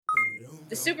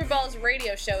The Super Balls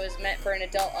radio show is meant for an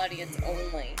adult audience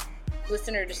only.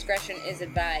 Listener discretion is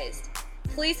advised.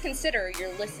 Please consider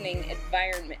your listening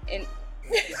environment.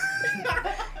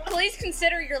 Please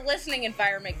consider your listening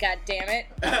environment. God damn it!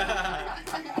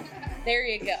 There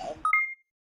you go.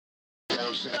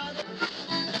 Friends,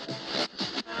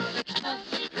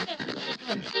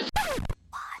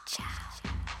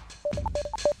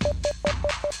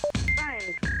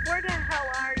 where the hell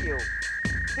are you?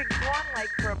 Been gone like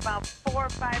for about 4 or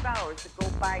 5 hours to go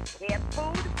buy cat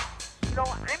food? You know,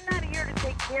 I'm not here to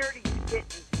take care of these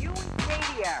kittens. You and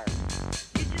Katie are.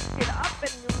 You just get up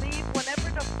and you leave whenever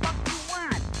the fuck you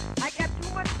want. I got too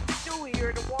much to do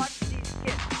here to watch these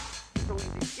kittens. So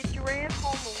either get your ass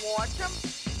home and watch them,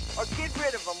 or get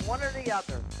rid of them, one or the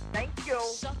other. Thank you.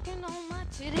 Sucking on my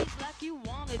titties like you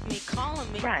wanted me, calling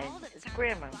me. Brian, it's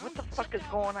Grandma. What the fuck is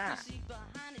going on?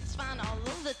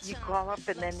 You call up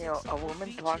and then a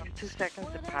woman talks 2 seconds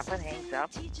and Papa hangs up.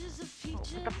 Oh,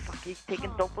 what the fuck? He's taking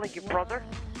dope like your brother?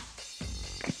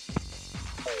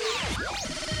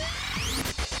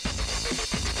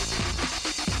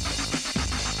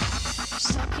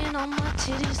 Sucking on my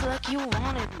titties like you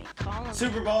wanted me, calling me.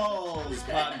 Super Balls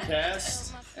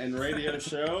podcast and radio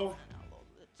show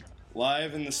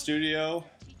live in the studio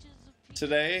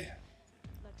today.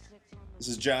 This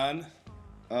is John,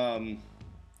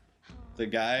 the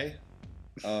guy,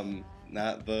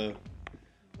 not the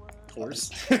horse.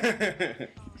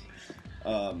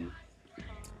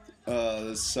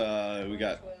 This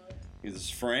is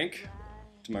Frank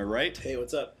to my right. Hey,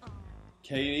 what's up?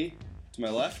 Katie to my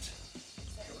left.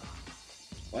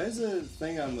 Why is the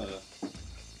thing on the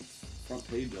front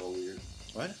page all weird?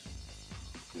 What?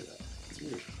 Look at that. It's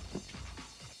weird.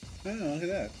 Oh, look at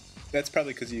that. That's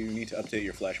probably because you need to update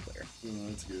your Flash player. Oh,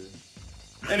 that's good.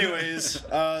 Anyways,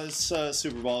 it's a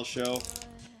Super Bowl show.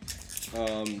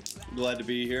 Glad to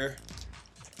be here.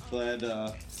 Glad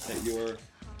that you're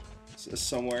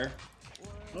somewhere.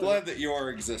 Glad that you're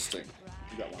existing.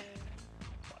 You got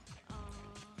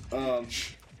one.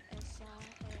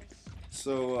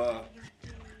 So,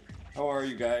 how are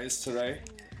you guys today?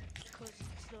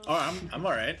 Oh, I'm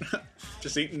all right.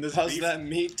 Just eating this How's beef. that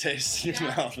meat taste in your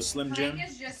mouth? Slim Jim. Frank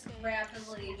is just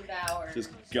rapidly devoured.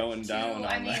 Just going down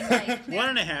on that. like,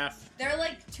 1.5. they're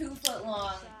like 2 foot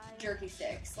long jerky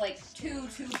sticks. Like 2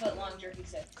 foot long jerky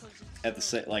sticks. At the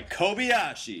same, like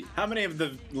Kobayashi. How many of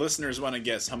the listeners want to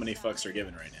guess how many fucks are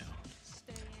given right now?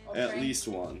 Well, At Frank, least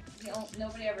one.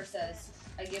 Nobody ever says,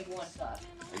 I give 1 fuck.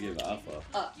 I give alpha.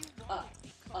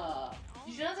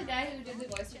 Did you know the guy who did the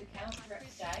voice of the Count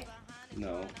died?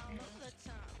 No.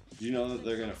 Do you know that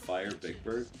they're gonna fire Big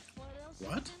Bird?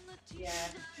 What? Yeah,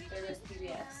 there was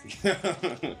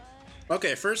PBS.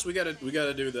 Okay, first we gotta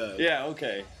do the. Yeah,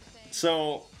 okay.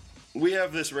 So, we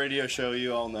have this radio show,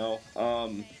 you all know.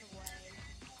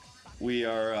 We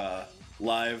are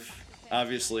live,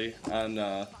 obviously, on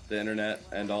the internet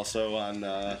and also on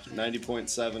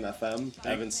 90.7 FM,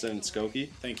 Evanston and Skokie.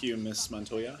 Thank you, Miss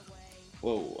Montoya.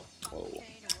 Whoa.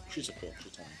 She's a cool. She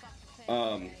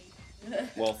told me.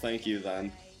 Well, thank you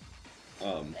then.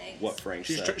 What Frank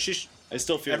said. She's I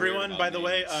still feel weird everyone. about By the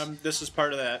way, names. this is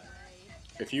part of that.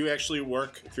 If you actually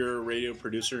work, if you're a radio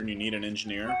producer and you need an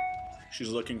engineer, she's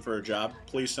looking for a job.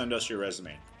 Please send us your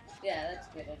resume. Yeah, that's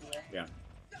a good idea. Yeah.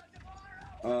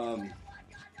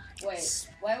 Wait,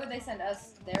 why would they send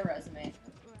us their resume?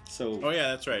 So. Oh yeah,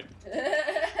 that's right.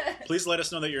 Please let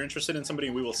us know that you're interested in somebody,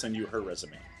 and we will send you her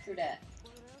resume. True that.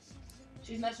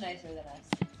 She's much nicer than us.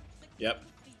 Yep.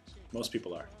 Most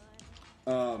people are.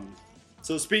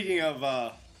 So speaking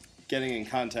of getting in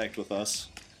contact with us,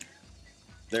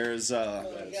 there's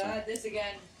Oh my god, this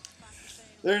again.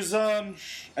 there's a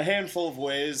handful of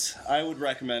ways. I would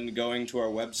recommend going to our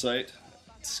website.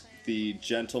 It's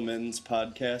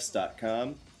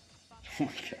thegentlemanspodcast.com. Oh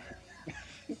my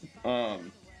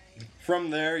god. From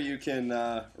there you can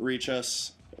reach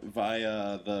us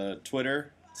via the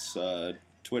Twitter. It's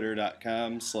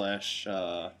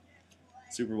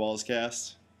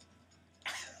twitter.com/SuperballsCast.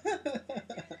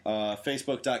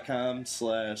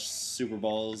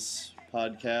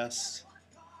 Facebook.com/SuperballsPodcast.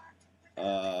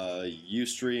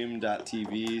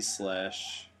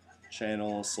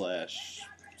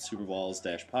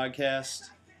 Ustream.tv/channel/Superballs-podcast.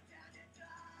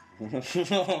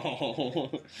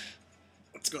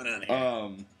 What's going on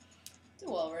here? It's a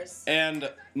walrus.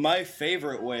 And my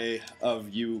favorite way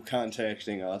of you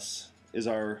contacting us is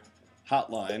our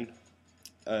hotline.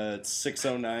 It's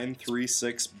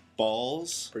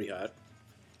 609-36-BALLS. Pretty hot.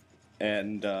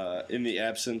 And in the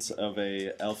absence of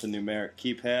a alphanumeric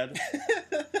keypad,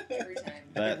 Every time.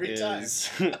 that Every time. is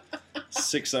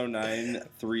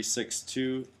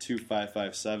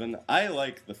 609-362-2557. I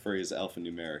like the phrase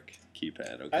alphanumeric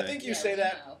keypad, okay? I think you say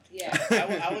that.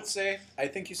 Yeah. I would say, I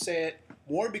think you say it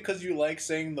more because you like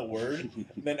saying the word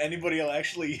than anybody will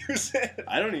actually use it.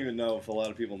 I don't even know if a lot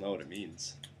of people know what it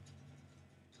means.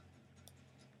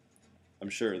 I'm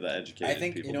sure the educated I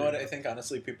think, people you know do. what, I think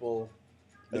honestly people...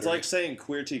 It's like saying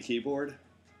QWERTY keyboard.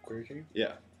 QWERTY?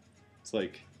 Yeah. It's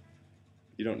like,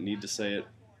 you don't need to say it.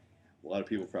 A lot of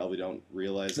people probably don't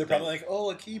realize They're that probably like,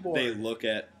 oh, a keyboard. they look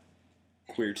at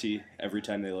QWERTY every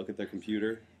time they look at their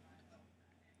computer.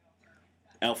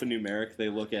 Alphanumeric, they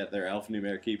look at their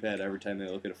alphanumeric keypad every time they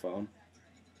look at a phone.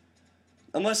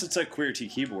 Unless it's a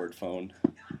QWERTY keyboard phone,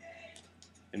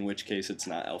 in which case it's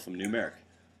not alphanumeric.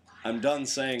 I'm done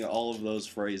saying all of those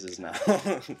phrases now.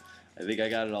 I think I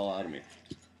got it all out of me.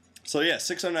 So yeah,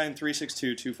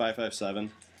 609-362-2557.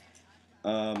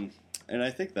 And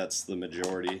I think that's the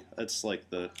majority. That's like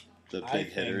the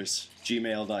big hitters.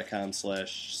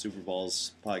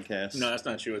 Gmail.com/SuperBallsPodcast. No, that's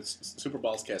not true. It's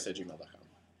superballscast@gmail.com.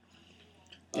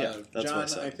 Yeah, that's John, what I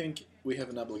said. I think we have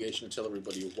an obligation to tell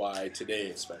everybody why today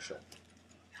is special.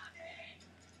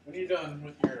 When you're done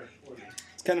with your order.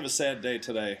 It's kind of a sad day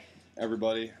today,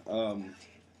 everybody.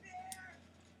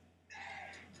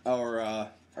 Our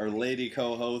lady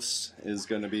co-host is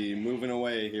going to be moving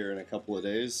away here in a couple of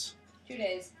days. 2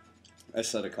 days. I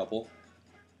said a couple.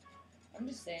 I'm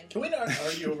just saying. Can we not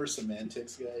argue over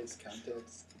semantics, guys?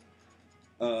 Context?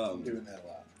 I'm doing that a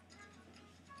lot.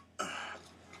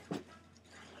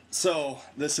 So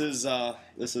this is the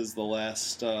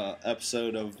last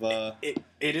episode of It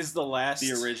is the last.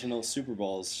 the original Super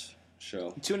Balls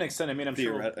show. To an extent, I mean, I'm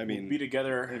sure we'll be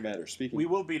together. Any matter speaking. We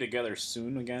will be together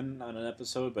soon again on an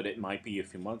episode, but it might be a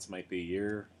few months, might be a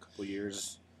year, a couple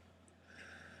years.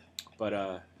 But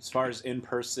as far as in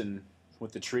person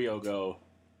with the trio go,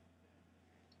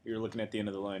 you're looking at the end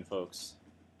of the line, folks.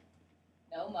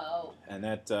 No mo. And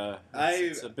that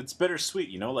it's bittersweet,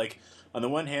 you know. Like on the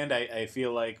one hand, I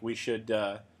feel like we should,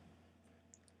 be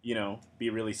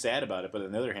really sad about it, but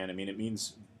on the other hand, I mean, it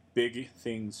means big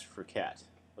things for Kat.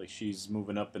 Like she's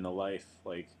moving up in the life.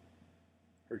 Like,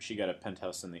 heard she got a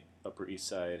penthouse in the Upper East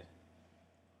Side.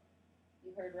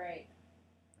 You heard right.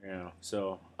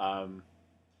 So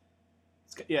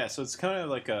so it's kind of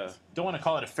like don't want to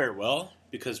call it a farewell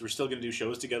because we're still going to do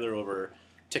shows together over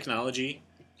technology.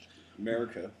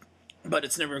 America. But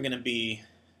it's never going to be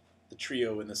the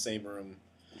trio in the same room.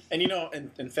 And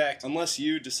in fact... Unless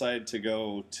you decide to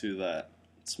go to that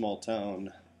small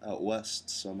town out west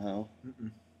somehow.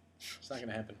 It's not going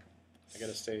to happen. I got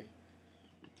to stay.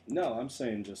 No, I'm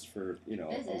saying just for, a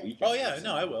Visit. weekend. Oh, yeah,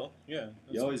 no, I will. Yeah.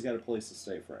 You always got a place to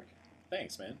stay, Frank.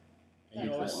 Thanks, man. Yeah, And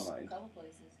you Keep always... that in a mind. couple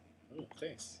places. Oh,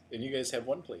 thanks. And you guys have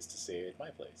one place to stay at my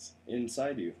place.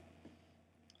 Inside you.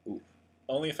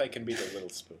 Only if I can be the little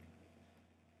spoon.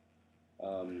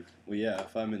 Well, yeah,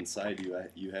 if I'm inside you,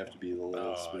 you have to be the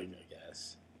little spoon. I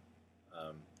guess.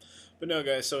 But no,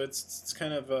 guys, so it's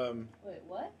kind of... Wait,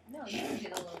 what? No, you can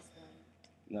get a little spoon.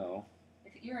 No.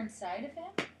 If you're inside of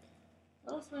him,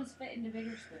 little spoons fit into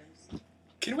bigger spoons.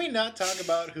 Can we not talk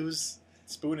about who's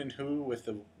spooning who with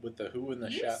the who in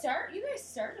the You shop? You guys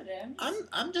started him.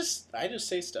 I just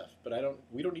say stuff, but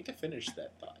we don't need to finish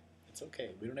that thought. It's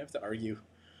okay. We don't have to argue.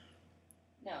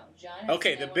 No, John. Has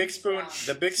Okay, to know the when big he's spoon. wrong.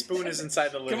 The big spoon is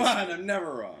inside the little. Come on, I'm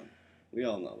never wrong. We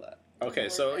all know that. Okay,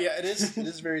 so yeah, it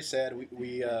is very sad.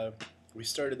 We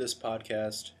started this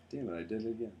podcast Damn it, I did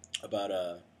it again.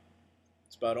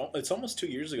 it's almost 2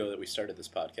 years ago that we started this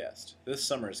podcast. This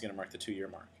summer is going to mark the 2-year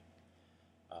mark.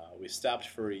 We stopped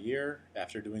for a year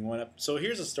after doing one up. So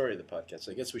here's the story of the podcast.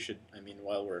 I guess we should. I mean,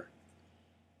 while we're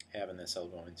having this, I'll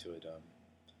go into it.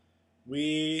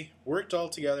 We worked all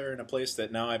together in a place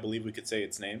that now I believe we could say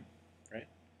its name, right?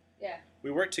 Yeah,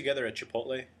 We worked together at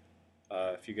Chipotle.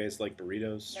 If you guys like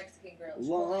burritos, Mexican grill.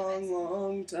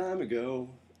 Long time ago,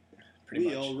 pretty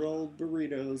we much. all rolled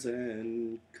burritos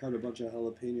and cut a bunch of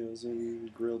jalapenos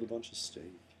and grilled a bunch of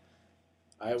steak.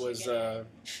 I was.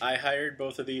 I hired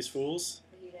both of these fools.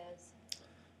 He does.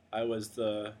 I was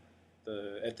the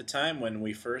at the time when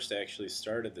we first actually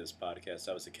started this podcast.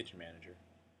 I was the kitchen manager.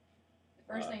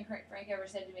 The first thing Frank ever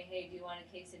said to me, "Hey, do you want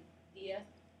a quesadilla?"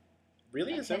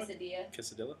 Really? A Is that what? quesadilla.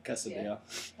 Quesadilla? Quesadilla.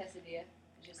 Quesadilla.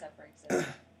 It's just how Frank said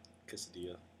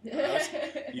Quesadilla.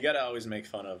 it. You gotta always make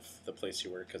fun of the place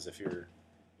you work because if you're,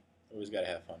 always gotta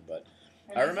have fun. But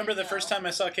Her I name remember is the first Mel. time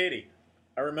I saw Katie.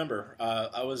 I remember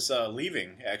I was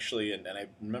leaving actually, and I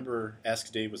remember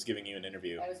Ask Dave was giving you an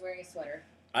interview. I was wearing a sweater.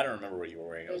 I don't remember what you were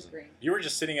wearing. It was green. You were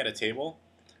just sitting at a table,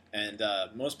 And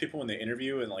most people, when they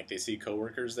interview and like they see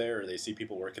coworkers there or they see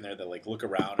people working there, they like look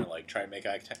around and like try and make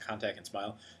eye contact and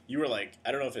smile. You were like,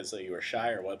 I don't know if it's like you were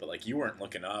shy or what, but like you weren't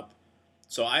looking up.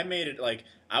 So I made it like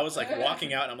I was like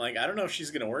walking out and I'm like, I don't know if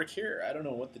she's gonna work here. I don't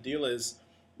know what the deal is.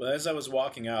 But as I was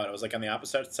walking out, I was like on the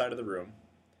opposite side of the room,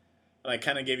 and I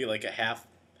kind of gave you like a half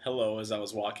hello as I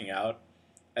was walking out,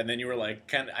 and then you were like,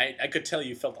 kind of, I could tell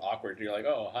you felt awkward. You're like,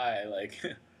 oh hi, like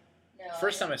No,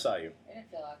 first time I saw you. I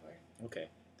didn't feel awkward. Okay,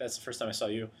 that's the first time I saw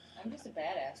you. I'm just a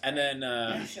badass. And then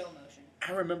No show motion.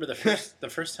 I remember the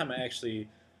first time I actually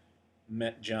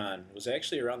met John was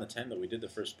actually around the time that we did the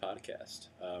first podcast.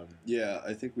 Yeah,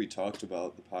 I think we talked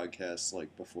about the podcast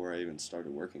like before I even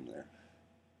started working there.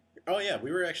 Oh yeah,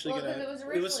 we were actually Well, gonna. because it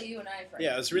was originally you and I, Frank.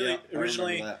 Yeah, it was really Yeah, I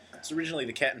originally. remember that. It's originally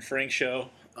the Cat and Frank show.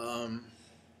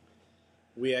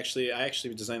 I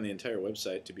actually designed the entire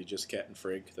website to be just Cat and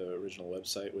Frank, the original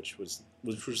website, which was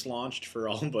launched for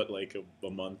all but like a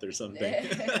month or something.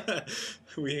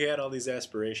 We had all these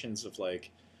aspirations of like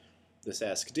this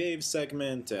Ask Dave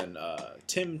segment and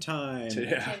Tim Time.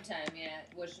 Yeah. Same time, yeah,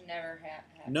 which never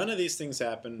happened. None of these things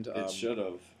happened. It should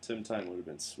have. Tim Time would have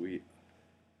been sweet.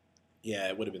 Yeah,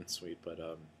 it would have been sweet, but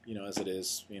as it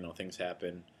is, things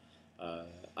happen.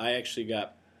 I actually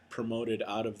got promoted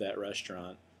out of that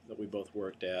restaurant that we both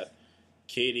worked at.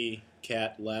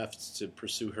 Kat left to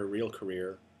pursue her real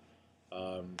career,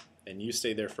 and you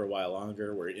stayed there for a while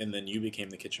longer. And then you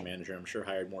became the kitchen manager. I'm sure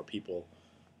hired more people,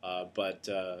 but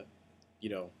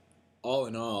all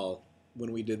in all,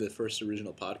 when we did the first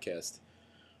original podcast,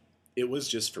 it was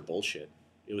just for bullshit.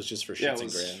 It was just for Yeah, shits it and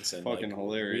was grins, and fucking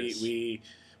hilarious.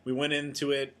 We went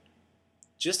into it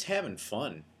just having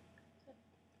fun.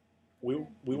 We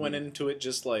went into it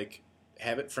just like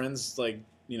having friends, like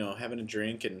having a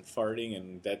drink and farting,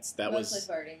 and that Mostly was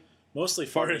farting. mostly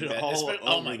Farted farting. all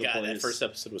Oh over my the god, that place. first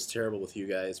episode was terrible with you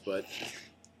guys, but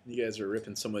you guys were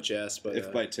ripping so much ass. But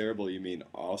If by terrible you mean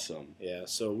awesome. yeah,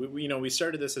 so we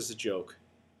started this as a joke.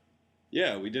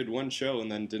 Yeah, we did one show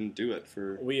and then didn't do it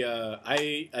for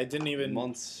I didn't even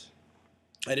months.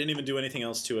 I didn't even do anything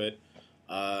else to it.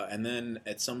 And then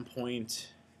at some point,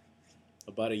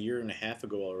 about a year and a half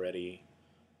ago already,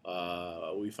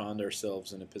 we found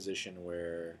ourselves in a position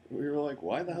where We were like,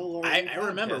 why the hell are we I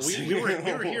remember we podcasting?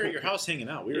 were here at your house hanging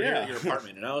out. We were here Yeah. at your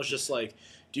apartment, and I was just like,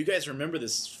 "Do you guys remember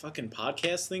this fucking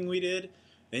podcast thing we did?"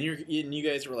 And you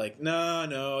guys were like,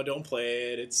 "No, don't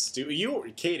play it. It's stupid."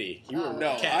 Katie, you were Oh.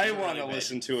 No, Kat, I you were want to really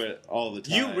listen to it all the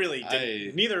time. You really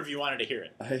did. Neither of you wanted to hear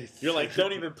it. You're like,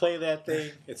 "Don't even play that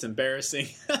thing. It's embarrassing."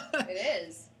 It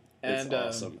is. It's And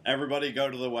awesome. Everybody go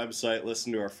to the website,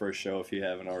 listen to our first show if you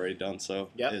haven't already done so.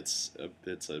 Yep. It's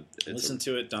listen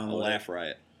to it, a download laugh it.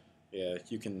 riot. Yeah,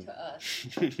 you can. To us.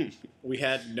 We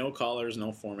had no callers,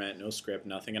 no format, no script,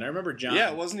 nothing. And I remember John.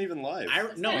 Yeah, it wasn't even live. No,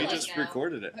 kinda we like just now.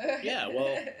 recorded it. Yeah, well,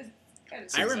 Kinda I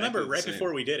exactly remember the right same.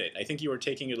 before we did it. I think you were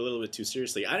taking it a little bit too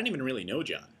seriously. I didn't even really know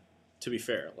John, to be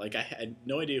fair. Like I had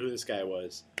no idea who this guy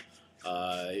was.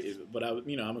 But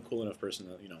I'm a cool enough person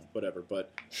that whatever.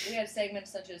 But We had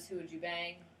segments such as "Who Would You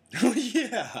Bang?" Oh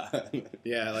yeah.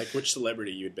 yeah, like which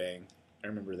celebrity you'd bang. I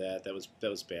remember that. That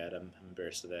was bad. I'm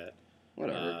embarrassed of that.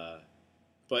 Whatever.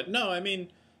 But no, I mean,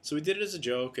 so we did it as a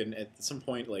joke, and at some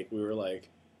point, like we were like,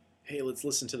 "Hey, let's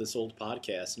listen to this old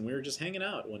podcast," and we were just hanging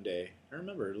out one day. I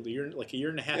remember a year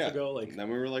and a half Yeah. ago, like And then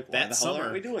we were like, why that the hell summer-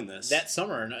 are we doing this? that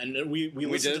summer, and we listened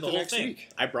did to it the the whole next thing. week.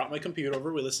 I brought my computer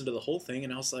over. We listened to the whole thing,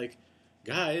 and I was like,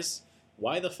 "Guys,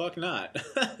 why the fuck not?"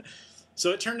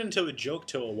 So it turned into a joke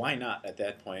to a why not at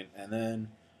that point, and then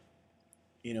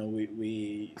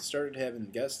we started having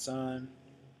guests on,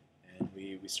 and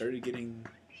we started getting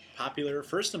popular.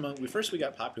 First we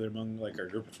got popular among like our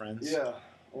group of friends. Yeah,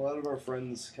 a lot of our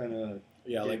friends kind of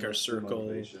Like our circle.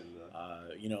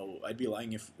 I'd be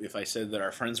lying if I said that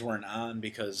our friends weren't on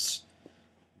because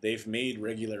they've made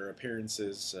regular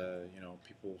appearances.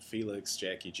 People, Felix,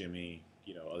 Jackie, Jimmy,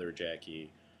 other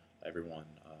Jackie, everyone,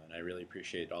 and I really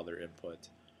appreciate all their input.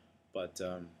 But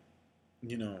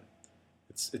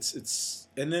it's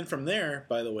and then from there,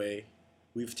 by the way,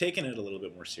 we've taken it a little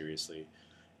bit more seriously,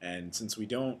 and since we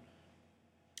don't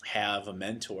have a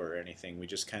mentor or anything, we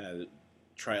just kind of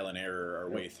trial and error our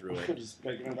way through it. just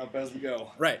picking it up as we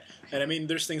go. Right. And I mean,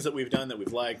 there's things that we've done that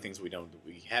we've liked, things we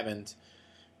haven't.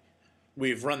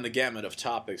 We've run the gamut of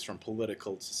topics from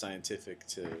political to scientific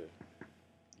to,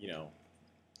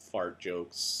 fart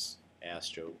jokes, ass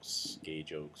jokes, gay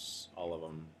jokes, all of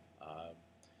them.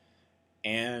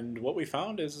 And what we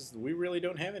found is we really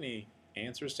don't have any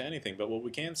answers to anything. But what we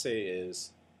can say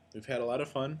is we've had a lot of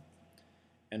fun.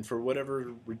 And for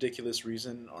whatever ridiculous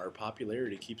reason, our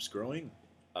popularity keeps growing.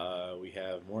 We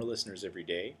have more listeners every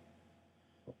day.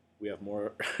 We have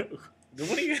more.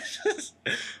 What do you?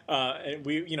 And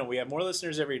we have more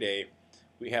listeners every day.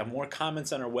 We have more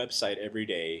comments on our website every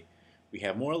day. We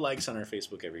have more likes on our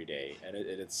Facebook every day, and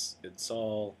it's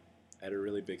all at a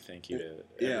really big thank you to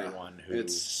everyone who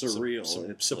it's surreal.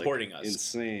 It's supporting like us.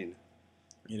 Insane.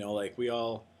 Like we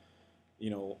all,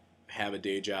 have a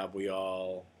day job. We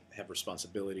all have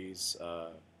responsibilities.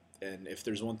 And if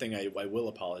there's one thing I will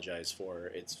apologize for,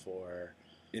 it's for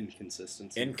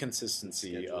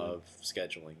Inconsistency of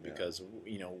scheduling because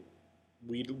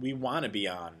we want to be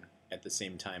on at the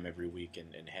same time every week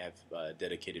and have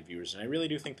dedicated viewers, and I really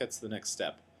do think that's the next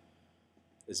step,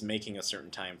 is making a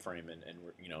certain time frame and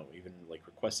even like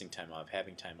requesting time off,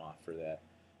 having time off for that.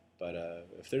 But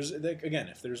if there's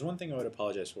one thing I would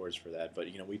apologize for, is for that. But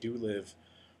we do live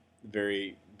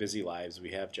very busy lives.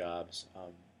 We have jobs,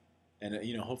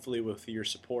 and hopefully with your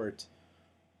support,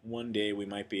 one day we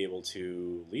might be able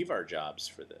to leave our jobs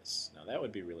for this. Now that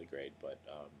would be really great, but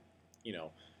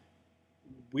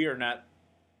we are not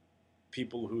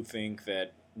people who think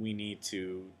that we need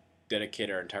to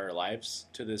dedicate our entire lives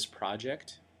to this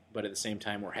project, but at the same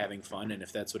time we're having fun, and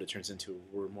if that's what it turns into,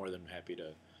 we're more than happy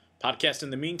to podcast in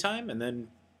the meantime and then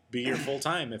be your full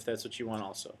time if that's what you want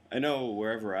also. I know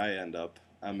wherever I end up,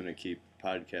 I'm going to keep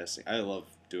podcasting. I love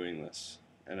doing this.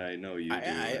 And I know you do.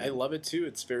 I love it too.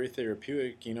 It's very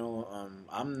therapeutic.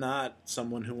 I'm not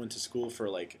someone who went to school for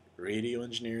like radio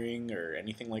engineering or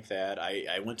anything like that.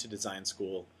 I went to design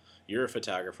school. You're a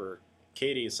photographer.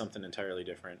 Katie is something entirely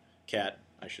different. Kat,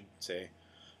 I should say,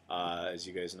 as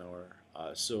you guys know her.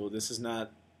 So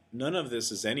none of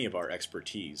this is any of our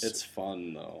expertise. It's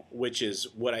fun though. Which is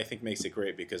what I think makes it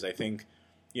great, because I think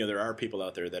there are people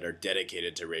out there that are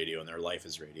dedicated to radio and their life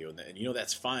is radio, and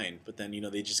that's fine. But then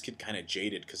they just get kind of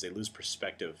jaded because they lose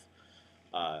perspective,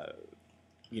 and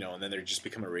then they just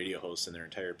become a radio host, and their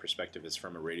entire perspective is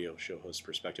from a radio show host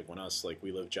perspective. When us, like,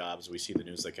 we live jobs, we see the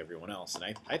news like everyone else,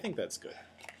 and I think that's good.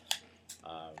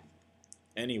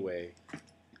 Anyway,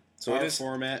 so our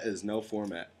format is no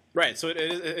format. Right. So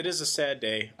it is a sad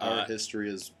day. Our history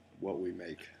is what we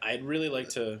make. I'd really like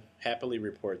to happily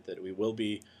report that we will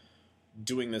be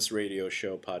doing this radio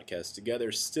show podcast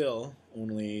together still,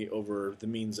 only over the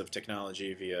means of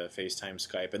technology via FaceTime,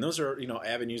 Skype, and those are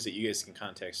avenues that you guys can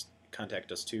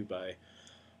contact us too by.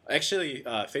 Actually,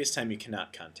 FaceTime you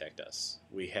cannot contact us.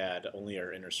 We had only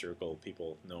our inner circle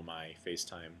people know my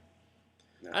FaceTime.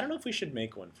 No. I don't know if we should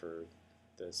make one for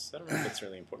this. I don't know if it's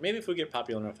really important. Maybe if we get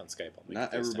popular enough on Skype, I'll make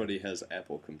Not everybody has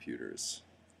Apple computers.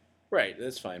 Right,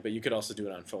 that's fine, but you could also do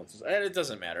it on phones. It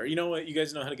doesn't matter. You know what? You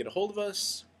guys know how to get a hold of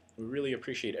us. We really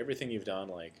appreciate everything you've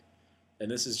done, and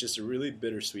this is just a really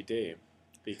bittersweet day,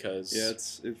 because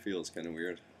it feels kind of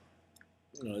weird.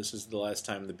 This is the last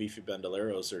time the Beefy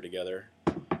Bandoleros are together.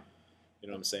 You know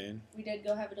what I'm saying? We did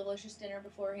go have a delicious dinner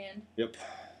beforehand. Yep.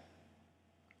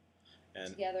 And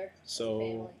together.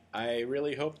 So I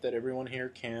really hope that everyone here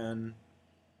can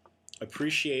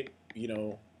appreciate,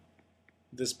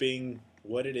 this being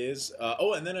what it is.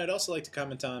 And then I'd also like to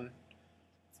comment on.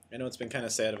 I know it's been kind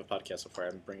of sad of a podcast so far.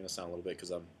 I'm bringing this down a little bit because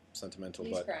I'm sentimental.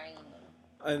 He's but crying a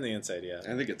little. On the inside, yeah.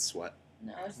 I think it's sweat.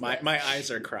 No, it's my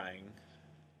eyes are crying.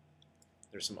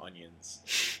 There's some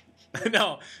onions.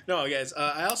 No, guys.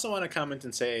 I also want to comment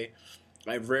and say,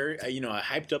 I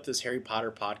hyped up this Harry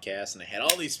Potter podcast, and I had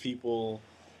all these people,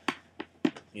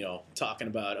 talking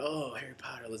about, Harry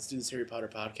Potter. Let's do this Harry Potter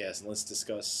podcast, and let's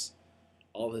discuss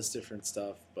all this different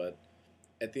stuff. But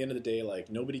at the end of the day,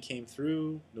 nobody came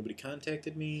through, nobody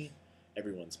contacted me,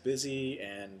 everyone's busy,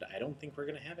 and I don't think we're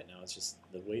going to have it now. It's just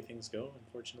the way things go,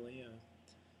 unfortunately.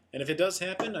 And if it does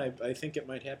happen, I think it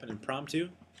might happen impromptu,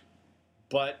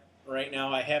 but right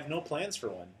now I have no plans for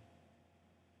one.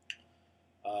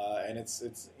 And it's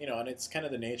and it's kind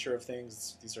of the nature of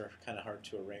things. These are kind of hard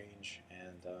to arrange,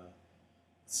 and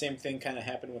same thing kind of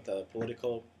happened with the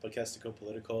podcast to go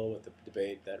political with the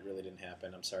debate. That really didn't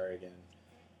happen. I'm sorry again.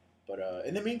 But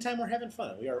in the meantime, we're having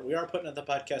fun. We are putting out the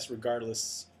podcast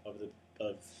regardless of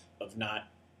not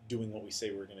doing what we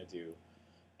say we're going to do.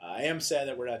 I am sad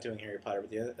that we're not doing Harry Potter,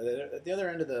 but at the other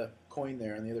end of the coin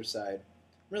there, on the other side,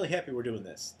 I'm really happy we're doing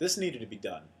this. This needed to be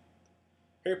done.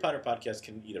 Harry Potter podcast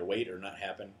can either wait or not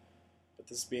happen, but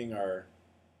this being our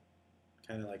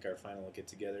kind of like our final get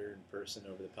together in person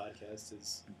over the podcast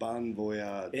is Bon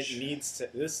voyage.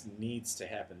 This needs to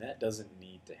happen. That doesn't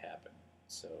need to happen.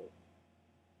 So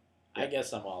I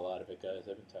guess I'm all out of it, guys.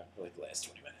 I've been talking for the last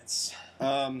 20 minutes.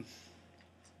 Well,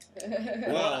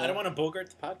 I don't want to bogart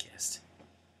the podcast.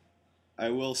 I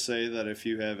will say that if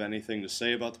you have anything to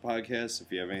say about the podcast,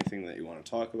 if you have anything that you want to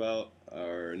talk about,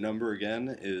 our number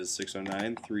again is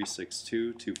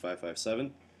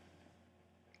 609-362-2557.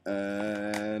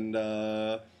 And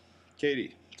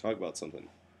Katie, talk about something.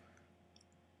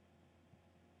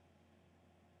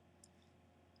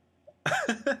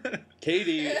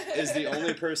 Katie is the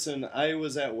only person. I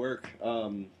was at work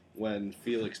when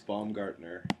Felix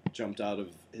Baumgartner jumped out of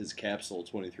his capsule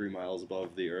 23 miles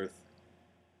above the Earth.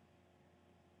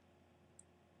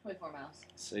 24 miles.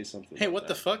 Say something. Hey, about what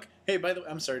the that. fuck? Hey, by the way,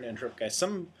 I'm sorry to interrupt, guys.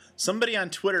 Somebody on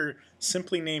Twitter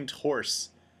simply named Horse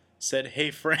said, "Hey,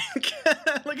 Frank."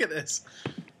 Look at this.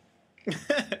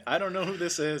 I don't know who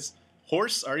this is.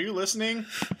 Horse, are you listening?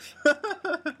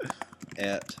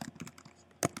 At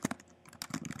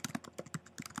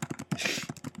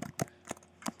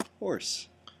Horse.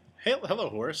 Hey, hello,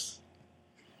 Horse.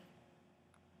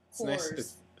 It's nice. Horse.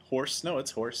 It's horse? No,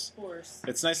 it's Horse. Horse.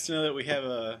 It's nice to know that we have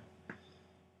a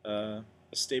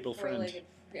stable friend. Four-legged.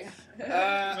 Yeah.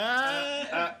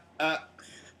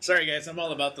 Sorry, guys. I'm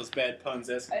all about those bad puns.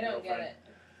 Ask I your don't get girlfriend.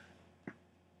 it.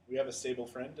 We have a stable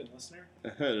friend and listener. I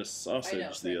had a I know,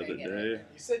 sausage the I other get day. it.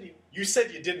 You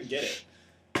said you didn't get it.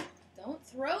 Don't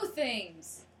throw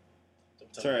things.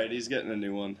 It's alright, he's getting a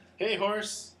new one. Hey,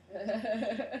 Horse.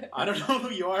 I don't know who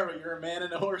you are, but you're a man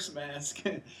in a horse mask.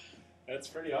 That's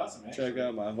pretty awesome, actually. Check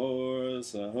out my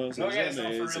horse. A horse No, is guys, no, for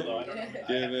amazing. real, though. I don't know.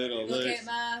 Give it a Look lick. at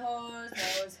my horse.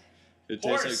 That was It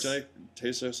Horse.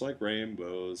 tastes just like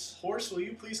rainbows. Horse, will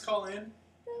you please call in?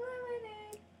 the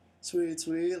lemonade. Sweet,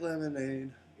 sweet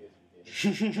lemonade.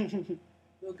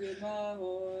 Look at my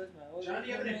horse. My horse. John, do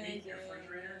you have is any meat in your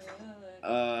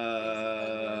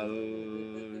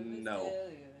amazing. No.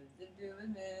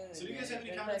 So do you guys have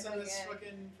any comments on this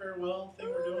fucking farewell thing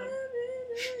we're doing?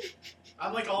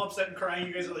 I'm like all upset and crying.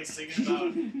 You guys are like singing about I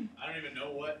don't even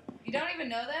know what. You don't even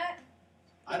know that?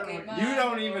 I don't Look know. at You my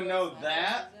don't even know horse, my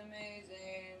that? horse is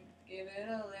amazing. Give it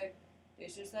a lick.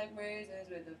 It's just like raisins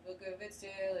with the flick of its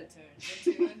tail. It turns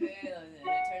into a nail and then it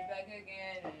turns back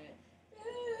again. And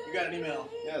You got an email.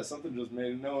 Yeah, something just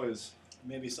made a noise.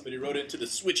 Maybe somebody wrote into the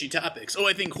switchy topics. Oh,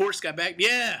 I think Horse got back.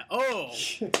 Yeah. Oh,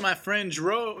 it's my friend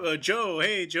Joe.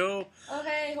 Hey, Joe. Oh,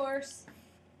 hey, horse.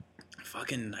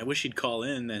 Fucking, I wish he'd call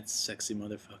in. That sexy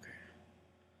motherfucker.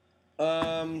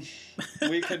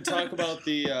 We could talk about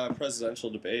the presidential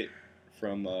debate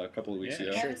from a couple of weeks Yeah,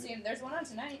 ago. I sure. haven't seen. There's one on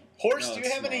tonight. Horse, No, do it's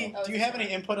you have any? small. Do you have any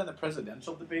input on the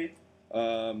presidential debate?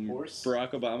 Horse?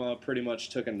 Barack Obama pretty much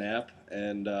took a nap,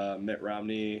 and Mitt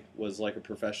Romney was like a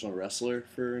professional wrestler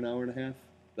for an hour and a half.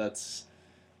 That's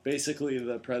basically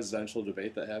the presidential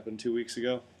debate that happened 2 weeks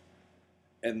ago.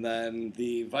 And then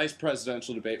the vice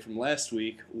presidential debate from last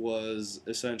week was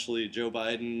essentially Joe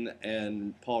Biden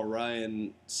and Paul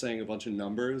Ryan saying a bunch of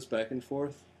numbers back and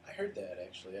forth. I heard that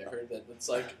actually. I heard that it's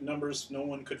like numbers no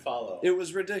one could follow. It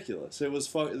was ridiculous. It was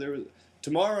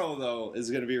tomorrow though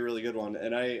is going to be a really good one,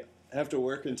 and I have to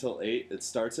work until 8. It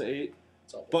starts at 8,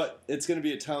 It's all but it's going to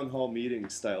be a town hall meeting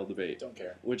style debate, don't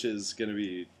care. which is going to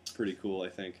be pretty cool, I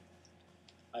think.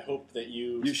 I hope that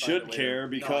you. You find should a way care to-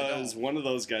 because No, I one of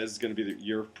those guys is going to be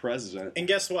your president. and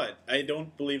guess what? I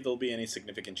don't believe there'll be any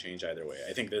significant change either way.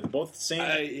 I think they're both the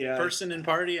same person and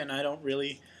party, and I don't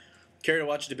really care to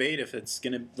watch a debate if it's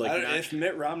gonna like. Not, If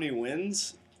Mitt Romney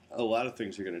wins, a lot of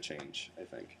things are going to change, I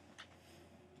think.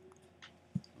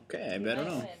 okay, I You don't might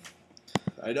know. win.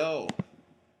 I know.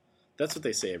 That's what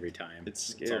they say every time. It's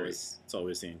scary. It's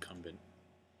always the incumbent.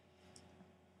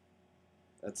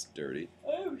 That's dirty.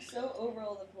 I'm so over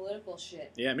all the political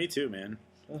shit. Yeah, me too, man.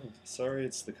 Oh, sorry,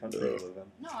 it's the country I live in.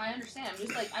 No, I understand.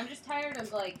 I'm just tired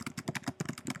of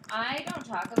I don't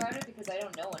talk about it because I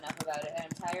don't know enough about it, and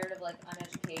I'm tired of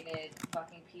uneducated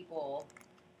fucking people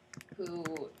who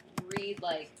read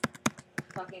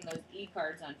fucking those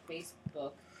e-cards on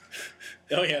Facebook.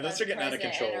 Oh yeah, about those are getting out of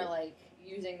president control. And are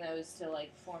using those to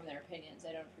form their opinions.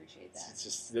 I don't appreciate that. It's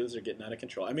just those are getting out of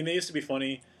control. I mean, they used to be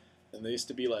funny, and they used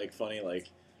to be funny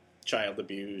child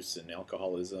abuse and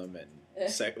alcoholism and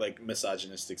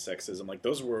misogynistic sexism.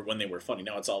 Those were when they were funny.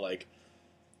 Now it's all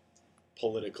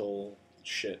political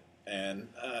shit and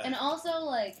also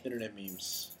internet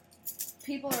memes.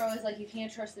 people are always you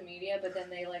can't trust the media, but then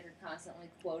they are constantly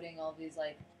quoting all these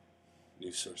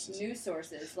News sources. news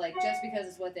sources. Just because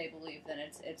it's what they believe, then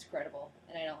it's credible,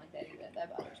 and I don't like that either.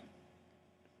 That bothers me.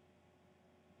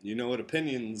 You know what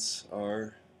opinions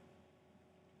are?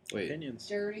 Wait. Opinions.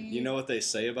 Dirty. You know what they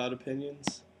say about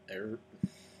opinions? They're-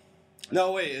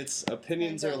 No, wait. It's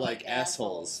opinions They're are like like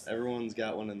assholes. assholes. Everyone's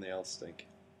got one and they all stink.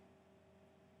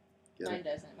 Get Mine it?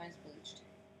 doesn't. Mine's bleached.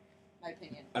 My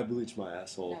opinion. I bleach my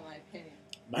asshole. No, my opinion.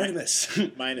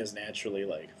 Mine, mine is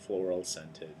naturally floral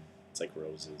scented. It's like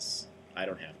roses. I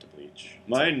don't have to bleach. It's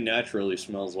Mine naturally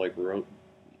smells like You're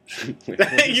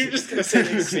just gonna say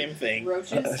the same thing.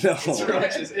 Roaches. No. It's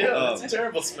roaches. Ew, Um, it's a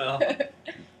terrible smell.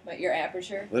 But your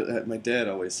aperture? My dad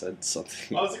always said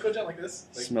something. Oh, does it go down like this?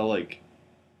 Like, Smell like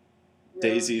Rose.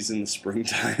 daisies in the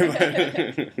springtime.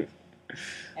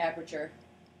 Aperture.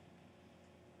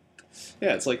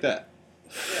 Yeah, it's like that.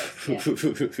 Yeah.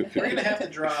 we're gonna have to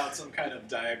draw out some kind of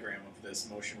diagram of this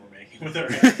motion we're making with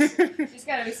our hands. She's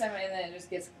gotta be somebody that just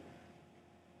gets.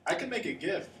 I can make a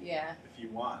GIF Yeah. if you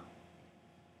want.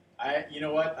 You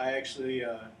know what? I actually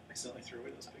accidentally threw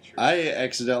away those pictures. I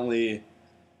accidentally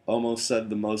almost said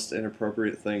the most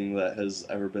inappropriate thing that has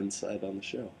ever been said on the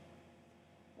show.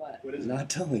 What? What is Not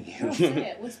telling No, you. say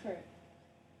it. Whisper it.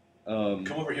 it?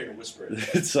 Come over here and whisper it.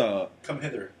 It's Come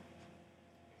hither.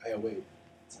 I await.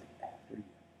 It's like after your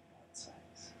butt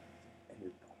sex and your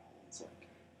butthole. It's like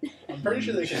I'm pretty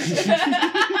sure they can.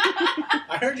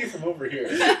 I heard you from over here.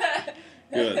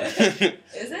 good.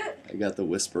 Is it? I got the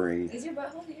whispering. Is your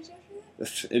butthole huge after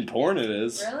that? In porn, it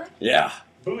is. Really? Yeah.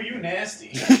 Boo, you nasty.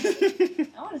 I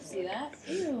want to see that.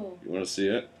 Ew. You want to see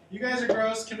it? You guys are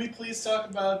gross. Can we please talk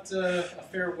about a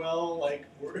farewell, like,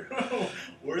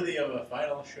 worthy of a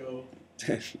final show?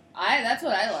 That's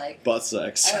what I like. Butt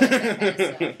sex. I like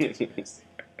that kind of Nasty.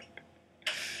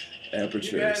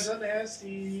 Apertures. You guys are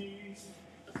nasty.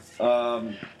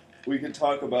 We could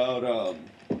talk about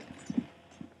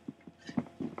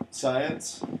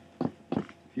science,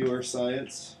 pure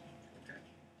science.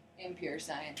 Impure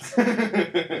science.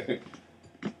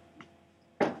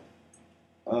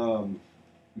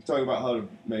 We talk about how to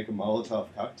make a Molotov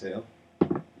cocktail.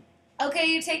 Okay,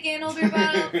 you take an old beer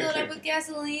bottle, fill it up with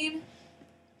gasoline.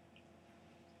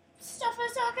 Stuff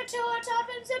a socket to a top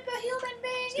and zip a human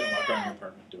being. Let's go walk around Yeah. your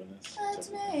apartment doing this. Let's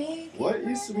make What it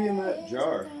used to be in that nice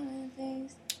jar?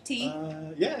 things. Tea.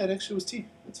 Yeah, it actually was tea.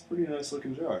 It's a pretty nice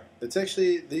looking jar It's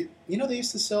actually they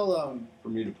used to sell for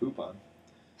me to poop on.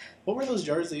 what were those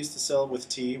jars they used to sell with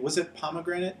tea? Was it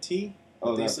pomegranate tea?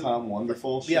 Oh, They that used to- Palm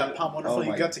Wonderful shit? Yeah, Palm Wonderful. Oh You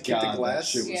my got to keep the God, glass. That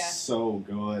shit was Yeah. so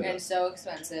good. And so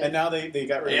expensive. And now they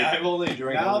got rid of I've only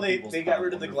drank now other they people's got Palm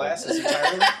rid of the Wonderful. glasses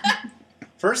entirely.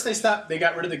 First they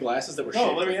got rid of the glasses that were shaped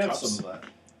No, let me like have cups. some of that.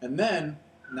 And then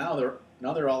now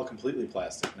they're all completely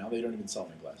plastic. Now they don't even sell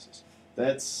me glasses.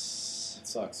 That's It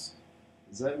sucks.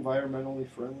 is that environmentally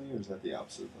friendly or is that the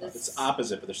opposite? of that? That's- It's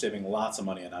opposite, but they're saving lots of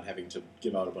money on not having to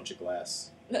give out a bunch of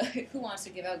glass. Who wants to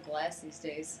give out glass these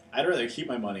days? I'd rather keep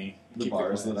my money. The keep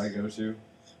bars glass. that I go to.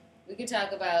 We could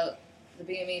talk about the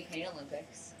BME Pain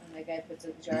Olympics. And the guy puts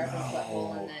a jar in his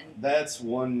butthole and then That's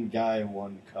one guy,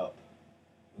 one cup.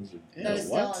 Those are Ew, that was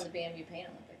still what? on the BME Pain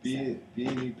Olympics.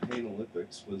 B&E Pain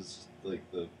Olympics was like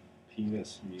the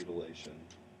penis mutilation.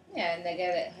 Yeah, and the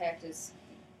guy that hacked his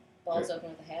balls open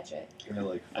with a hatchet. Guy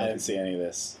like I didn't see any of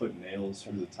this. put nails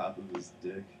through the top of his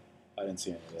dick, I didn't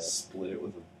see any of this. split it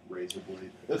with a razor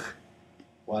blade. Ugh.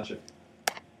 Watch it.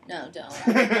 No, don't.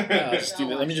 No, just do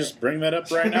that. Let me just bring that up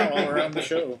right now while we're on the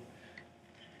show.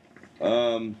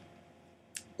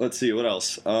 Let's see what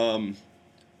else.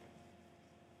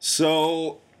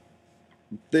 So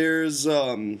there's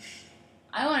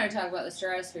I want to talk about the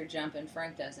stratosphere jump, and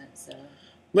Frank doesn't. So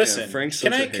Listen, Yeah, Frank's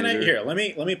can such I a can I hater. here? Let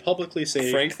me publicly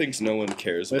say. Frank thinks no one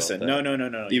cares. Listen, about no,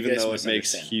 that. no. Even You guys though it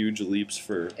makes misunderstand. huge leaps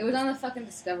for. it was on the fucking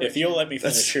Discovery. If you'll let me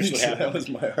finish, That's here's what that happened. was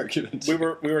my argument. We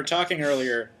were talking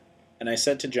earlier, and I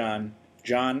said to John,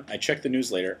 I checked the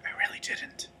news later. I really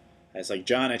didn't. I was like,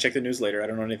 John, I checked the news later. I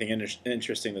don't know anything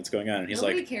interesting that's going on. And he's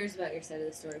Nobody like, cares about your side of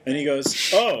the story. and he goes,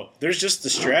 oh, there's just the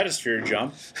stratosphere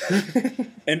jump.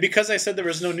 And because I said there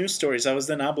was no news stories, I was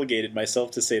then obligated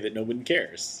myself to say that no one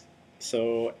cares.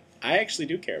 So I actually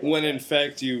do care. About When that. in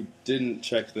fact you didn't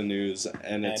check the news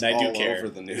and it's And I do all care. over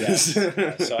the news.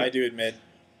 So I do admit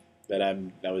that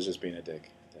I was just being a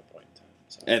dick at that point in time.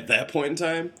 So At that point in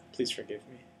time, please forgive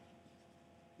me.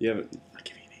 you haven't. I'll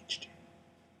give you an HG.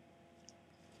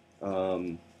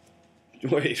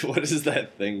 Wait, what is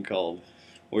that thing called?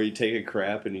 Where you take a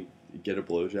crap and you get a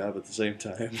blowjob at the same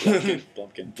time?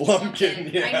 Blumpkin.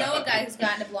 Blumpkin, yeah. I know a guy who's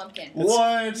gotten a Blumpkin.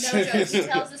 What? No joke. He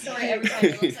tells the story every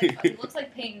time. He looks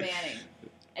like Peyton Manning.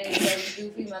 And he's like a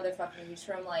goofy motherfucker. He's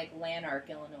from like Lanark,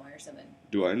 Illinois or something.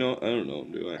 Do I know? I don't know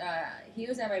him, do I? He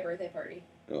was at my birthday party.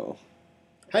 Oh.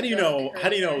 How do you know? How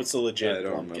do you know Curly it's a legit I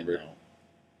don't Blumpkin? remember. Though?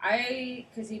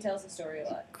 because he tells the story a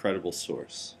lot. Credible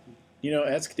source. You know,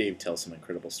 ask Dave tells some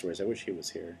incredible stories. I wish he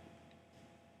was here.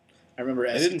 I remember I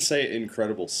asking. didn't say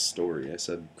incredible story. I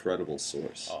said credible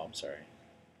source. Oh, I'm sorry.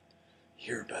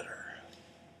 You're better.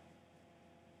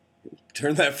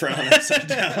 Turn that frown upside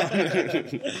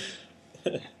down.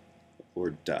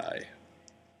 Or die.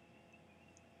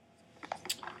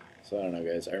 So I don't know,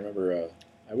 guys. I remember.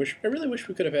 I really wish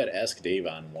we could have had Ask Dave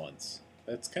on once.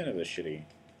 That's kind of a shitty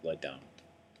letdown.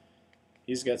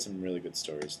 He's got some really good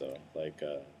stories, though. Like,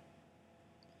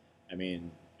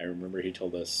 I I remember he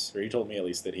told us, or he told me at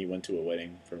least, that he went to a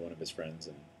wedding for one of his friends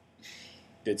and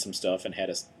did some stuff and had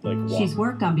us like walk. She's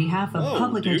worked on behalf of Whoa,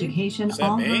 public dude. education Is that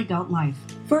all me? her adult life.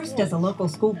 First as a local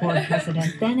school board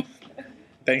president, then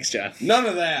Thanks, John. None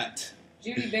of that.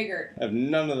 Judy Biggert. I have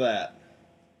none of that.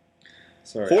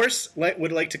 Sorry. Horse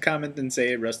would like to comment and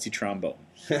say rusty trombone.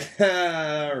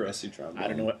 Rusty trombone.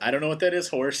 I don't know what that is.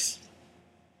 Horse.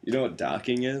 You know what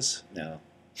docking is? No.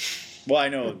 Well, I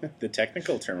know the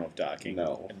technical term of docking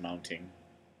No. and mounting.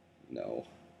 No.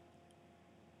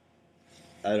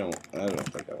 I don't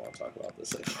think I want to talk about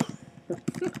this issue.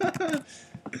 A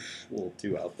little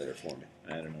too out there for me.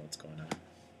 I don't know what's going on.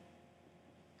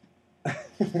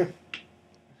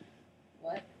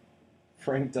 What?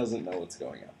 Frank doesn't know what's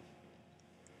going on.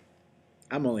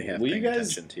 I'm only half Will you paying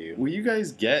guys- attention to you. Will you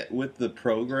guys get with the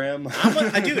program?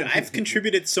 Dude, I've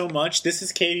contributed so much. This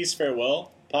is Katie's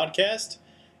farewell podcast,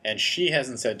 and she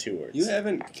hasn't said 2 words. You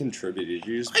haven't contributed.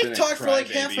 You just I been a talked for like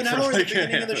crybaby half an for hour at the like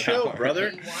beginning of the half show, an hour.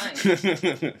 brother.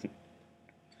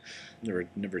 You whine.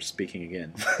 Never speaking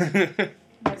again.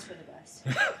 That's for the best.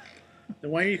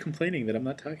 Then why are you complaining that I'm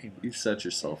not talking about? You set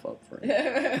yourself up, Frank.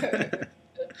 it?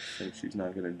 Think she's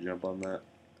not going to jump on that?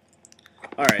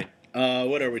 All right.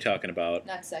 What are we talking about?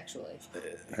 Not sexually.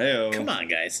 Hey-o. Come on,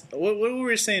 guys. What were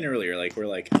we saying earlier? Like, we're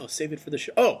like, oh, save it for the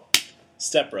show. Oh,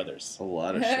 Step Brothers. A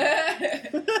lot of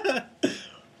shit.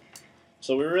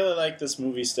 So we really like this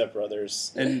movie, Step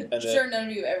Brothers. And I'm sure none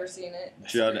of you ever seen it.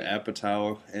 Judd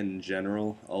Apatow in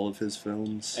general, all of his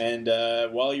films. And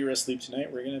while you're asleep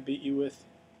tonight, we're going to beat you with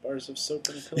bars of soap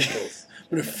and a pillowcase. I'm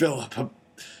going to fill up a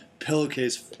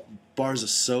pillowcase full of bars of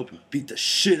soap and beat the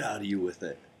shit out of you with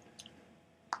it.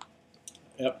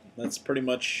 Yep, that's pretty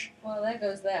much... Well, that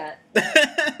goes that.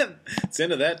 It's the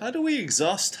end of that. How do we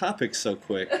exhaust topics so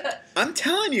quick? I'm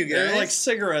telling you guys. They're like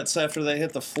cigarettes after they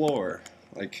hit the floor.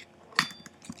 Like,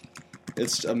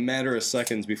 it's a matter of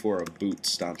seconds before a boot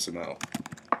stomps them out.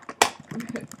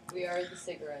 We are the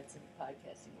cigarettes in the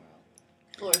podcasting world.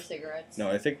 Floor cigarettes.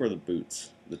 No, I think we're the boots.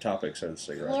 The topics are the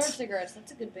Floor cigarettes. cigarettes.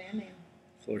 That's a good band name.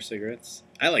 Floor cigarettes.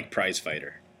 I like Prize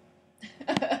Fighter.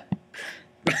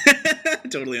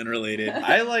 Totally unrelated.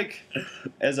 I like,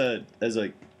 as a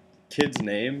kid's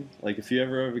name, like if you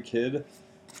ever have a kid,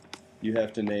 you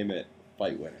have to name it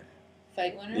Fight Winner.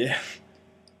 Fight winner. Yeah.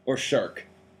 Or Shark.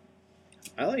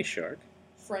 I like Shark.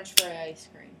 French fry ice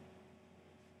cream.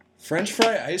 French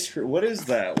fry ice cream. What is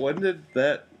that? When did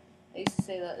that? I used to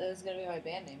say that was going to be my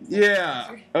band name.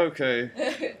 Yeah.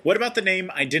 Okay. What about the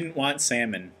name I didn't want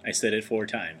salmon? I said it 4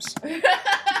 times.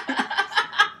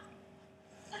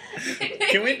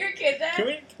 Can we your kid that?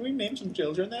 Can we name some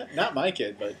children that? Not my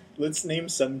kid, but let's name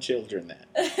some children that.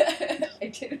 I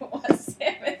didn't want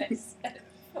salmon. I said it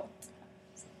 4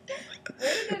 times.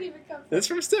 Where did that even come from? That's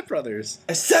from Step Brothers.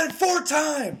 I said it 4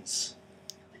 times.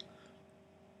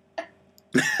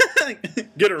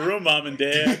 Get a room, Mom and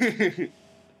Dad.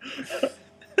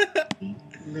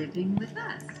 living with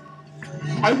us.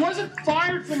 I wasn't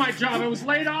fired from my job. I was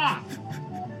laid off.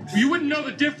 You wouldn't know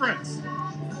the difference.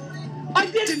 I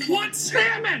didn't want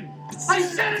salmon. I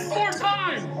said it 4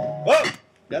 times. Oh,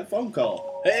 got a phone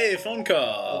call. Hey, phone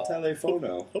call.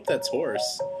 Telephono. Hope that's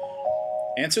Horse.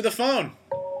 Answer the phone.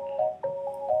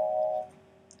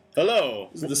 Hello.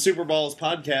 This is the Super Balls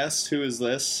podcast. Who is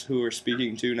this? Who we're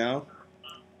speaking to now?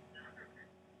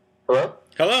 Hello?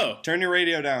 Hello. Turn your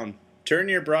radio down. Turn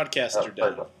your broadcaster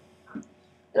down.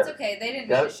 It's okay. They didn't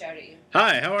Got mean it. to shout at you.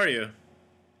 Hi, how are you?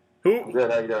 Who?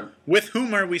 Good, how you doing? With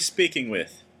whom are we speaking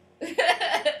with?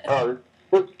 Oh,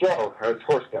 it's Joe. It's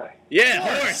Horse Guy.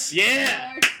 Yeah, Horse.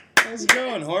 Yeah. How's it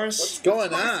going, Horse? What's going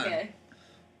Horse on? guy.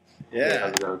 How Yeah.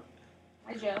 you doing?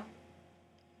 Hi, Joe.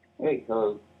 Hey,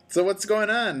 hello. So what's going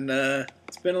on?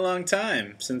 It's been a long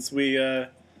time since we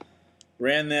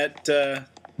ran that.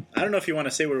 I don't know if you want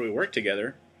to say where we worked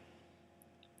together.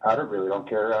 I don't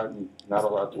care. I'm not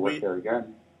allowed to work We- there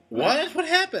again. What? What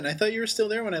happened? I thought you were still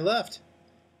there when I left.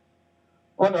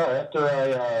 Well, no, after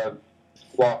I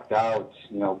walked out,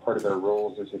 part of their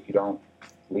rules is if you don't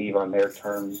leave on their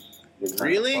terms. you're kind of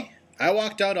Really? I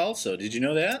walked out also. Did you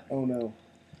know that? Oh no.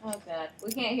 Oh, God.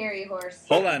 We can't hear you, Horse.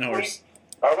 Hold on, Horse.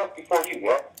 I left before you,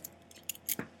 yeah?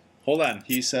 Hold on.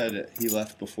 He said he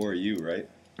left before you, right?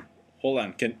 Hold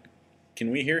on. Can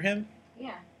we hear him?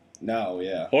 Yeah. No,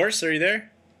 yeah. Horse, are you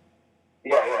there?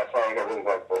 Yeah, sorry, I got really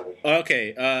bad service.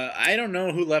 Okay. I don't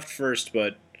know who left first,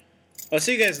 but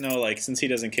so you guys know, like, since he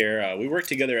doesn't care, we worked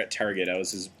together at Target. I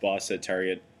was his boss at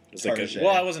Target. It was like Target.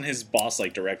 well, I wasn't his boss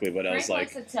like directly, but I was Frank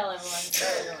like, wants to tell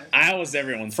everyone. I was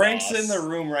everyone's Frank's boss. in the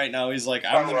room right now. He's like,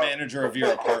 I'm the manager of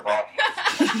your apartment.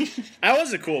 I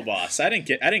was a cool boss. I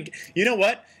didn't. You know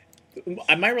what?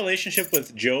 my relationship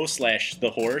with Joe /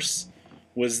 the horse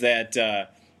was that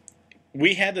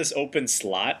we had this open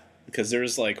slot because there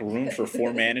was like room for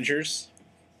 4 managers.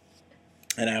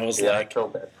 And I was I like,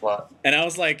 filled that slot. and I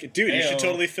was like, dude, you should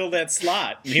totally fill that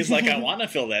slot. And he's like, I want to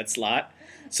fill that slot.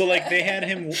 So like they had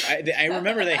him. I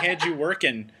remember they had you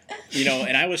working,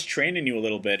 and I was training you a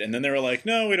little bit, and then they were like,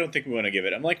 no, we don't think we want to give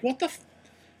it. I'm like, what the?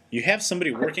 You have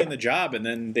somebody working the job, and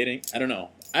then they didn't. I don't know.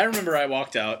 I remember I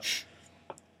walked out.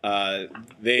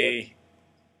 They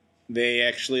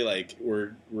actually like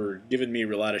were giving me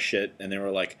a lot of shit, and they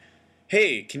were like,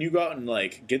 hey, can you go out and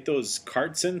like get those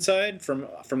carts inside from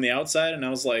the outside? And I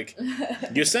was like,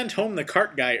 you sent home the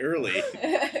cart guy early,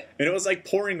 and it was like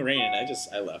pouring rain. And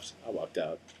I left. I walked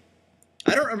out.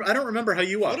 I don't remember how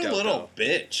you walked out. What a little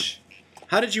bitch.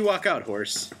 How did you walk out,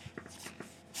 Horse?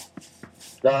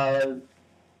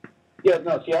 Yeah,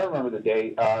 no, see, I remember the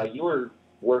day. You were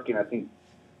working, I think,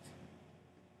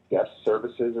 guest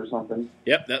services or something.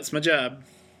 Yep, that's my job.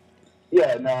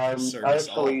 Yeah, no, I Service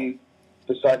actually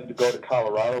decided to go to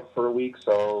Colorado for a week,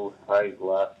 so I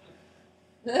left.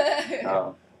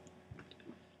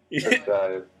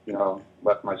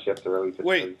 Left my shift early.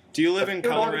 Wait, do you live in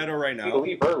Colorado right To now?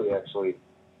 leave early, actually.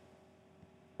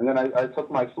 And then I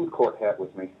took my food court hat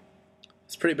with me.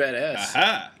 It's pretty badass.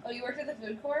 Aha! Oh, you worked at the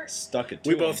food court? Stuck it to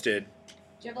We him. both did. Do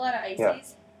you have a lot of ices? Yeah.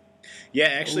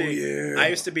 Yeah, actually, Oh, yeah. I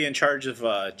used to be in charge of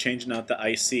changing out the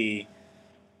IC,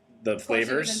 the Of course,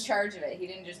 he was in flavors. charge of it. He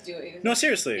didn't just do it. He was No,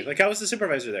 seriously. Like, I was the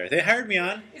supervisor there. They hired me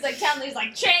on. He's like, tell me, he's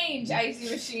like, change icy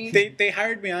machine. They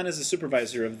hired me on as a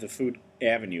supervisor of the Food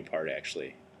Avenue part,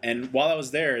 actually. And while I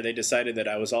was there, they decided that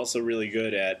I was also really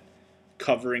good at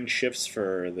covering shifts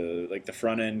for the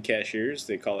front end cashiers.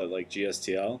 They call it like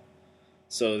GSTL.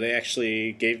 So they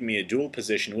actually gave me a dual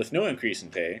position with no increase in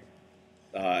pay,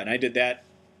 and I did that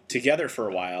together for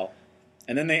a while.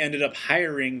 And then they ended up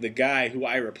hiring the guy who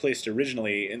I replaced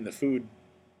originally in the food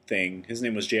thing. His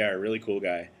name was JR, a really cool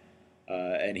guy,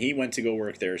 and he went to go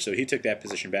work there. So he took that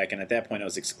position back. And at that point, I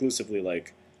was exclusively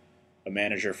like a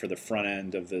manager for the front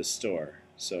end of the store.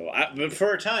 So, but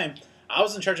for a time, I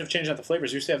was in charge of changing out the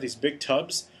flavors. We used to have these big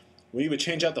tubs. When you would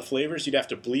change out the flavors, you'd have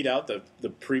to bleed out the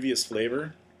previous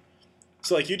flavor.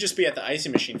 So, like, you'd just be at the icy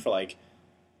machine for, like,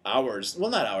 hours.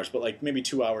 Well, not hours, but, like, maybe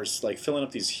 2 hours, like, filling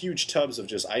up these huge tubs of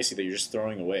just icy that you're just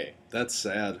throwing away. That's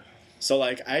sad. So,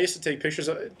 like, I used to take pictures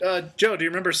of... Joe, do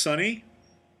you remember Sonny?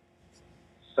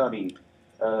 Sonny.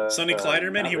 Sonny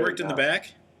Kleiderman? not He really, worked in the no.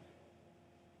 back?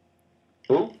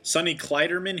 Who? Sonny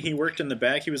Kleiderman, he worked in the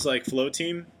back. He was, like, flow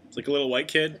team. Like a little white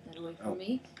kid. Put that away from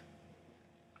me.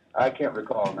 I can't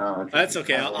recall now. That's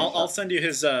okay. I'll send you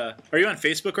his... Are you on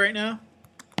Facebook right now?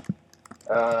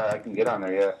 I can get on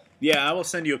there, yeah. Yeah, I will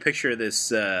send you a picture of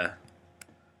this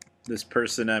this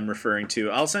person I'm referring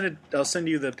to. I'll send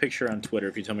you the picture on Twitter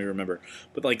if you tell me to remember.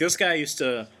 But like this guy I used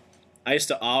to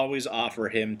always offer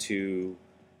him to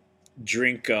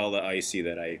drink all the icy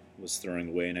that I was throwing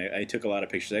away, and I took a lot of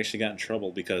pictures. I actually got in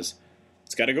trouble because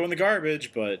it's got to go in the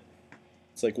garbage, but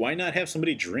it's like why not have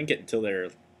somebody drink it until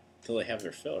they have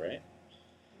their fill, right?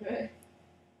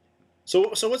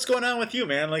 So what's going on with you,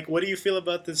 man? Like, what do you feel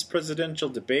about this presidential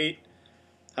debate?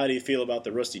 How do you feel about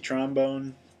the rusty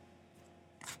trombone?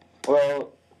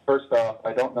 Well, first off,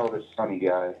 I don't know this Sonny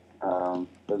guy.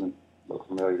 Doesn't look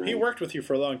familiar to me. He worked with you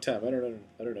for a long time. I don't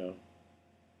know.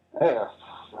 Yeah,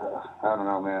 I don't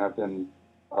know, man. I've been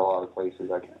a lot of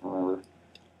places. I can't remember.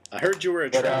 I heard you were a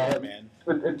But, traveler, man.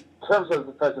 In terms of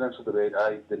the presidential debate,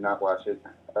 I did not watch it.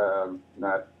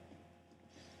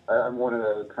 I'm one of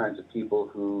the kinds of people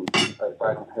who, if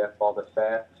I don't have all the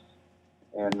facts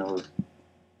and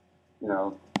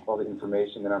all the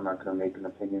information, then I'm not going to make an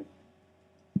opinion.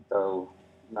 So,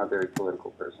 I'm not a very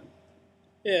political person.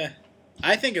 Yeah,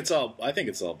 I think it's all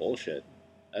bullshit.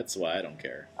 That's why I don't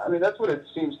care. I mean, that's what it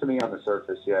seems to me on the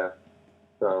surface, yeah.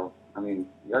 So, I mean,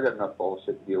 I got enough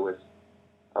bullshit to deal with.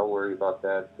 I'll worry about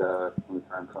that when the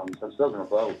time comes. I'm still going to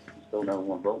vote. I'm still know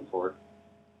who I'm voting for.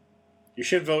 You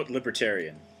should vote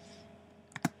Libertarian.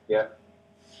 Yeah.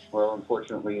 Well,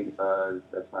 unfortunately,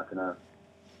 that's not going to...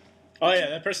 Oh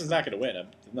yeah, that person's not going to win. I'm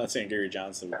not saying Gary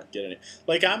Johnson will get any.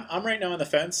 Like I'm right now on the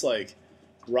fence. Like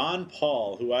Ron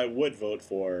Paul, who I would vote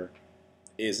for,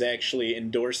 is actually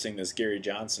endorsing this Gary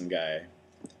Johnson guy.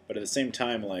 But at the same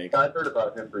time, like I heard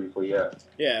about him briefly, yeah.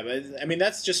 Yeah, but I mean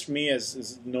that's just me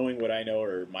as knowing what I know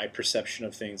or my perception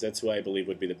of things. That's who I believe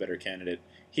would be the better candidate.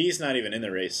 He's not even in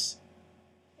the race.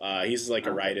 He's like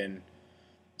a write-in.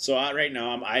 So right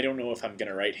now, I don't know if I'm going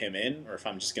to write him in or if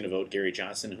I'm just going to vote Gary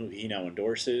Johnson, who he now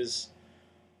endorses.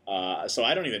 So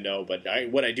I don't even know, but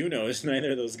what I do know is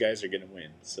neither of those guys are going to win.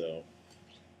 So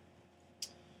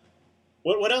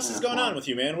What else is going on with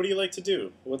you, man? What do you like to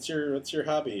do? What's your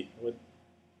hobby? What?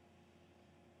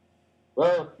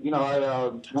 Well, I'm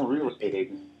a real estate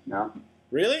agent now.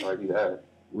 Really? So I do that.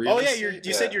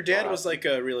 You said your dad was like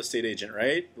a real estate agent,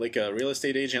 right? Like a real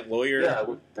estate agent, lawyer, Yeah,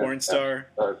 porn star.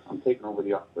 I'm taking over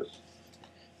the office.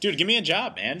 Dude, give me a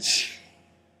job, man.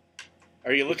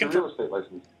 Are you looking It's a for? real estate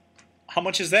license? How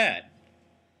much is that?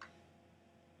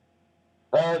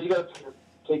 You got to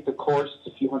take the course.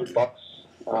 It's a few $100,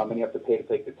 and you have to pay to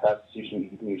take the test. You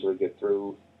can usually get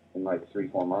through in like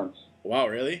 3-4 months. Wow,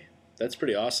 really? That's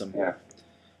pretty awesome. Yeah.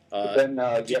 But then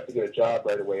you have to get a job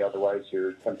right away, otherwise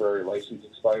your temporary license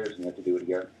expires and you have to do it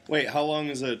again. Wait, how long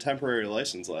does a temporary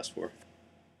license last for?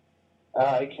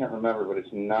 I can't remember, but it's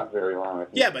not very long. I think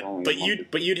Yeah, it's only but a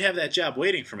month. you'd have that job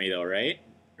waiting for me though, right?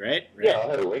 Right? Yeah,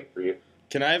 I'll have to wait for you.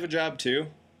 Can I have a job too?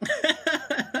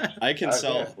 I can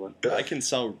sell. Yeah. I can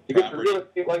sell You get your property. real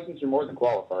estate license, you're more than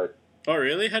qualified. Oh,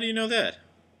 really? How do you know that?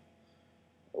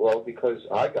 Well, because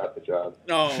I got the job.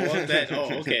 Oh,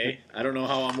 well, okay. I don't know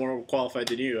how I'm more qualified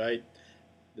than you.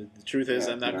 The truth is,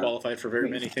 Yeah, I'm not qualified for very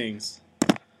many things.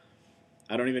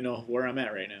 I don't even know where I'm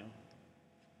at right now.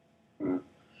 Hmm.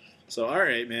 So, all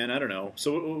right, man. I don't know.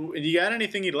 So, you got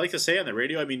anything you'd like to say on the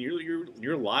radio? I mean,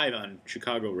 you're live on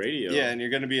Chicago radio. Yeah, and you're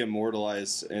going to be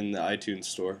immortalized in the iTunes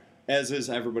store, as is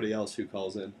everybody else who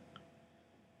calls in.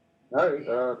 All right,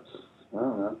 I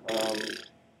don't know.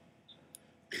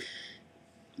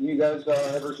 You guys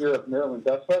ever hear of Maryland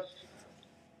Death Fest?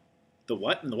 The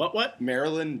what? And the what?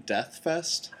 Maryland Death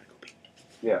Fest?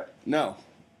 Yeah. No.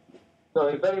 So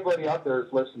if anybody out there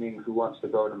is listening who wants to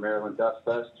go to Maryland Death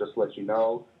Fest, just let you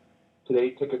know,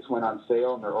 today tickets went on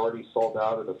sale and they're already sold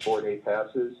out of the 4-day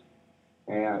passes,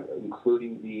 and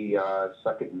including the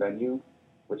second venue,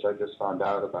 which I just found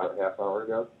out about a half hour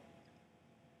ago.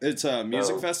 It's a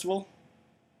music So- festival?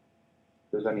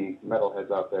 If there's any metalheads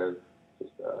out there,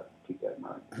 just keep that in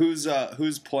mind.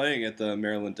 Who's playing at the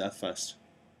Maryland Death Fest?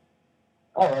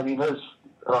 Oh, I mean, there's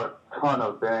a ton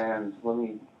of bands.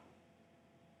 You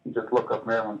just look up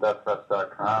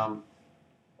MarylandDeathFest.com.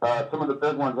 Some of the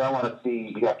big ones I want to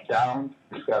see, you got Down.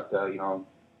 You got, Phil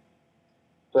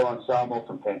Anselmo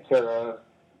from Pantera.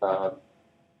 The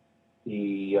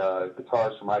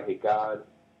guitarist from I Hate God.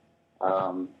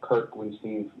 Kurt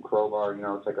Winstein from Crowbar.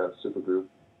 It's like a super group.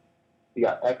 You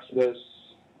got Exodus,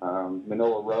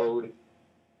 Manila Road,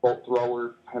 Bolt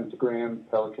Thrower, Pentagram,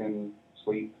 Pelican,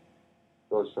 Sleep.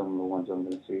 Those are some of the ones I'm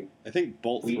going to see. I think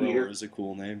Bolt Weed Thrower Eater. is a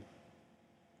cool name.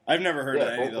 I've never heard Yeah, of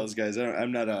any of Bolt- those guys.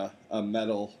 I'm not a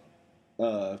metal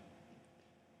guy,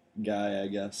 I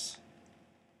guess.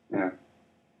 Yeah.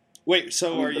 Wait,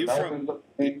 so I mean, are the you from... Melvins, I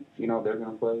think, they're going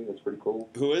to play. That's pretty cool.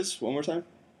 Who is? One more time?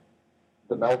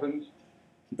 The Melvins.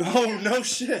 Oh, no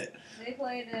shit. They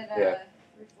played at Yeah.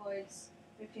 Rick Floyd's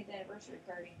 15th anniversary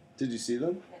party. Did you see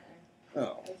them? Yeah,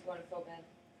 Oh. I was going to Phil Band.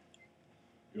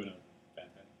 You want to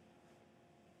Batman?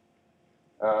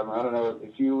 I don't know,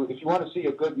 if you want to see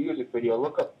a good music video,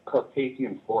 look up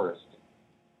Carpathian Forest.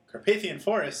 Carpathian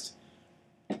Forest?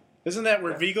 Isn't that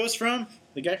where Vigo's from?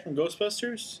 The guy from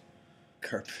Ghostbusters?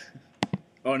 Carp.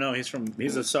 Oh no, he's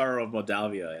the Sorrow of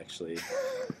Moldavia, actually.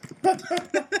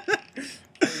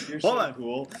 You're Hold so on.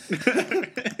 cool.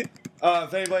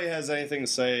 If anybody has anything to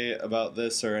say about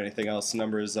this or anything else, the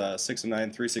number is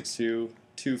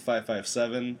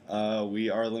 609-362-2557. We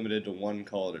are limited to one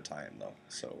call at a time, though.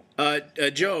 So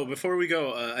Joe, before we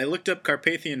go, I looked up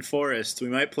Carpathian Forest. We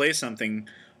might play something.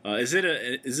 Is it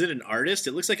an artist?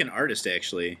 It looks like an artist,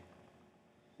 actually.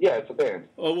 Yeah, it's a band.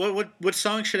 Oh, what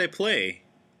song should I play?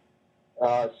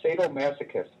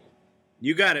 Sadomasochist.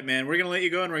 You got it, man. We're gonna let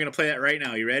you go, and we're gonna play that right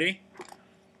now. You ready?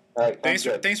 All right, Thanks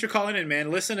sounds good. for calling in,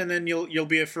 man. Listen, and then you'll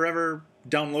be a forever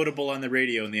downloadable on the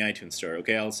radio in the iTunes store.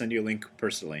 Okay, I'll send you a link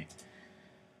personally.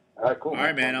 All right, cool. All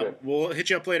right, man. Sounds good. We'll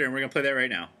hit you up later, and we're gonna play that right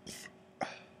now.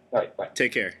 All right, bye.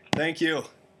 Take care. thank you.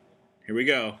 Here we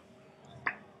go.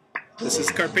 This is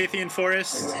Carpathian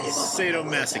Forest,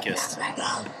 Sadomasochist.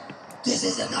 This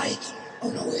is the night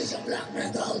of Norwegian black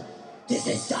metal. This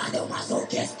is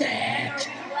sadomasochistic.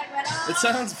 It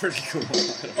sounds pretty cool.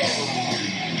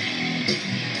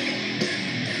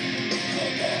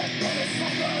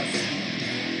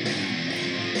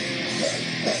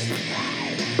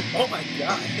 Oh my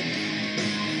god.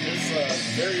 There's a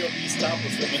very obese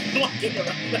topless woman walking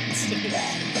around that stage.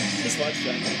 Just watch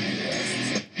that.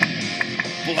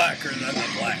 Blacker than the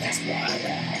blackest black.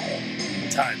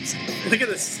 Times. Look at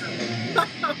this. Yep. Oh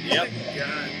my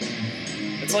god.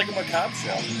 It's like a macabre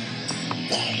show.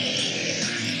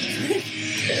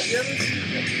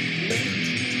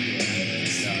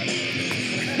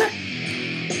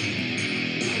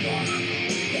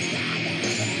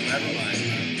 Never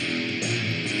mind.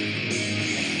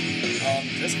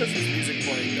 Just because there's music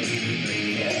playing doesn't mean that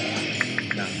you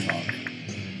can't not talk.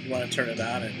 You want to turn it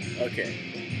on? And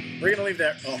okay. We're going to leave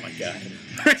that. Oh, my God.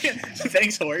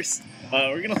 Thanks, horse.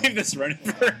 We're going to leave this running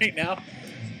for right now.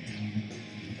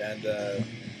 And, I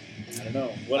don't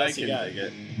know. What else you got? Dig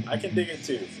it. I can dig it,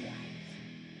 too.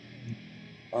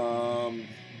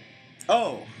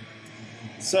 Oh.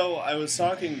 So I was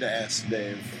talking to Ask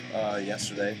Dave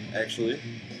yesterday, actually.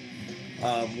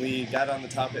 We got on the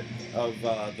topic of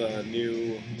the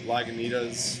new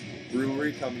Lagunitas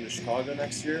brewery coming to Chicago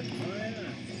next year. Oh, yeah.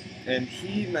 And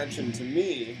he mentioned to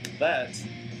me that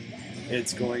they're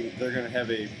going to have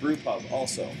a brew pub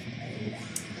also.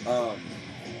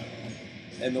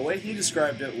 And the way he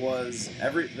described it was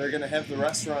they're going to have the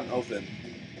restaurant open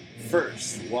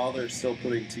first while they're still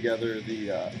putting together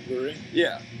the brewery.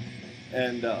 Yeah,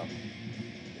 and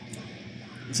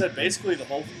he said basically the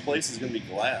whole place is going to be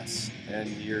glass, and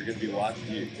you're going to be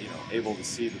able to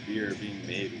see the beer being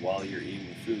made while you're eating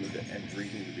the food and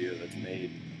drinking the beer that's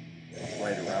made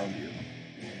right around you.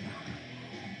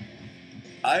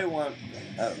 I don't know.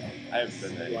 I haven't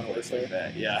been to any place like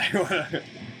that. Yeah, I want to.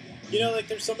 You know, like,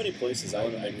 there's so many places I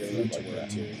really like to work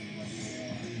to.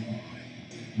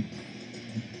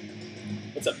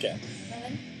 What's up, Kat?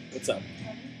 Nothing. What's up?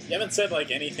 You haven't said,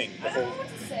 like, anything I don't know what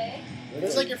to say.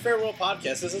 This is like your farewell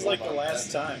podcast. This is like the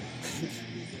last time.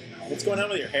 What's going on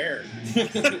with your hair?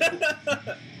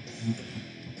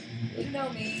 You know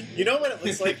me. You know what it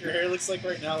looks like? Your hair looks like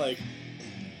right now? Like,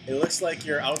 it looks like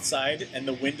you're outside and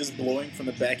the wind is blowing from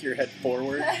the back of your head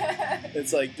forward.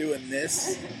 It's like doing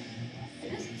this.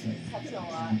 It is touching a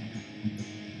lot.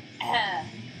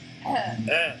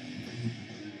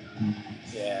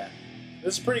 Yeah.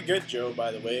 This is pretty good, Joe,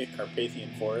 by the way.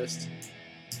 Carpathian Forest.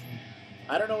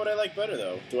 I don't know what I like better,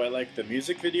 though. Do I like the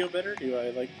music video better? Do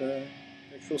I like the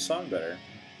actual song better?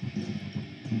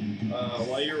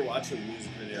 While you were watching the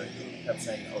music video, you kept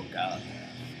saying, "Oh God."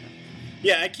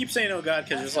 Yeah, I keep saying "Oh God"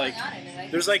 because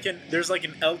there's like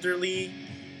an elderly,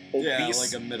 obese, yeah,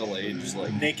 like a middle-aged,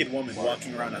 like naked woman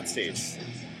walking around on stage.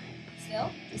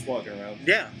 Still? Just walking around.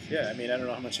 Yeah. I mean, I don't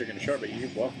know how much they're going to show, but you're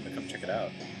welcome to come check it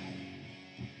out.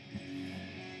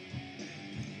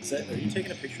 Are you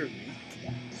taking a picture of me?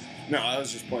 No, I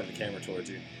was just pointing the camera towards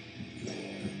you.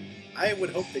 I would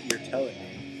hope that you're telling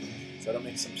me, so I don't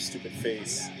make some stupid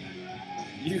face.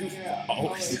 You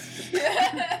always.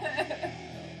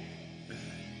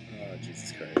 Oh,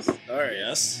 Jesus Christ. All right.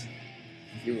 Yes.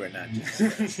 You are not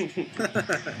Jesus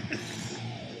Christ.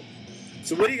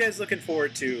 So what are you guys looking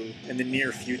forward to in the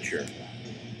near future?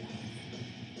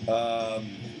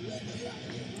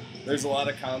 There's a lot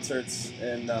of concerts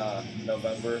in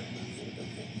November.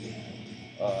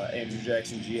 Andrew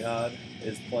Jackson Jihad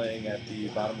is playing at the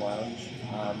Bottom Lounge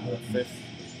on the 5th.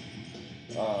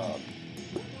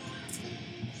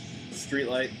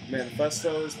 Streetlight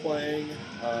Manifesto is playing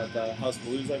the House of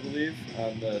Blues, I believe,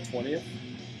 on the 20th.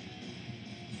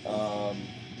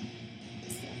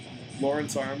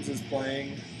 Lawrence Arms is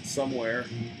playing somewhere,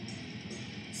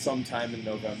 sometime in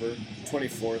November,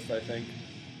 24th, I think.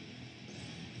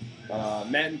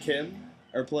 Matt and Kim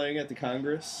are playing at the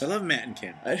Congress. I love Matt and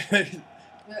Kim.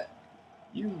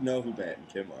 You know who Matt and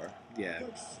Kim are. Yeah.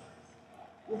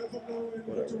 Whatever.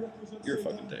 You're a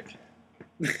fucking dick.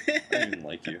 I don't even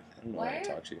like you. I don't know why I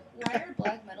talk to you. Why are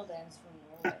black metal bands from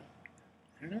Norway?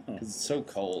 I don't know. Because it's so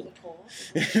cold.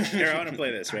 Here, I want to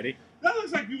play this. Ready? That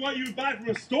looks like what you would buy from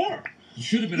a store. You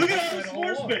should have been. Look at all the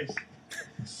floor space.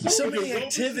 So many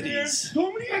activities.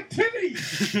 So many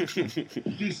activities.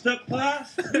 Do step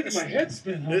class. Look at my head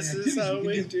spin. This is how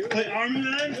we do Play army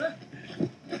line.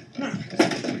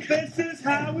 This is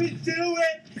how we do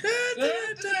it.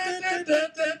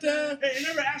 Hey, I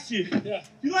never asked you. Yeah.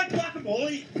 You like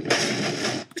guacamole?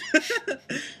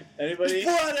 Anybody?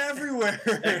 Blood everywhere.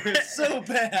 It's so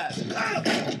bad.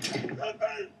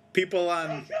 People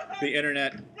on the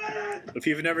internet, if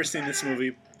you've never seen this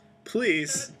movie,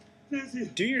 please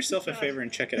do yourself a favor and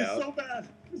check it It's out. so bad.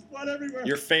 There's blood everywhere.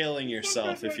 You're failing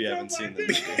yourself if you haven't seen the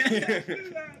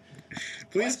movie.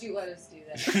 Please, Why'd you let us do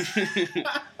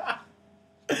that?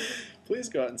 please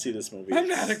go out and see this movie. I'm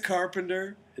not a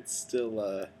carpenter. It's still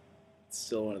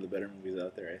one of the better movies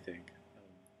out there, I think.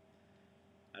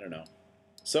 I don't know.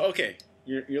 So, okay,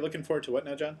 you're looking forward to what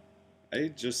now, John? I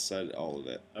just said all of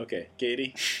it. Okay,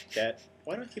 Katie, Kat,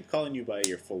 why do I keep calling you by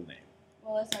your full name?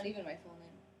 Well, that's not even my full name.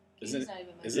 Isn't Katie's not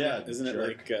even my Isn't name. it, isn't it jerk.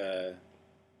 like?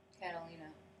 Catalina.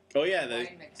 Oh yeah,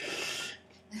 Wine mixer.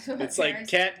 That's what my it's like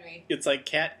parents Cat. named me. It's like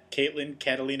Caitlin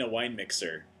Catalina wine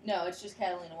mixer. No, it's just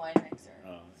Catalina wine mixer.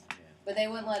 Oh, yeah. But they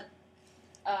wouldn't let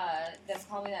them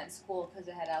call me that in school because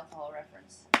it had alcohol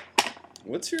reference.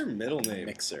 What's your middle name?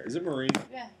 Mixer. Is it Marie?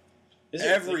 Yeah. Is it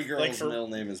Every like girl's for, middle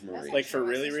name is Marie. like for My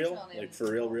really sister's real? middle name Like is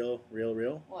for real, Nicole.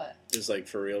 real? What? Is like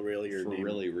for real your For name?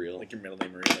 really real. Like your middle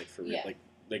name Marie? Like for real? Yeah.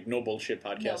 Like no bullshit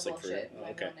podcast? No like for real? bullshit. Oh, My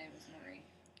okay. middle name is Marie.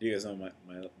 Do you guys know what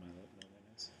my middle name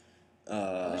is?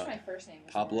 I wish my first name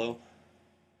was Pablo,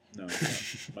 No,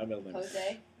 it's not. My middle name Marie. is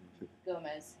Jose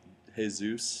Gomez.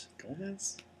 Jesus.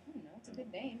 Gomez. I don't know. It's a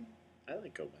good name. I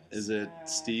like Gomez. Is it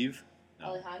Steve? No.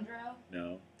 Alejandro.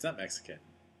 No, it's not Mexican.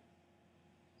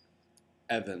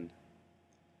 Evan.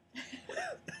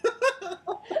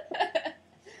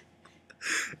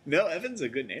 No, Evan's a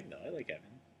good name though. I like Evan.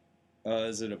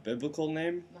 Is it a biblical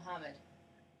name? Muhammad.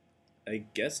 I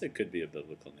guess it could be a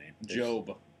biblical name.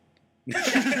 Job.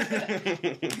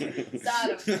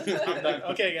 Sodom.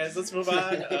 Okay, guys, let's move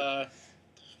on.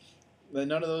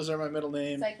 None of those are my middle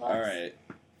name. Cyclops. All right.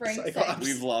 Frank Cyclops. Cyclops.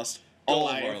 We've lost all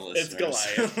of our Goliath. It's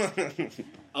listeners. Goliath.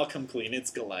 I'll come clean. It's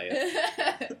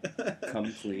Goliath.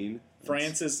 Come clean.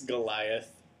 Francis Goliath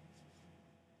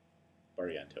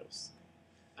Barrientos.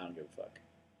 I don't give a fuck.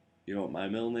 You know what my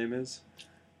middle name is?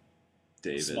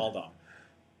 David. Small dong.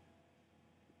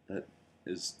 That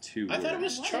is two I thought it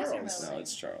words. was What is your Charles. middle No,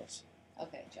 it's Charles.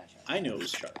 Okay, Joshua. I know it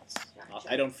was Charles.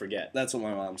 Gotcha. I don't forget. That's what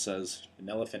my mom says. An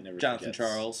elephant never Jonathan forgets.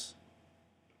 Charles.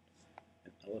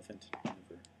 An elephant never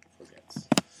forgets.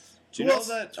 Do you Who know else,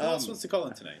 that? Who else wants to call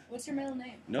in tonight? What's your middle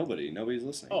name? Nobody's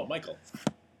listening. Oh, Michael.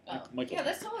 Oh. Michael. Yeah,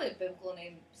 that's totally a biblical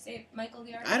name. Say Michael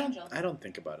the I Archangel. don't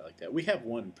think about it like that. We have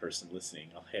one person listening.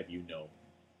 I'll have you know.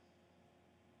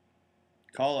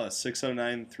 Call us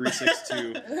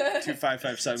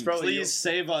 609-362-2557. It's probably Please you.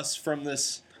 save us from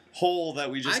this hole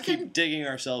that we I just can- keep digging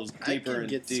ourselves I deeper can and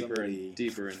get deeper somebody- and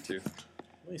deeper into.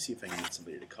 Let me see if I can get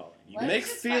somebody to call in. You Why Make don't we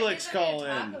just find Felix something call to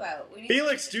talk in. about? We need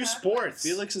Felix, something do to talk sports.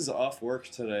 Felix is off work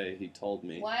today, he told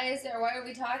me. Why are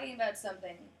we talking about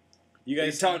something? You We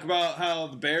guys talk about how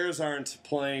the Bears aren't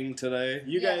playing today.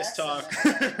 You Yeah, guys that's talk.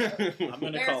 something. I'm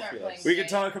gonna Bears call aren't Felix. playing. We could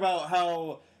talk about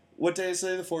how... What day is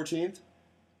today, the 14th?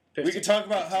 We 15. could talk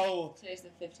about how Today's the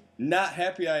 15th. not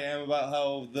happy I am about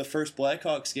how the first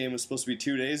Blackhawks game was supposed to be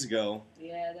 2 days ago.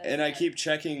 Yeah, that's And I bad. keep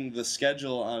checking the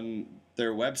schedule on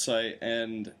their website,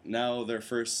 and now their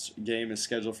first game is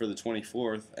scheduled for the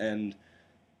 24th. And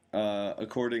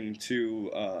according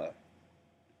to,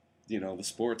 the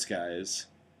sports guys,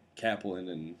 Kaplan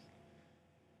and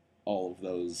all of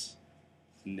those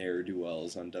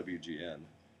ne'er-do-wells on WGN,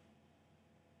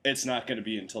 it's not going to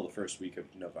be until the first week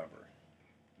of November.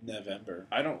 November.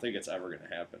 I don't think it's ever going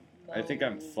to happen. I think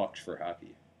I'm No. fucked for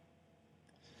hockey.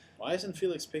 Why isn't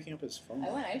Felix picking up his phone?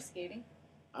 I went ice skating.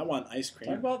 I want ice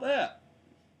cream. Talk about that.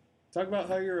 Talk about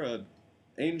how you're a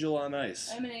angel on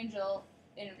ice. I'm an angel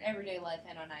in everyday life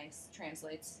and on ice.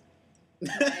 Translates.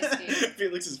 Ice skating.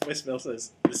 Felix's voicemail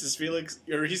says, "This is Felix,"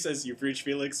 or he says, "You've reached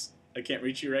Felix. I can't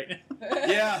reach you right now."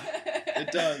 Yeah,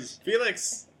 it does.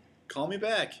 Felix, call me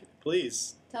back,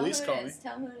 please. Tell Please him call who it me. is.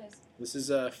 Tell him who it is. This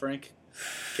is Frank,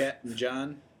 Kat, and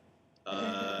John. We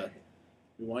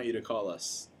want you to call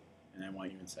us, and I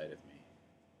want you inside of me.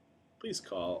 Please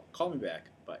call me back.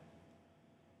 Bye.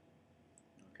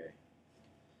 Okay.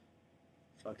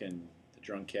 Fucking the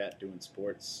drunk cat doing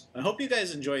sports. I hope you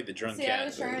guys enjoyed the drunk See, cat. I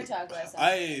was trying to talk about something.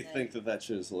 I think that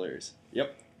shit is hilarious.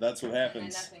 Yep, that's what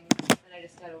happens. And nothing. And I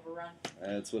just got overrun.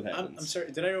 That's what happens. I'm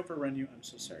sorry. Did I overrun you? I'm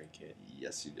so sorry, kid.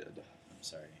 Yes, you did. I'm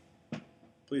sorry.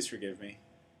 Please forgive me.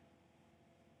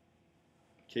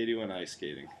 Katie went ice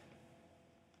skating.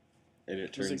 And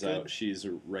it Was it turns good? out she's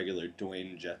a regular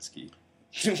Dwayne jet ski.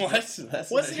 What? That's What's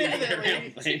not the name of even that a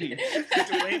real lady? thing.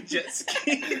 Dwayne jet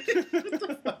ski. What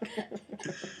the fuck?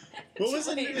 What was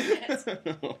the name?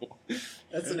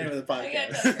 That's the name of the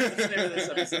podcast. That's the name of this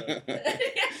episode.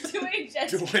 Dwayne Jet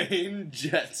Ski. Dwayne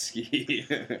jet ski.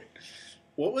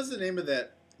 What was the name of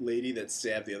that lady that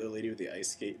stabbed the other lady with the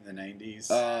ice skate in the 90s?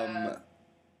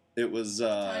 It was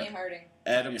Tanya Harding.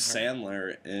 Adam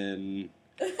Sandler in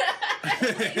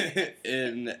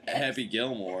in Happy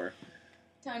Gilmore.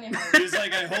 Tanya He Harding. was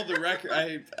like, I hold the record.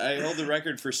 I hold the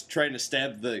record for trying to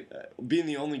stab being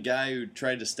the only guy who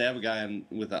tried to stab a guy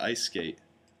with an ice skate.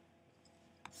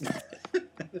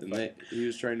 And he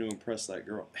was trying to impress that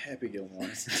girl. Happy Gilmore.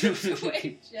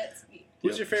 Dwayne Jet Ski.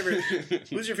 Who's your favorite?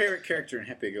 Who's your favorite character in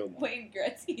Happy Gilmore? Wayne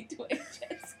Gretzky. Dwayne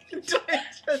Jet Ski.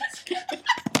 Dwayne jet ski.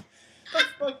 The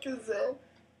fuck is that?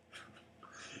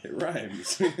 It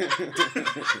rhymes.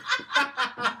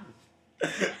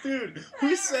 Dude,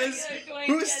 who says Dwayne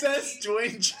who Jet says Ski.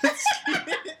 Dwayne jet ski?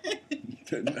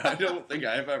 I don't think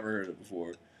I've ever heard it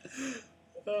before.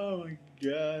 Oh my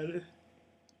god.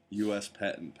 U.S.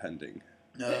 patent pending.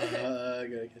 I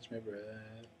gotta catch my breath.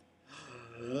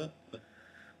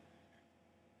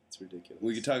 It's ridiculous.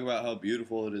 We could talk about how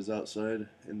beautiful it is outside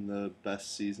in the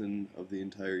best season of the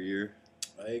entire year.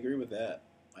 I agree with that.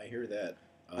 I hear that.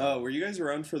 Were you guys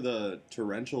around for the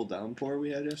torrential downpour we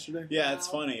had yesterday? Yeah, it's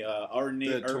funny.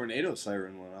 The tornado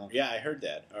siren went off. Yeah, I heard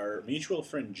that. Our mutual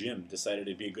friend Jim decided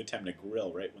it'd be a good time to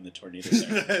grill right when the tornado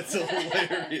started. That's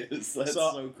hilarious. That's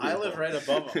so cool. I live right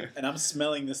above him, and I'm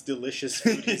smelling this delicious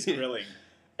food he's grilling.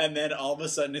 And then all of a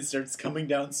sudden it starts coming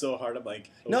down so hard, I'm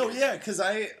like... Okay. No, yeah, because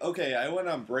I went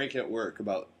on break at work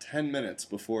about 10 minutes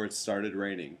before it started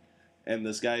raining. And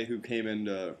this guy who came in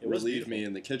to relieve me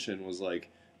in the kitchen was like,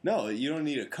 no, you don't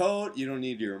need a coat, you don't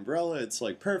need your umbrella, it's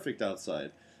like perfect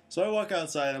outside. So I walk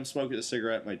outside, I'm smoking a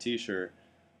cigarette in my t-shirt,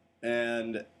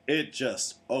 and it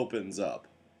just opens up.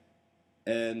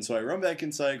 And so I run back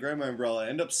inside, grab my umbrella,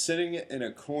 end up sitting in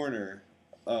a corner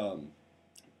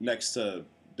next to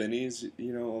Benny's,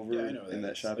 over in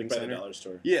that shopping by center. the dollar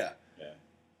store. Yeah. Yeah.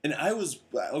 And I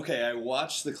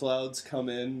watched the clouds come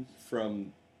in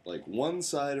from like one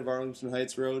side of Arlington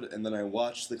Heights Road, and then I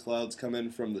watched the clouds come in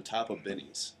from the top of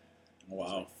Benny's.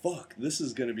 Wow. Fuck, this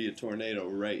is going to be a tornado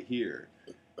right here.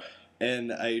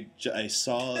 And I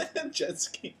saw... Jet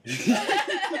ski.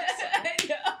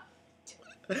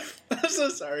 I'm so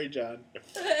sorry, John.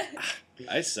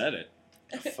 I said it.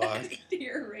 Fuck.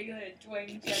 You're a regular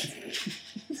Dwayne Jet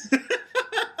ski.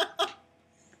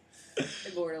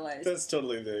 Immortalized. That's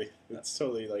totally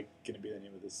like going to be the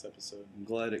name of this episode. I'm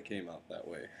glad it came out that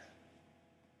way.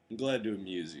 I'm glad to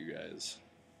amuse you guys.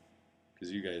 Because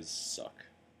you guys suck.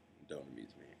 Don't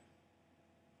amuse me.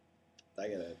 I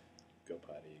gotta go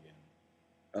potty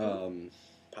again.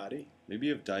 Potty? Maybe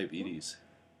you have diabetes.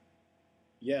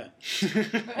 Yeah.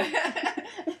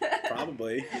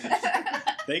 Probably.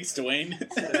 Thanks, Dwayne.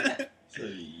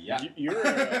 Yeah. You're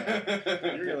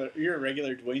a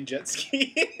regular Dwayne Jet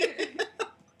Ski.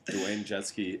 Dwayne Jet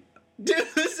Ski. Dude,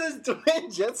 this is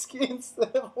Dwayne Jet Ski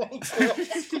instead of Wayne Jet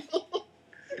Ski.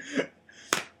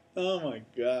 Oh my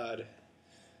god.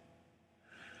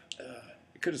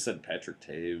 I could have said Patrick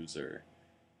Taves or,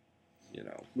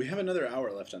 We have another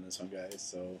hour left on this one, guys,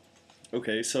 so...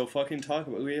 Okay, so fucking talk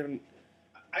about... We haven't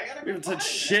said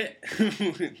shit.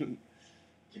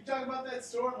 Keep talking about that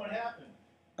storm. What happened?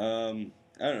 I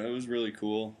don't know. It was really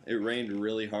cool. It rained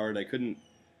really hard.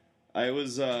 I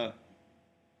was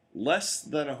less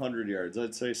than 100 yards.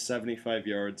 I'd say 75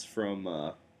 yards from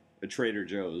a Trader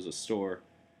Joe's, a store,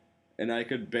 and I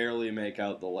could barely make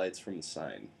out the lights from the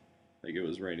sign. Like, it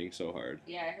was raining so hard.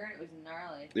 Yeah, I heard it was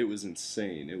gnarly. It was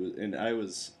insane. I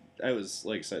was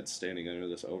like I said, standing under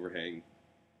this overhang.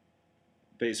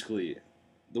 Basically,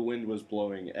 the wind was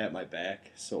blowing at my back,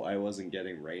 so I wasn't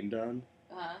getting rained on.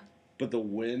 Uh-huh. But the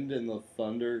wind and the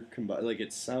thunder combined, like,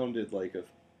 it sounded like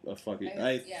a fucking...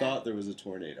 I thought there was a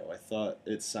tornado. I thought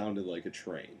it sounded like a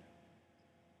train.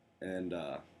 And,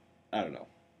 I don't know.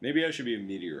 Maybe I should be a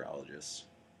meteorologist.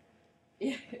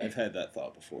 Yeah. I've had that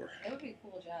thought before. It would be a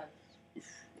cool job.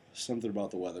 Something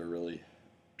about the weather really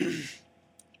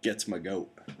gets my goat.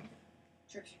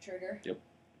 Trips your trigger. Yep.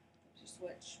 Flips your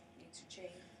switch. Makes your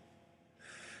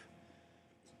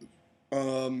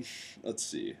chain. Let's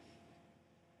see.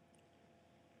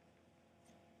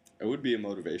 I would be a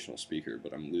motivational speaker,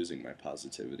 but I'm losing my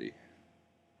positivity.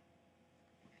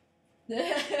 Well,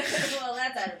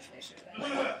 that's out of the picture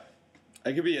then.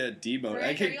 I could be a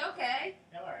Frank, are you okay?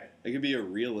 I'm alright. I could be a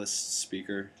realist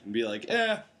speaker and be like,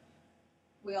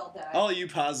 We all die. all you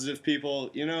positive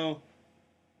people,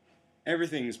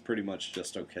 everything's pretty much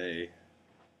just okay.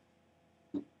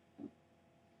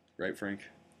 Right, Frank?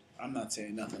 I'm not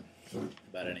saying nothing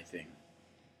about anything.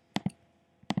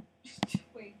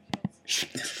 Wait,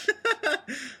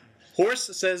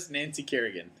 Horse says Nancy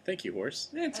Kerrigan. Thank you, Horse.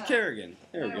 Nancy Kerrigan.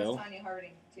 There we It go. was Tanya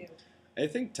Harding, too. I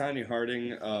think Tanya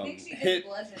Harding think she hit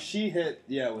bludgeon. She hit,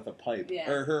 with a pipe. Yeah.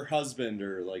 Or her husband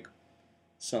or, like,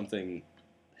 something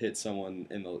hit someone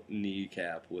in the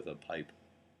kneecap with a pipe.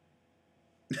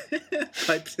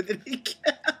 Pipe to the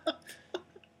kneecap.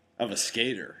 Of a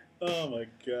skater. Oh, my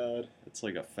God. It's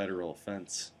like a federal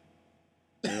offense.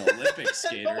 An Olympic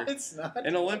skater. No, it's not.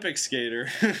 An Olympic skater.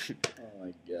 Oh,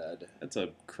 my God. That's a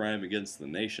crime against the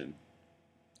nation.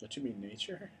 What you mean,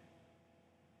 nature?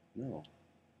 No.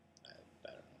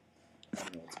 I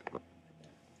don't know what's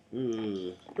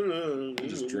going on. I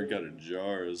just drink out of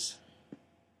jars.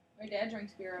 My dad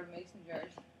drinks beer out of mason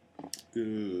jars.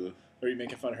 Ugh. Are you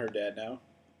making fun of her dad now?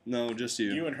 No, just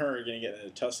you. You and her are going to get in a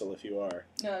tussle if you are.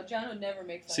 No, John would never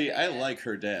make fun See, of my I dad. like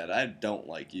her dad. I don't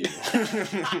like you.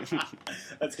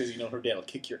 That's because her dad will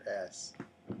kick your ass.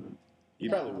 He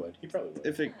No. probably would. He probably would.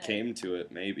 If it came to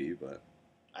it, maybe, but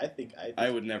I think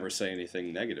I would never say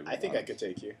anything negative I think about I could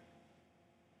take you.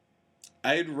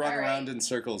 I'd run All right. around in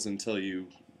circles until you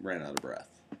ran out of breath.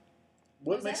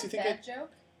 What Was makes that you a think bad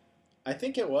joke? I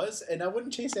think it was, and I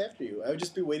wouldn't chase after you. I would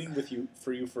just be waiting with you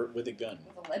with a gun.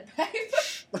 With a lead pipe?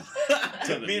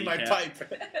 To the Me and my kneecap.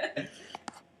 pipe.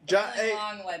 John, Really hey,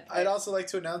 long lead pipe. I'd also like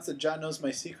to announce that John knows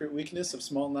my secret weakness of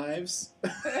small knives.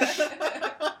 This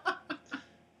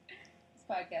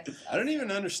podcast is I don't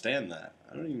even understand that.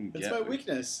 I don't even It's get my it.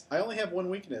 weakness. I only have one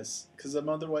weakness because I'm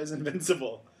otherwise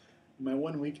invincible. My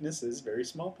one weakness is very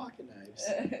small pocket knives.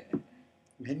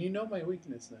 And you know my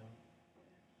weakness now.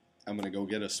 I'm going to go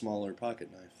get a smaller pocket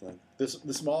knife then.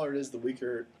 The smaller it is, the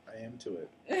weaker I am to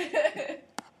it.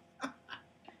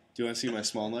 Do you want to see my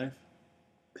small knife?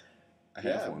 I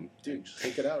have one. Dude,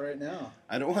 take it out right now.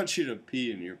 I don't want you to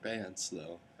pee in your pants,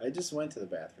 though. I just went to the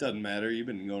bathroom. Doesn't matter. You've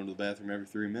been going to the bathroom every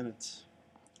 3 minutes.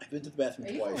 I've been to the bathroom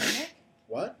Are you twice. bulimic?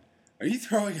 What? Are you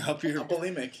throwing up I'm your...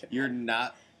 bulimic. You're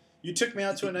not You took me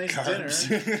out to a nice carbs.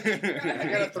 dinner. I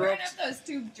gotta throw Throwing up. up those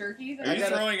two jerkies. Are you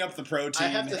gotta- throwing up the protein? I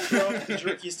have to throw up the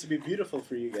jerkies to be beautiful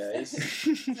for you guys.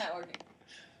 It's not working.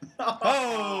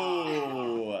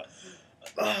 Oh!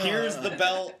 Here's the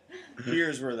belt.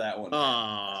 Here's where that one.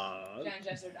 Aww. John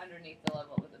gestured underneath the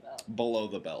level with the belt. Below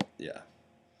the belt, yeah.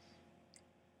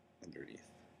 Underneath.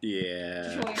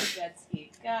 Yeah. Join the jet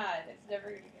ski. God, it's never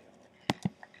gonna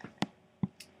get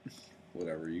old.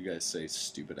 Whatever, you guys say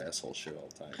stupid asshole shit all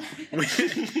the time.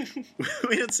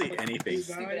 We don't say anything.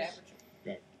 Stupid aperture.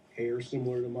 Got hair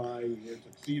similar to mine. You wear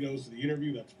tuxedos to the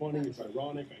interview. That's funny. It's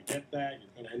ironic. I get that.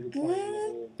 You're kind of interplaying the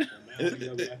whole formality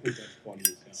of it. I think that's funny as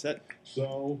hell. Is that,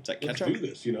 So is that let's ketchup? do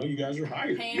this. You know, you guys are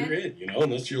hired. Ham. You're in. You know,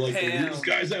 unless you're like the Ham. weirdest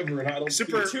guys ever, and I don't.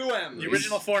 Super- see it. 2M. The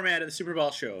original format of the Super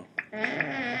Bowl show.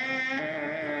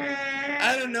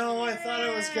 I don't know, I thought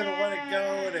I was gonna let it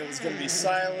go and it was gonna be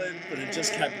silent, but it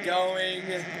just kept going.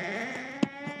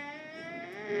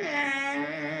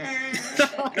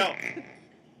 No.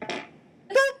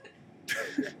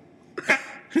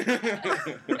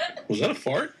 Was that a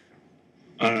fart?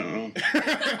 I don't know.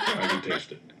 I can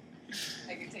taste it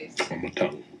I can taste it. on my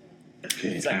tongue.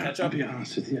 Okay, Is that ketchup? I'll be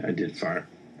honest with you, I did fart.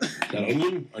 That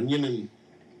onion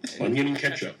and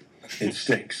ketchup. It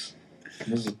stinks.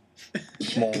 This is a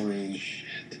small room.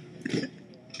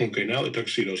 Okay, now the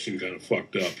tuxedos seem kind of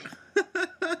fucked up.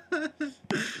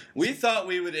 We thought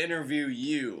we would interview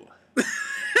you.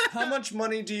 How much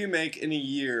money do you make in a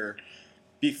year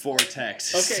before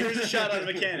taxes? Okay, here's a shot out of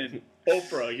a cannon.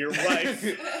 Oprah, your wife.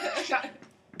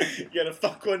 You gotta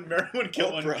fuck one, marry one,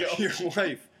 kill one, Oprah, go. your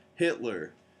wife,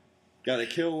 Hitler. Gotta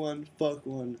kill one, fuck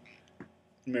one.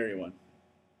 Marry one.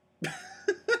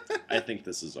 I think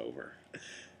this is over.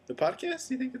 The podcast?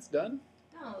 You think it's done?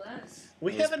 No, that's.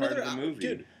 We That have was part another of the hour. movie.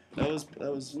 Dude, That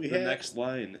was We the have- next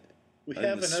line. we in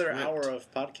have the another script. hour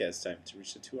of podcast time to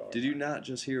reach the 2 hour. Did you not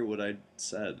just hear what I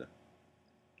said?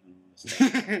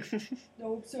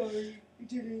 No, I'm sorry. You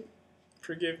did it.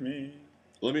 Forgive me.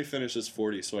 Let me finish this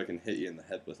 40 so I can hit you in the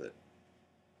head with it.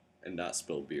 And not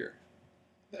spill beer.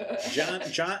 John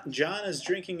is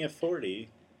drinking a 40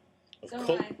 of So am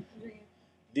Colt. I. I'm drinking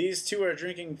These two are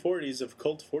drinking 40s of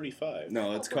Colt 45.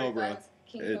 No, it's Colt 45. Cobra.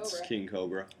 King It's Cobra. King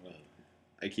Cobra.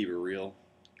 I keep it real.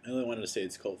 I only wanted to say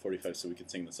it's Colt 45 so we could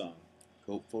sing the song.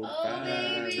 Colt Oh,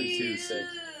 45. baby. 3, 2, 6.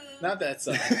 Not that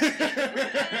song.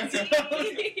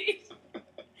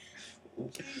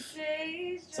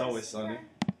 It's always sunny.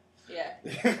 Yeah.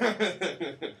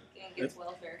 Gang Gets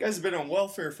welfare. Guys have been on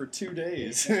welfare for 2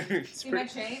 days. See my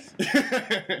chain?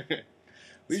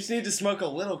 We just need to smoke a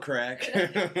little crack.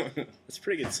 That's a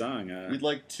pretty good song. We'd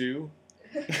like 2.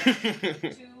 2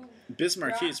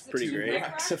 Bismarcky is pretty Two great.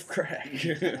 Rocks of crack.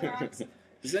 rocks.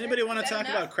 Does anybody want Is to that talk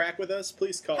enough? about crack with us?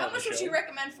 Please call How the much would show. you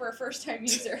recommend for a first-time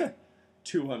user?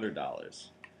 $200.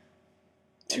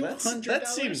 Well, $200? That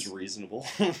seems reasonable.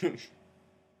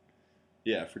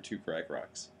 Yeah, for 2 crack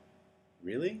rocks.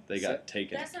 Really? They got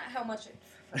taken. That's not how much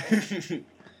it.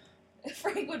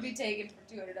 Frank would be taken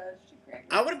for $200 to crack.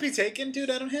 I wouldn't be taken,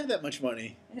 dude. I don't have that much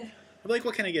money. I'm like,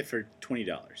 what can I get for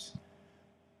 $20?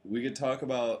 We could talk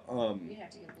about You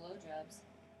have to give blowjobs.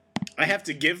 I have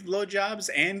to give blowjobs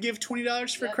and give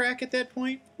 $20 for Yep. crack at that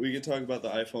point? we could talk about the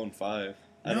iPhone 5.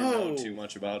 I don't know No. too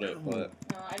much about it, but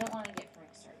No, I don't want to get Frank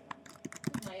started on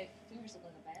it. My fingers look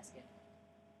like a basket.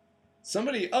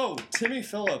 somebody Timmy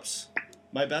Phillips,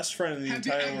 my best friend in the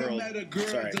entire world,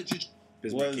 Sorry.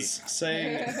 Bismarcky. was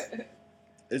saying,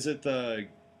 is it the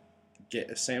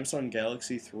Samsung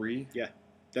Galaxy 3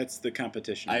 That's the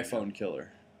competition. iPhone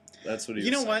killer? That's what he You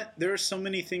was know saying. what? There are so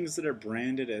many things that are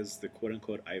branded as the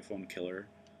quote-unquote iPhone killer.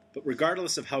 But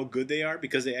regardless of how good they are,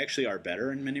 because they actually are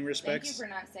better in many Thank you respects. for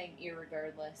not saying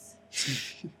irregardless.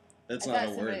 That's I not thought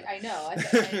a somebody- word. I know. I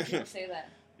can't say that.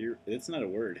 It's not a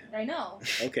word. I know.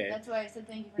 Okay. That's why I said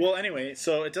thank you. For Well, asking. anyway,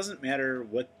 so it doesn't matter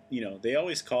what they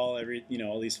always call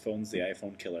all these phones the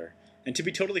iPhone killer. And to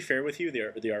be totally fair with you,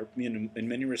 they are in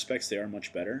many respects they are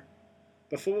much better.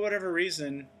 But for whatever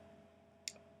reason,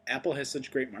 Apple has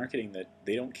such great marketing that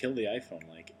they don't kill the iPhone.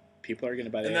 Like people are going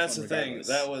to buy the iPhone. And that's the regardless.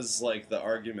 thing. That was like the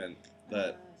argument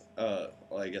that, well,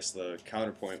 I guess the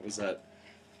counterpoint was that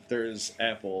there's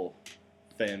Apple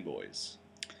fanboys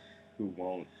who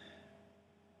won't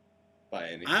buy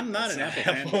anything. I'm not that's an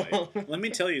Apple fanboy. Let me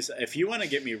tell you, if you want to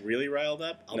get me really riled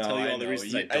up, I'll tell you all the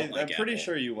reasons I don't like I'm pretty Apple.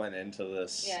 sure you went into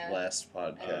this last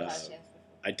podcast.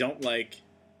 I don't like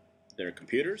their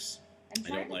computers. I'm I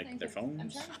trying don't to like think their of- phones. I'm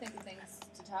trying to think of things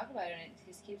to talk about, and it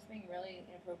just keeps being really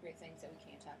inappropriate things that we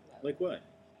can't talk about. Like what?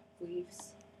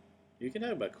 Queefs. You can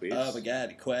talk about queefs. Oh my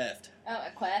god, quaffed. Oh,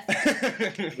 a quaff.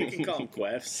 We can call them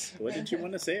quaffs. What did you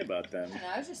want to say about them? No,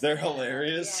 I was just They're saying,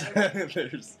 hilarious. yeah.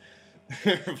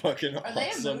 They're fucking Are they a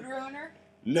awesome. mood ruiner?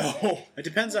 No. It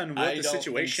depends on what I the don't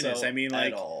situation think is. so I mean,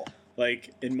 at all.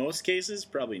 like in most cases,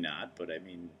 probably not. But I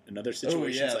mean, in other Oh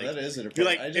situations, yeah, like that is you're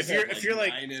inappropriate. like I just if you're like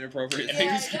 9 inappropriate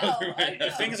Yeah, things I know, go through my I head. know.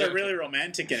 if things are really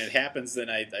romantic and it happens, then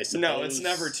I suppose No, it's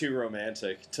never too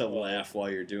romantic to Well, laugh while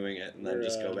you're doing it and then we're,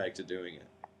 just go back to doing it.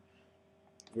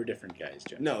 We're different guys,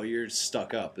 Joe. No, you're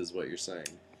stuck up, is what you're saying.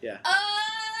 Yeah,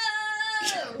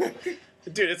 Oh!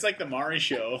 dude, it's like the Mari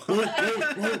show.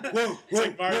 whoa, It's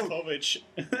like Mari Povich.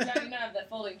 John, you don't have that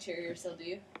folding chair here still, do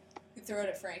you? You throw it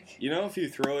at Frank. You know, if you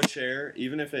throw a chair,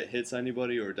 even if it hits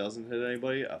anybody or doesn't hit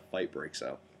anybody, a fight breaks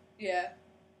out. Yeah.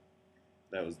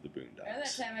 That was the Remember that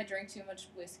Boondocks. time I drank too much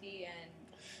whiskey and...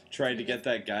 Tried to get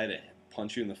that guy to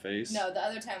punch you in the face. No, the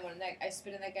other time when I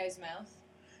spit in that guy's mouth.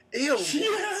 Ew.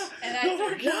 Yeah. And I, Oh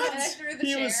my and God. I threw the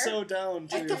He chair. was so down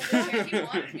I too. threw the chair. He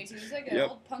wanted me to. He was like an Yep.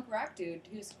 old punk rock dude.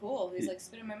 He was cool. He's like,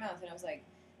 spit in my mouth. And I was like,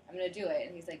 I'm going to do it.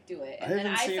 And he's like, do it. I And then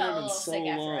haven't I seen felt him a in little so sick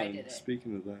after I long. did it.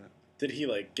 Speaking of that, Did he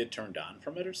like get turned on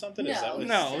from it or something? No. Is that what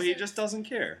no, just he a- just doesn't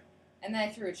care. And then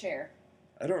I threw a chair.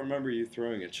 I don't remember you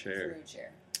throwing a chair. Threw a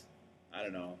chair. I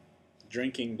don't know.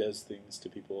 Drinking does things to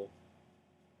people.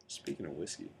 Speaking of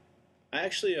whiskey, I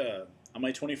actually, on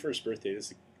my 21st birthday, this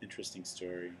is an interesting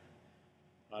story.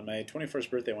 On my 21st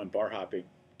birthday, I went bar hopping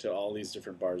to all these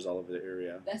different bars all over the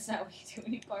area. That's not what you do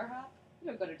when you bar hop. You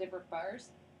don't go to different bars.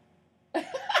 I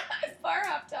bar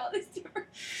hop to all these different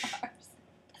bars.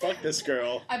 Fuck this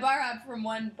girl. I bar hop from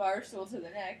one bar stool to the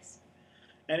next.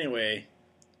 Anyway,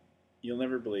 you'll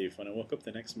never believe when I woke up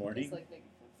the next morning. It's like making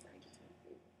fun of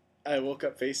Frank. I woke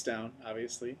up face down,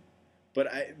 obviously, but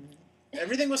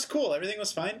everything was cool. Everything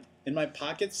was fine. In my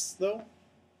pockets, though,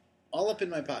 all up in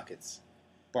my pockets.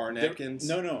 bar napkins.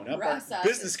 No, not Raw bar, sauces.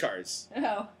 business cards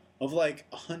Oh. of like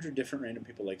 100 different random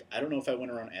people. Like I don't know if I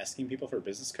went around asking people for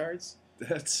business cards.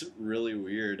 That's really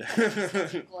weird.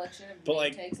 Collection of But, name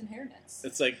like, tags and hairnets.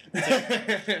 It's like,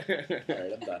 all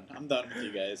right, I'm done. I'm done with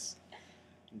you guys.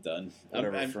 I'm done.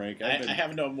 Whatever, Frank. I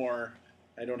have no more.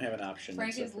 I don't have an option. Frank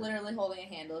except is for- literally holding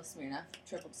a handle of Smirnoff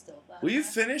triple distilled. Will you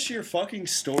finish your fucking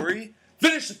story?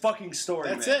 Finish the fucking story,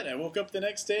 That's man. it. I woke up the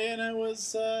next day and I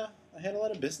was. I had a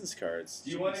lot of business cards. Do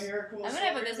you want to hear a cool I'm story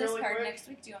gonna have a business really card quick? next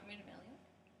week. Do you want me to mail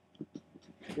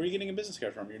you? Where are you getting a business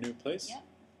card from? Your new place? Yeah.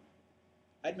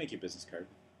 I'd make you a business card.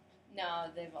 No,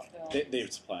 they've all. They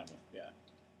would supply them. Yeah.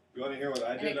 You want to hear what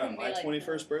I And did it on can be my like-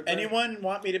 21st birthday? Anyone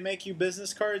want me to make you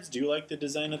business cards? Do you like the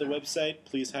design of the website?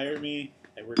 Please hire me.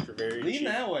 I work for very Lean cheap.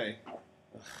 that way.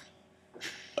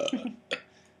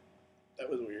 That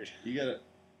was weird. You gotta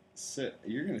sit.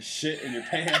 You're gonna shit in your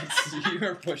pants. You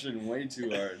are pushing way too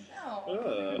hard. No,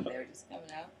 Ugh. they were just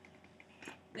coming out.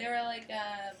 They were like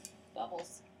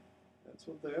bubbles. That's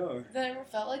what they are. That ever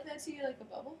felt like that to you, like a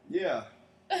bubble? Yeah.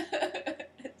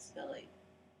 It's silly.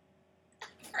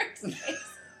 Frank's face.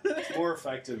 It's more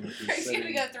effective if you're Frank's gonna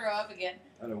sitting go throw up again.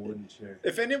 on a wooden chair.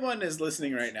 If anyone is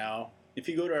listening right now, if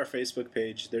you go to our Facebook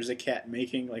page, there's a cat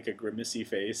making like a grimacy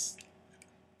face.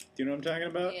 Do you know what I'm talking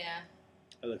about? Yeah.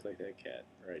 I look like that cat,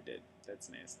 or I did. That's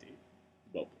nasty.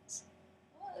 Bubbles.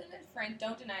 Well, Frank,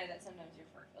 don't deny that sometimes your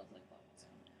fur feels like bubbles.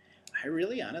 I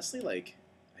really, honestly, like,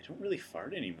 I don't really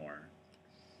fart anymore.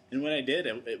 And when I did,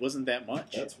 it wasn't that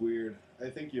much. That's weird. I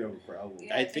think you have a problem.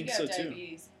 Yeah, I think you so, have too.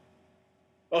 diabetes.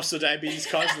 Oh, so diabetes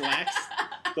caused lack?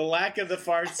 The lack of the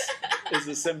farts is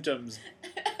the symptoms.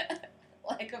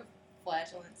 Like a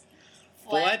flatulence.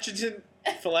 Flatulent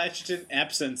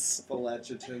absence.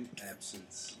 Flatulent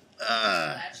absence.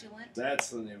 Flatulent? That's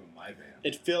the name of my band.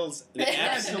 It fills the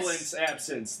absence. Flatulence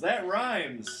absence. That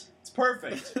rhymes. It's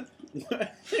perfect.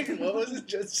 What was it?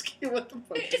 Jet ski? What the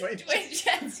fuck? Wait,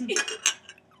 jet ski.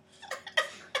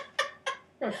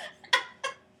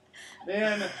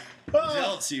 Man, Oh.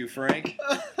 jealous of you, Frank.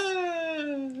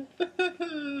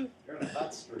 You're on a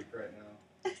hot streak right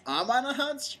now. I'm on a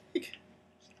hot streak.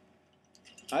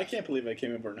 I can't believe I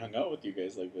came over and hung out with you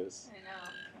guys like this. I know.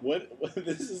 What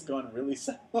this is going really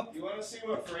south. You want to see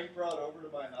what Frank brought over to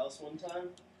my house one time?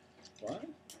 What?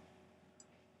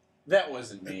 That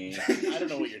wasn't me. I don't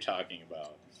know what you're talking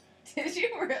about. Did you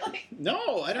really?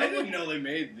 No, I don't I know. didn't know they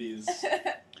made these.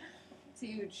 It's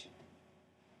huge.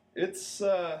 It's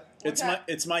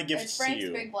It's my gift It's to Frank's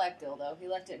you. big black dildo. He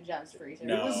left it in John's freezer.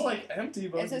 No. It was like empty,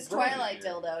 but It's his he brought it Twilight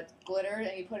here. dildo. It's glittered,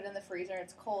 and you put it in the freezer, and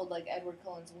it's cold like Edward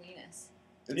Cullen's weenus.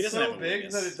 It's He doesn't so have a big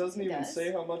weenus. that it doesn't It even does.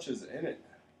 say how much is in it.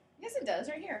 Yes, it does.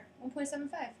 Right here,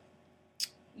 1.75.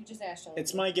 You just asked.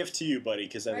 It's my gift to you, buddy,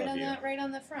 because I right love on you. the right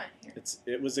on the front here.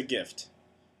 It was a gift.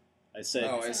 I said.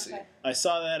 Oh, I see. I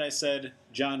saw that. I said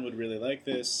John would really like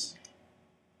this,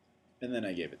 and then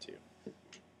I gave it to you.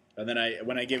 And then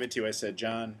when I gave it to you, I said,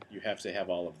 John, you have to have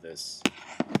all of this.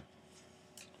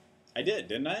 I did,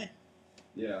 didn't I?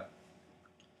 Yeah.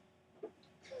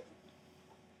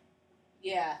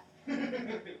 Yeah.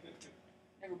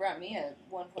 Never brought me a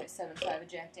 1.75 of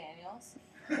Jack Daniels.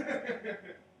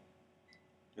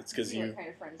 It's because See you. what kind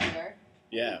of friends we are.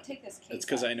 Yeah. Take this case. It's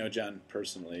because off. I know John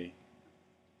personally.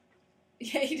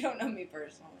 Yeah, you don't know me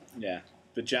personally. Yeah,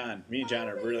 but John, me and John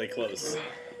are really close.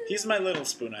 He's my little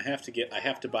spoon. I have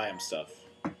to buy him stuff.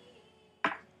 Would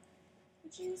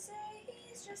you say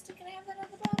he's just can I have that on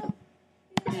the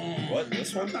bottle? What?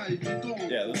 This one?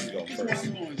 Yeah, this is going first.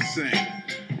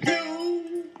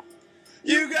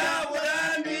 You got what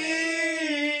I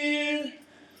need.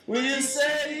 When you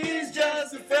say he's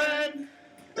just a friend,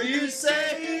 when you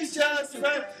say he's just a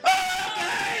friend.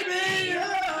 Oh, baby,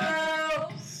 oh,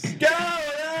 got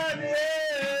what I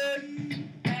need.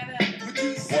 But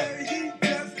you say he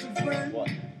just a friend. What?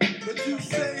 But you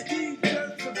say he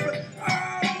just a friend.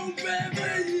 Oh,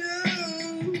 baby,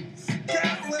 you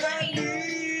got what I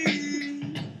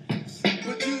need.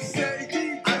 But you say he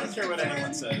I don't care what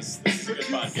anyone says. This is a good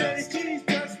podcast.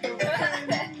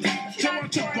 So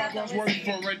much of I was working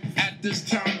for it at this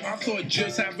time. I thought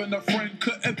just having a friend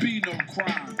couldn't be no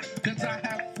crime. Cause I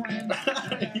have friends.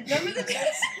 Remember the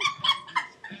test?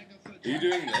 Are you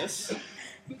doing this?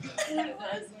 I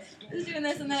was doing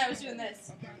this, and then I was doing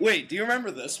this. Wait, do you remember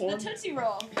this The one? Tootsie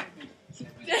Roll.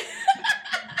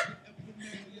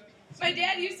 My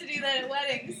dad used to do that at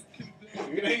weddings.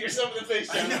 You're gonna hit yourself in the face,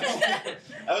 John.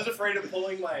 I was afraid of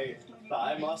pulling my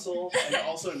thigh muscle and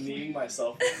also kneeing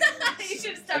myself. You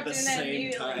should have stopped At the doing that same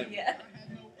immediately. time. Yeah.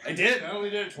 I did. I only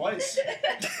did it twice.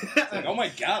 It's like, oh my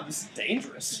god, this is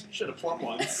dangerous. Should have plumbed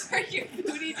once. Are you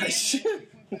booty I should.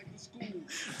 I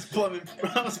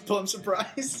was plum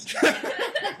surprised.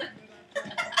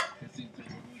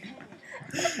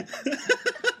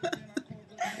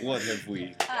 What have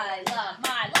we? I love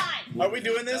my life. Are we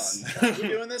doing this? Are we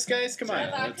doing this, guys? Come Should I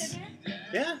on. lock let's- in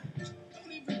Yeah.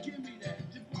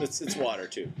 It's water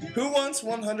too. Who wants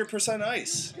 100%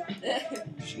 ice? there?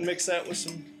 Should mix that with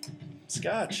some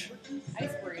scotch.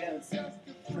 Ice burritos.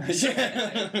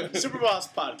 Yeah. Super Boss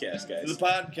Podcast, The guys.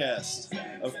 podcast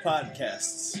of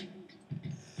podcasts.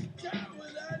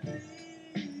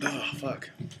 Oh fuck.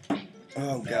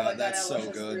 Oh my god, that's I so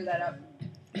almost Screw good. that up.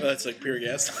 Oh, that's like pure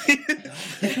gas.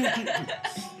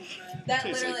 That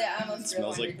Tastes literally, I almost It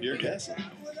smells threw like up pure on your gas.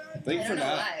 computer. Think I for don't know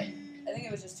now. why. I think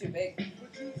it was just too big.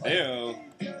 Ayo.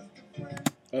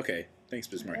 Okay, thanks,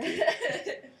 Bismarcky.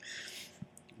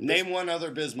 Name one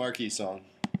other Bismarcky song.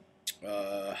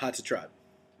 Hot to Trot.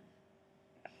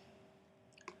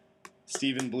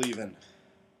 Steven Believin'.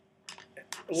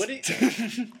 What do you?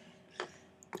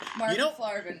 Mark You know-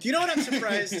 Flarvin. Do you know what I'm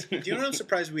surprised? Do you know what I'm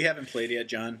surprised we haven't played yet,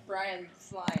 John? Brian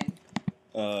Flynn.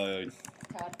 Uh,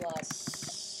 Todd Block.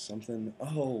 something.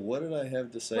 Oh, what did I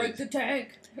have to say? Break the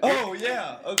tank. Oh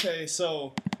yeah. Okay,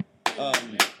 so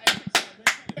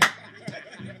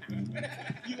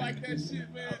You like that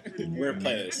shit, man? We're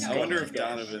playing this. I wonder if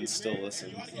Donovan still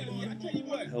listens.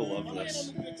 He'll love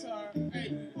this.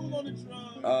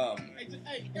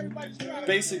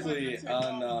 Basically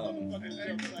on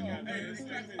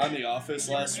The Office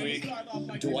last week,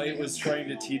 Dwight was trying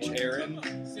to teach Aaron,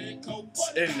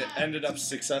 and ended up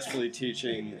successfully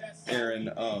teaching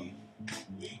Aaron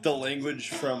the language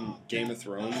from Game of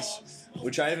Thrones,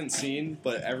 which I haven't seen,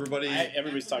 but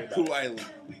everybody's talking about who I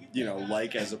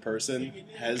like as a person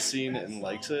has seen and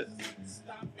likes it.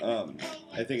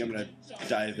 I think I'm gonna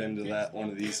dive into that one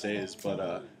of these days,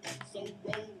 but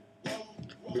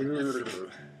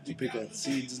pick up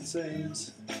seeds and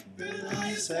sands.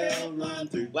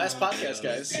 Last podcast,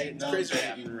 guys. It's crazy what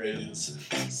happened. Rims.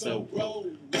 So roll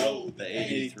the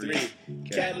 83.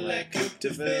 Cadillac coupe de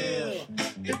ville.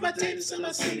 If my tapes and my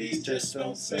CDs just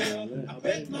don't sell, I'll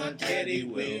bet my caddy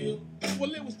will.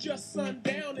 Well, it was just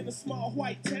sundown in a small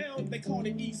white town. They called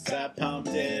it East Side Side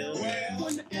Palmdale.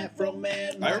 When the Afro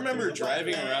Man. I remember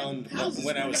driving around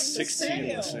when I was 16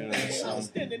 listening to this I was song.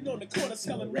 standing on the corner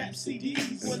selling rap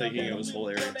CDs. And thinking it was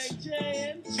hilarious.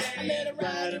 I let her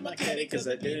ride in my caddy because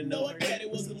I didn't know her daddy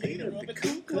was the leader of the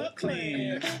Ku Klux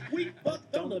Klan. We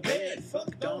fucked on the bed,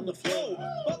 fucked on the floor.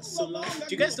 Fucked so long. Do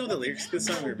you guys know the lyrics to this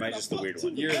song, or am I just the weird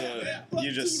one? You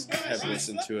just have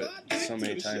listened to it so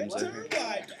many times, I think.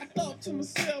 I thought to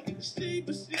myself,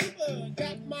 Sheba,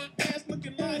 got my ass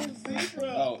looking like a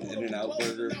zebra. Oh, In-N-Out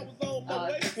Burger.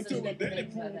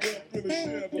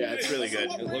 Yeah, it's really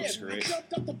good. It looks great.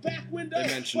 They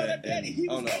mention it in...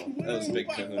 Oh, no. That was Big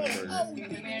Kahuna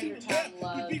Burger. Commander Tom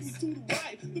loves.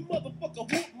 The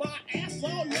motherfucker whooped my ass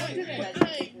all night. But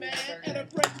hey, man, and a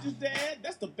prejudice dad,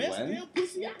 that's the best When? damn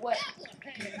pussy I What?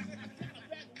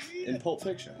 In Pulp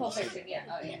Fiction. Pulp Fiction, yeah.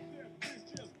 Oh, yeah.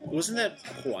 Wasn't that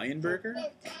Hawaiian Burger?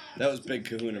 That was Big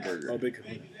Kahuna Burger. Oh, Big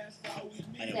Kahuna.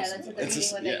 Yeah, that's at the It's meeting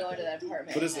a- when they yeah. go into that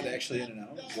apartment. But is it actually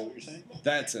In-N-Out? Is that what you're saying?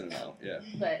 That's In-N-Out, yeah.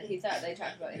 But he thought they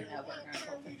talked about In-N-Out Burger in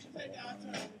Pulp Fiction.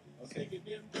 Okay.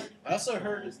 I also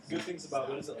heard good things about,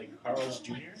 what is it, like Carl's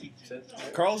Jr.?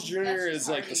 Carl's Jr. is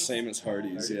like the same as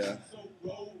Hardee's, yeah.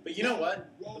 But you know what?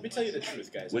 Let me tell you the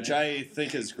truth, guys. Which man. I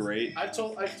think is great. I've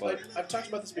talked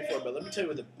about this before, but let me tell you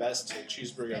what the best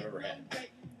cheeseburger I've ever had.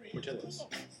 Portillo's.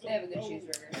 They have a good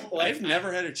cheeseburger. Well, I've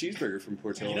never had a cheeseburger from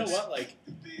Portillo's. You know what? Like,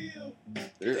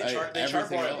 They're- they everything charbroil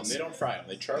them. else. They don't fry them.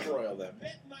 They charbroil them.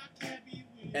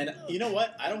 And you know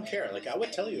what? I don't care. Like, I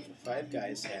would tell you if Five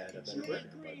Guys had a better burger,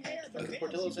 but fucking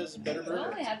Portillo's has a better I burger.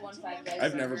 only had one Five Guys.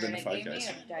 I've never burger, been and to Five it gave Guys.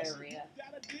 me diarrhea.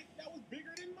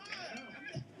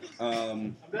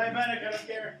 I'm diabetic. I don't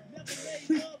care.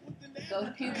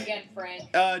 Go puke again,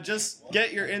 Frank. Just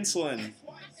get your insulin.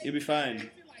 You'll be fine.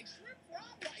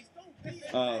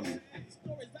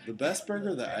 The best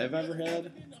burger that I've ever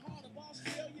had,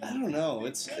 I don't know.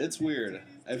 It's weird.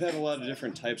 I've had a lot of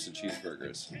different types of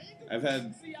cheeseburgers. I've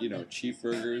had, cheap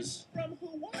burgers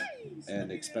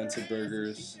and expensive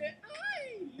burgers.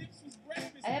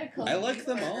 I had a Kobe I like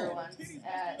them burger all. once.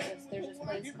 There's this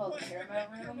place called the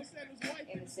Paramount Room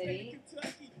in the city,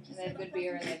 and they have good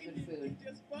beer and they have good food.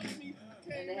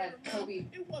 And they have Kobe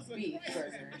beef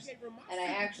burgers, and I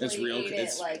actually It's real- ate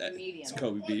it's- it like it's medium.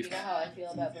 Kobe beef. You know how I feel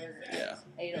about burgers? Yeah.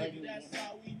 I ate it like medium.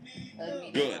 Like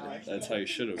medium Good. well. That's how you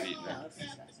should have eaten No, it.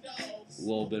 it's disgusting. A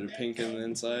little bit of pink in the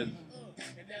inside.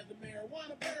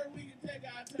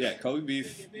 Yeah, Kobe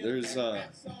beef. There's a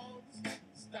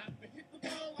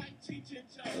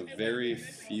very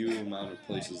few amount of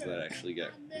places that actually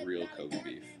get real Kobe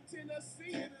beef.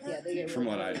 Yeah, they get From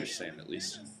really what I good. understand, at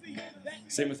least.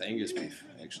 Same with Angus beef,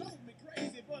 actually.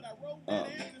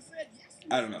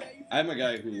 I don't know. I'm a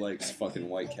guy who likes fucking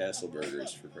White Castle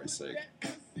burgers, for Christ's sake.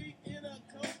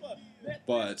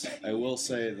 But I will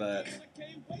say that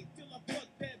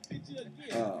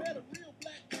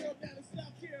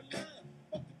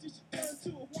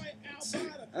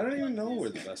I don't even know where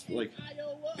the best like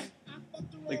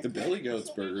the Billy Goats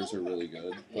burgers are really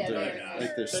good. But Yeah,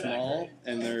 they're small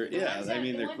and they're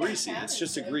they're greasy. It's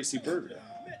just a greasy burger.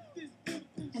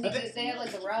 And they have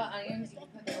like the raw onions. You can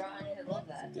put the raw onion. I love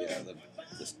that. Yeah,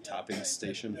 this topping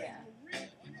station. Yeah.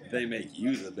 They make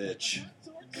you the bitch.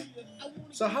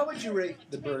 So how would you rate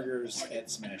the burgers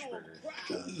at Smash Burger?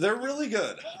 They're really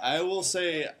good. I will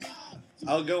say,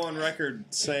 I'll go on record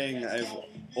saying I've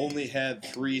only had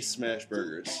 3 Smash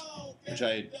Burgers, which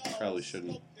I probably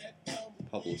shouldn't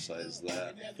publicize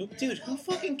that. Dude, who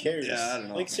fucking cares? Yeah, I don't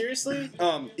know. Like, seriously?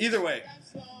 Either way,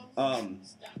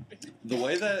 the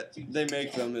way that they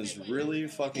make them is really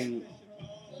fucking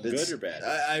Good or bad?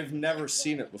 I've never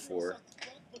seen it before.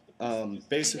 You think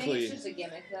Basically, it's just a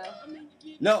gimmick, though?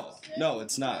 no,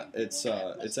 it's not. It's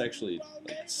actually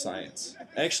like science.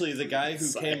 Actually, the guy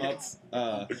who came up,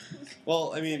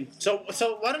 well, I mean, So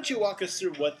why don't you walk us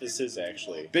through what this is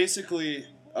actually? basically,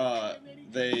 I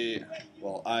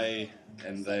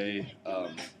and they,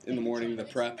 in the morning, the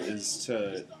prep is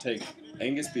to take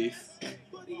Angus beef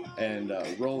and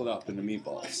roll it up into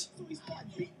meatballs.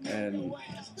 And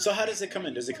So how does it come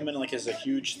in? Does it come in like as a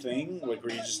huge thing, like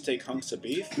where you just take hunks of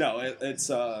beef? no, it's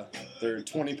they're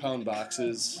 20-pound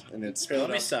boxes, and it's Here, split let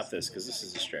me up. stop this because this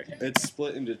is distracting. It's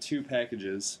split into 2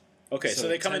 packages. Okay, so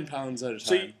they come 10 in. pounds at a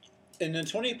So time. in a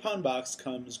 20-pound box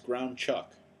comes ground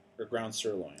chuck or ground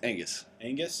sirloin. Angus.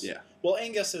 Angus? Yeah. Well,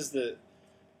 Angus is the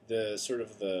sort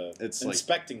of the It's like-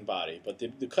 inspecting body, but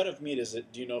the cut of meat is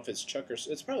it? Do you know if it's chuck or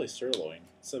it's probably sirloin?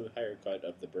 It's a higher cut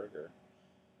of the burger.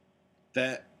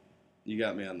 That, you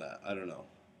got me on that. I don't know.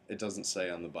 It doesn't say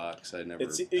on the box. I never.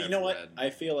 It's you know what? read I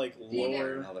feel like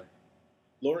Neither.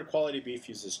 lower quality beef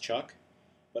uses chuck,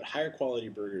 but higher quality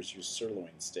burgers use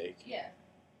sirloin steak. Yeah.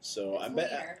 So It's I bet.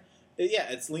 leaner. Yeah,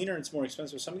 it's leaner and it's more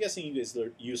expensive. So I'm guessing you guys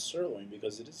use sirloin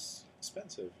because it is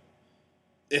expensive.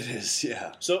 It is,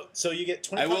 yeah. So you get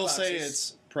 20. I will boxes. say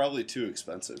it's probably too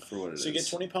expensive for what it is. So you get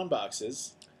 20-pound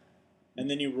boxes,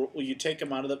 and then you take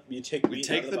them out of the We meat take out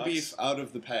of the box. beef out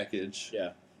of the package.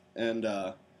 Yeah. And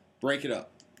break it up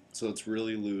so it's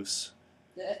really loose.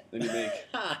 Then you make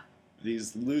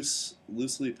these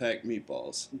loosely packed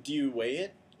meatballs. Do you weigh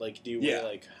it? Like, do you weigh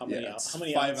like how many? It's How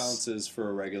many 5 ounces for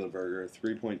a regular burger,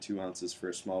 3.2 ounces for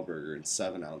a small burger, and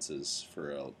 7 ounces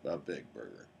for a big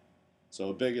burger. So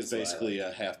a big is That's what I basically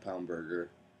a half-pound burger.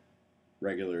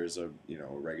 Regular is a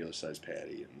regular sized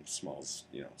patty, and small's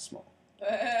small.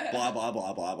 Blah blah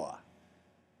blah blah blah.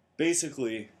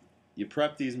 Basically, you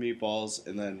prep these meatballs,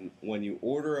 and then when you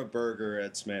order a burger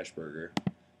at Smash Burger,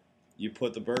 you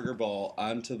put the burger ball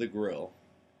onto the grill,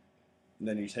 and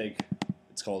then you take,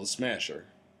 it's called a smasher,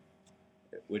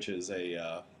 which is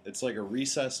it's like a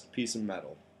recessed piece of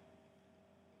metal.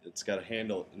 It's got a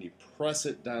handle, and you press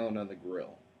it down on the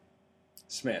grill.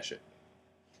 Smash it.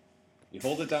 You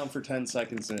hold it down for 10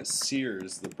 seconds, and it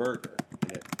sears the burger.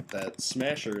 And that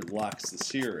smasher locks the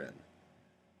sear in.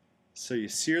 So you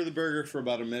sear the burger for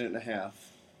about 1.5 minutes.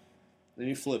 Then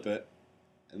you flip it,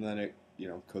 and then it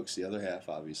cooks the other half,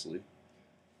 obviously.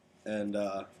 And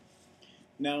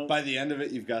now by the end of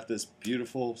it, you've got this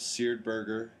beautiful seared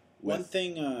burger. One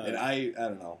thing, and I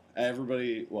don't know.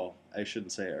 Everybody, well, I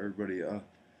shouldn't say everybody.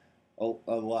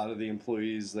 A lot of the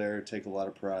employees there take a lot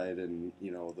of pride, and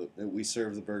we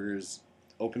serve the burgers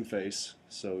open face,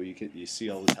 so you see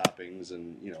all the toppings,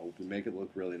 and we make it look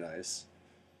really nice.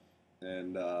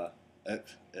 And it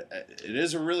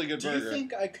is a really good burger. Do you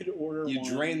think I could order You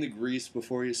one? drain the grease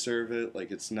before you serve it. Like,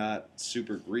 it's not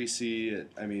super greasy.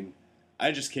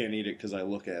 I just can't eat it because I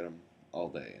look at them all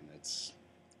day, and it's.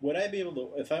 Would I be able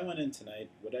to, if I went in tonight,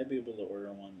 would I be able to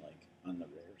order one like on the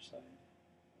rare side,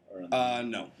 or on the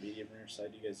No. medium rare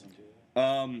side? You guys don't do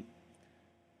that.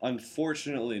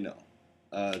 Unfortunately, no.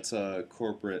 It's a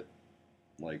corporate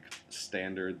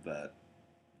standard that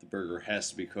the burger has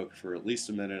to be cooked for at least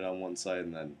 1 minute on one side,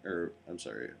 and then, for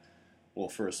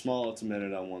a small, it's 1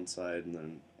 minute on one side, and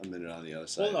then 1 minute on the other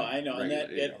side. Well, no, I know, and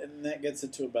Regular, that gets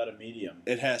it to about a medium.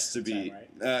 It has to be. Right?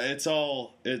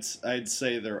 I'd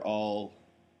say they're all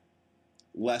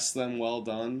less than well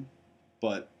done,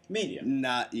 but medium.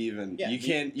 Not even. Yeah, you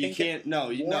can't. No.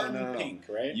 Warm pink,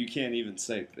 right? You can't even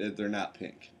say they're not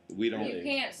pink. We don't. You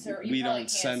can't serve. We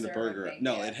don't send a burger. Pink,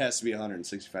 no, yeah. it has to be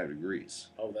 165 degrees.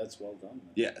 Oh, that's well done.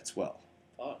 Then. Yeah, it's well.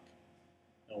 Fuck.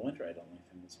 No wonder I don't like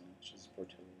them as much as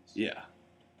Portillo's. Yeah.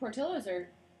 Portillo's are.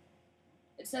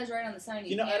 It says right on the sign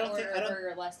you I can't don't order think a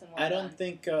burger less than well I don't done.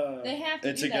 think they have to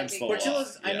it's do that against the law. because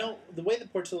Portillo's. I Yeah. know the way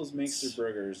that Portillo's makes their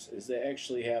burgers is they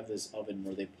actually have this oven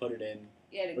where they put it in.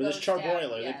 it Or this goes charbroiler,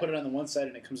 down, they put it on the one side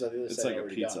and it comes out the other It's side. like a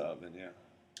already pizza done. oven. Yeah.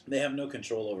 They have no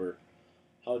control over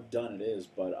how done it is,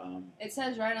 but It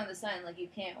says right on the sign you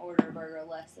can't order a burger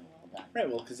less than well done. right,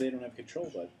 well, because they don't have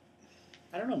control. But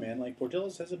I don't know, man.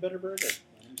 Portillo's has a better burger.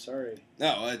 I'm sorry.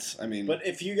 No, it's. But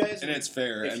if you guys, and it's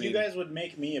fair. If you guys would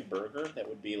make me a burger that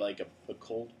would be like a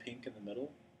cold pink in the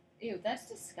middle. Ew, that's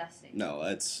disgusting. No,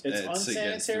 it's unsanitary.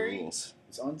 against the rules.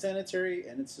 It's unsanitary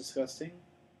and it's disgusting.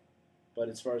 But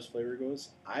as far as flavor goes,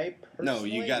 I personally No,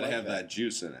 you got to like have that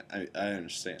juice in it. I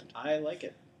understand. I like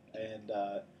it, and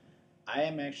I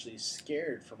am actually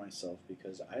scared for myself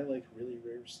because I like really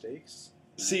rare steaks.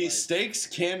 See, steaks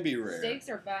can be rare. Steaks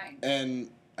are fine. And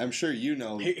I'm sure you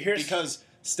know because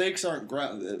steaks aren't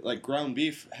ground. Like ground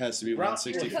beef has to be Ground-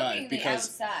 165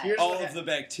 because Here's all what of the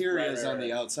bacteria is Right, on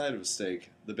the right. outside of a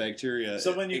steak. The bacteria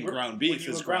So when you in gr- ground when beef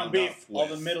you is ground ground beef, up all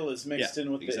the with- middle is mixed Yeah,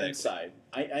 in with exactly. the inside.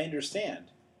 I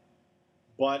understand,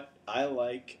 but I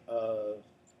like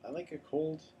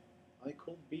cold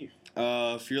beef.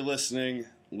 If you're listening,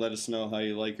 let us know how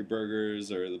you like your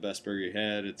burgers or the best burger you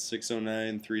had. It's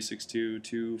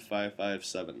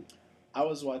 609-362-2557. I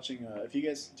was watching. If you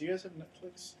guys, do you guys have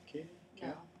Netflix, Katie? No,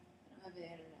 I don't have the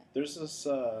internet. There's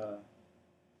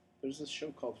this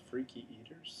show called Freaky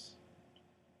Eaters,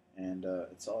 and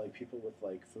it's all people with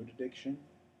food addiction.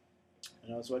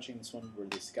 And I was watching this one where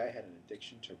this guy had an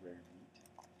addiction to rare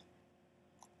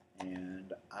meat,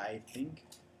 and I think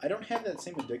I don't have that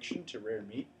same addiction to rare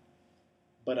meat,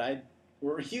 but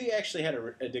he actually had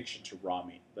an addiction to raw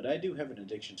meat, but I do have an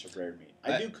addiction to rare meat.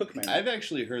 I do cook my meat. I've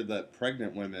actually heard that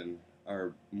pregnant women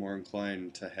are more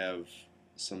inclined to have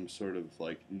some sort of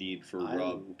need for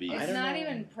raw beef. It's not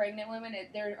even pregnant women.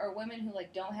 There are women who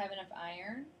don't have enough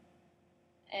iron,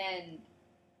 and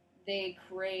they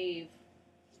crave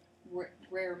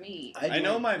rare meat. I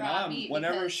know my Raw mom, meat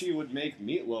whenever because- she would make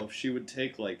meatloaf, she would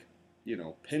take, like,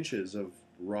 pinches of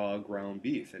raw ground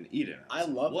beef and eat it. I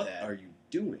love what that. What are you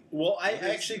doing? Well, I What is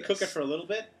actually this? cook it for a little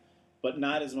bit, but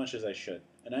not as much as I should.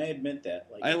 And I admit that.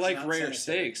 I it's like not rare sanitary.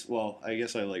 steaks. Well, I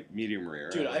guess I like medium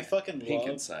rare. Dude, I like fucking pink love.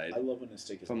 inside. I love when a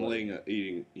steak is If I'm bloody.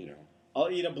 eating, I'll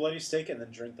eat a bloody steak and then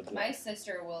drink the blood. My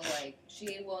sister will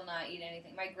she will not eat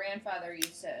anything. My grandfather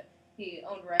he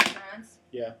owned restaurants.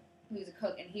 Yeah. He was a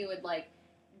cook, and he would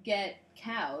get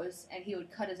cows, and he would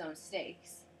cut his own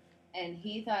steaks. And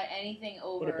he thought anything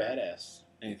over What a badass.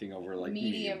 anything over like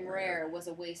medium rare was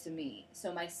a waste of meat.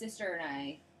 So my sister and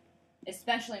I,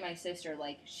 especially my sister,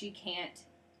 she can't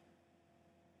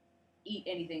eat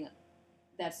anything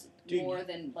that's Dude, more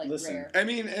than listen, rare. I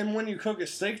mean, and when you cook a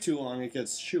steak too long, it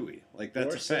gets chewy. Like that's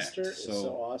Your a fact. sister is so so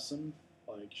awesome.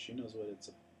 She knows what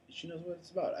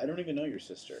it's about. I don't even know your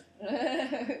sister.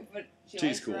 But She's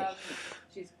likes cool. raw meat.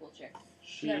 She's a cool chick.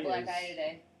 She She got a black is- eye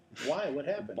today. Why? What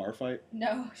happened? bar fight.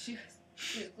 No, she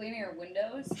was cleaning her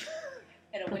windows,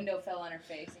 and a window fell on her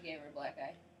face and gave her a black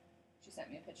eye. She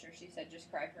sent me a picture. She said, "Just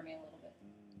cry for me a little bit."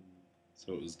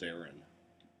 So it was Darren.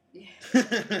 Yeah. You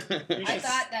I should-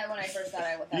 thought that when I first thought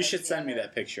I thought You it should was send the me other-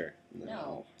 that picture.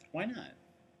 No. Why not?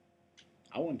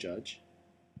 I won't judge.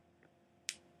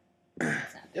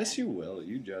 It's not Yes, bad. you will.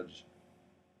 You judge.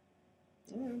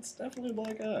 Well, it's definitely a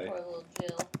black eye. Poor little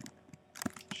Jill.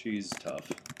 She's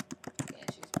tough. Yeah,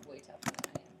 she's way tougher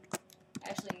than I am. I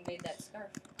actually made that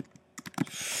scarf.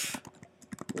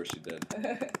 Of course you did. Oh,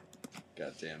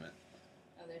 God damn it.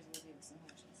 there's Olivia with some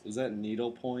hunches. Was that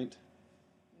needlepoint?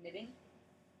 Knitting?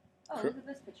 Oh, Cro- look at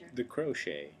this picture. The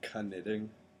crochet. Knitting.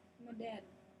 My dad.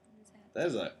 That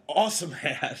is an awesome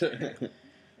hat.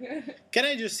 Can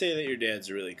I just say that your dad's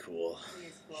really cool? He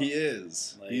is cool. He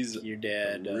is. Like, He's your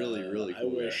dad. really, really I cool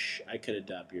guy. wish I could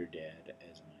adopt your dad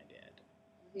as my dad.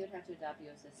 He would have to adopt you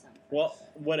as his son. First. Well,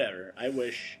 whatever. I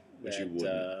wish But that you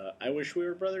wouldn't. I wish we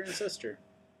were brother and sister.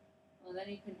 Well, then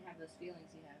you couldn't have those feelings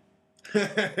you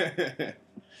have.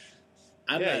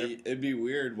 I'm yeah, not. it'd be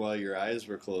weird while your eyes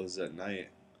were closed at night.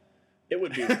 It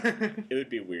would be. It would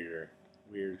be weirder.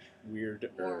 Weirder.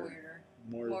 More weirder.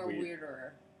 More More weird.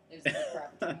 weirder is the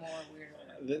proper term. More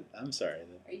weirder. I'm sorry.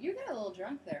 You got a little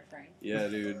drunk there, Frank. Yeah,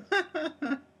 dude.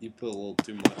 You put a little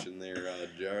too much in their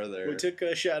jar there. We took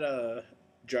a shot of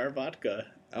jar vodka.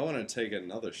 I want to take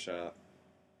another shot.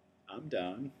 I'm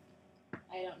down.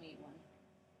 I don't need one.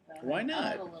 But Why I'll not?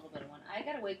 have a little bit of one. I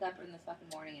gotta wake up in the fucking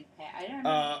morning and pack. I don't.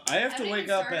 I have to haven't wake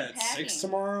even up started at packing. 6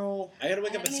 tomorrow. I gotta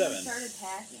wake I up at haven't even 7. started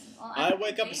packing. Well, I I'm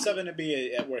wake up at busy. 7 to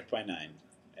be at work by 9,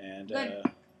 and Good.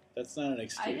 that's not an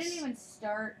excuse. I didn't even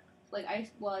start. I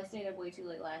stayed up way too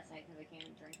late last night because I came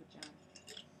and drank with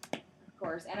John. Of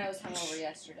course, and I was hungover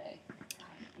yesterday. God,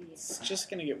 It's idiot. just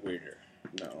gonna get weirder.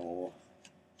 No.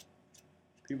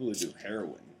 People who do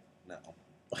heroin. No.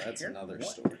 That's another what?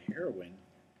 story. Heroin.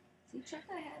 See, check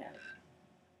that hat out.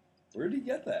 Where did you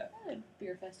get that? At a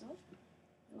beer festival.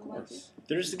 Of course.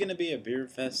 There's gonna be a beer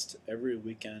fest every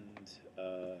weekend.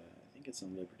 I think it's in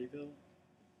Libertyville.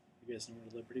 You guys know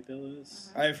where Libertyville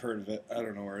is? Uh-huh. I've heard of it. I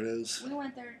don't know where it is. We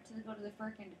went there to go to the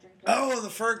Firkin to drink. Oh, the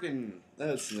Firkin.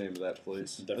 That's the name of that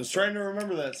place. I was trying to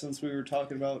remember that since we were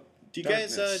talking about. Do you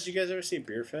darkness. guys? Did you guys ever see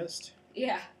Beer Fest?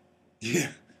 Yeah. Yeah.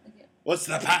 What's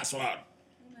the password?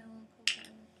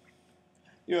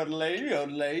 Yodelay,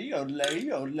 yodelay, yodelay,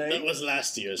 yodelay. That was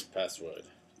last year's password.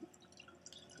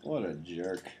 What a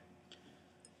jerk.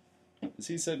 Is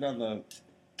he sitting on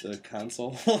the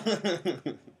console?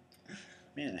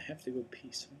 Man, I have to go pee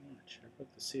so much. I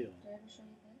broke the seal. Did I ever show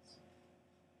you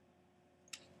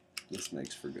this? This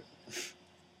makes for good.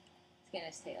 Skin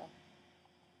his tail.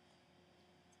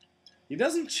 He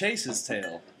doesn't chase his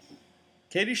tail.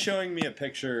 Katie's showing me a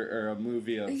picture or a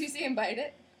movie of. Did you see him bite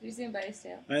it? Did you see him bite his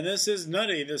tail? And this is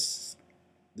Nutty,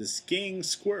 the skiing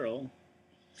squirrel.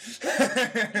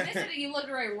 You looked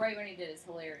right when he did. It's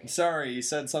hilarious. Sorry, he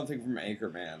said something from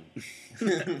Anchorman.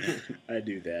 I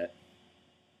do that.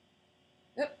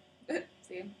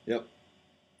 See him? Yep.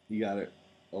 You got it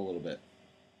a little bit.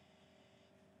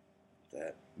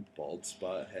 That bald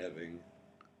spot having.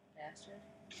 Bastard.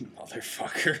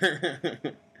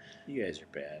 Motherfucker. You guys are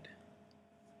bad.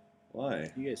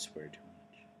 Why? You guys swear too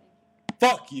much.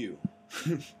 Fuck you.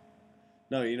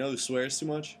 No, you know who swears too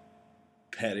much?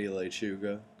 Patty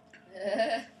Lechuga.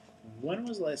 When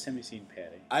was the last time you seen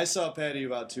Patty? I saw Patty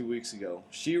about 2 weeks ago.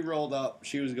 She rolled up.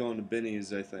 She was going to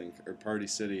Benny's, I think, or Party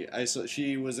City.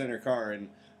 She was in her car, and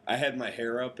I had my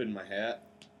hair up in my hat,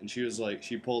 and she was like,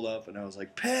 she pulled up, and I was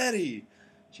like, Patty.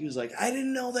 She was like, I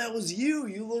didn't know that was you.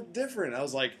 You look different. I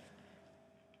was like,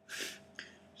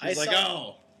 I she's like, saw-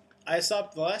 oh. The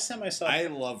last time I saw. I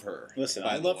love her. Listen,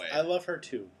 by I the love way. I love her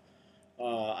too.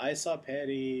 I saw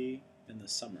Patty in the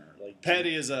summer. Like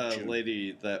Patty is a June.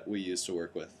 lady that we used to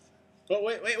work with. But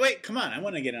wait! Come on! I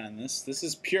want to get on this. This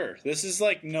is pure. This is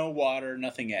like no water,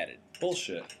 nothing added.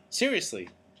 Bullshit. Seriously.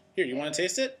 Here, you want to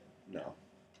taste it? No.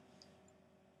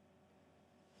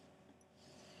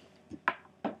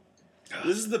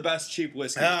 This is the best cheap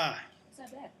whiskey. Ah. It's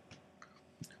not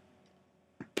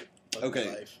bad.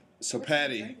 Okay. So Where'd you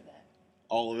Patty, drink of that?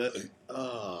 all of it.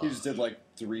 Oh. He just did like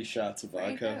 3 shots of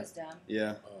Frank, that vodka. was dumb.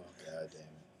 Yeah. Oh, god damn it.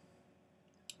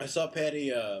 I saw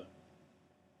Patty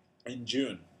in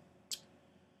June.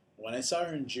 When I saw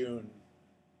her in June,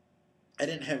 I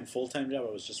didn't have a full-time job.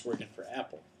 I was just working for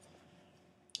Apple.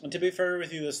 And to be fair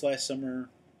with you, this last summer,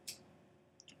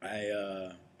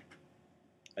 I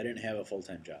didn't have a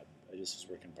full-time job. I just was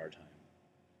working part-time.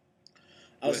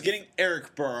 I was With getting...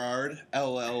 Eric Berard,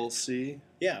 LLC.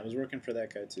 Yeah, I was working for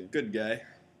that guy, too. Good guy.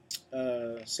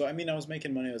 So, I mean, I was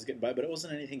making money. I was getting by, but it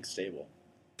wasn't anything stable.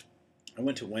 I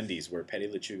went to Wendy's, where Patty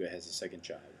LeChuga has a second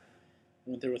job. I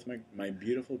went there with my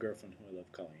beautiful girlfriend, who I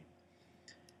love, Colleen.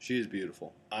 She is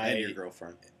beautiful. And your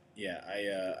girlfriend. Yeah,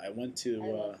 I went to I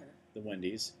love her. the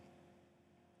Wendy's.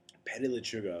 Patty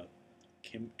LeChuga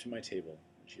came to my table,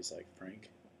 and she's like, Frank,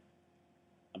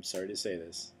 I'm sorry to say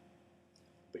this,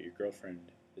 but your girlfriend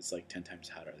is like 10 times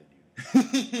hotter than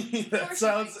you. That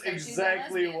sounds thinks that she's a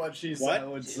exactly lesbian. what she What?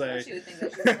 would Of say. course she would think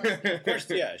that she's a lesbian. Of course,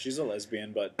 yeah, she's a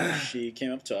lesbian, but she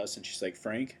came up to us, and she's like,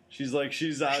 Frank, She's like,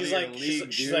 she's out of your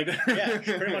league, she's dude. like, yeah,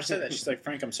 she pretty much said that. She's like,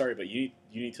 Frank, I'm sorry, but you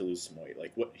need to lose some weight.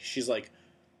 Like, what? She's like,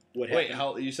 what happened? Wait,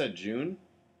 how you said June?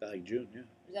 Like June, yeah.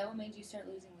 Is that what made you start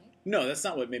losing weight? No, that's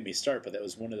not what made me start, but that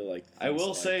was one of the like. I things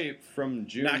will that, say, from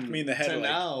June knocked me in the head, to like-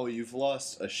 now, you've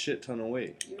lost a shit ton of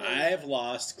weight. You really I've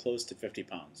lost close to 50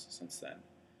 pounds since then.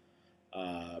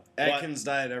 But Atkins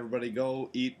diet, everybody, go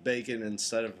eat bacon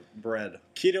instead of bread.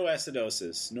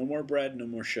 ketoacidosis. No more bread, no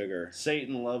more sugar.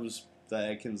 Satan loves the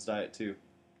Atkins diet too.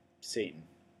 Satan.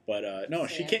 But no,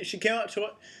 she Stan. came up to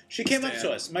She came up Stan.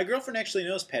 to us. My girlfriend actually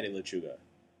knows Patty LeChuga.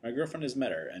 My girlfriend has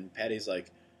met her, and Patty's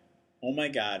like, "Oh my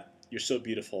God, you're so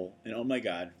beautiful," and "Oh my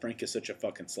God, Frank is such a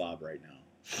fucking slob right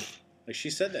now." Like she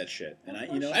said that shit, and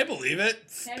I believe it.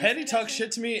 Patty talks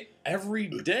shit to me every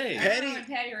day.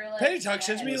 Patty talks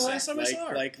shit to me the last time I saw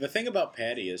her. Like the thing about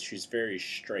Patty is she's very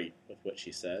straight with what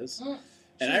she says, Mm.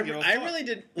 and She don't give a I fuck. really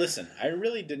did listen. I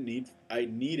really didn't need. I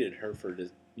needed her to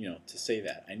say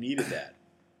that. I needed that,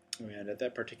 and at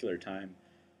that particular time,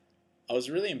 I was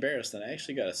really embarrassed, and I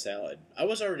actually got a salad. I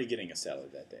was already getting a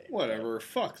salad that day. Whatever,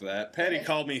 fuck that. Patty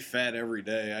called me fat every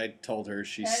day. I told her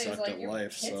she Patty's sucked like, at your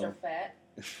life. tits So are fat.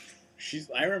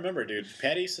 I remember, dude.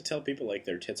 Patty used to tell people like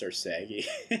their tits are saggy,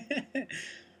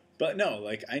 but no,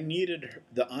 like I needed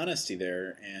the honesty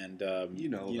there, and you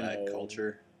know that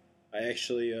culture. I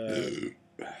actually,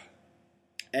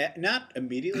 not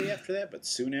immediately after that, but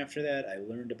soon after that, I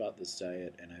learned about this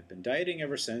diet, and I've been dieting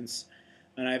ever since.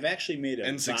 And I've actually made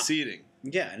a succeeding.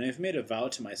 Yeah, and I've made a vow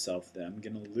to myself that I'm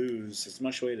going to lose as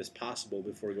much weight as possible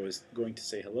before going to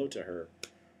say hello to her.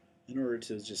 In order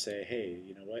to just say, hey,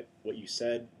 you know what you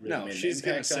said really No, made an she's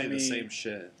gonna impact say on the me. same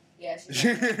shit. Yeah,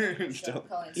 she's Don't-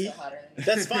 Colleen's still hotter than you.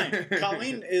 That's fine.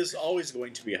 Colleen is always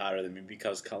going to be hotter than me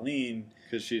because Colleen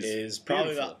she's is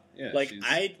probably beautiful. Yeah, like she's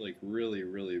I like really,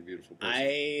 really beautiful person.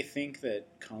 I think that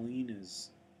Colleen is.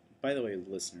 By the way,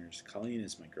 listeners, Colleen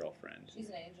is my girlfriend. She's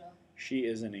an angel. She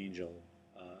is an angel.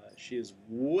 She is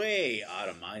way out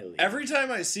of my league. Every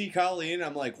time I see Colleen,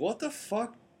 I'm like, what the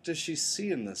fuck does she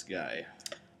see in this guy?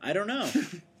 I don't know.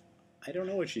 I don't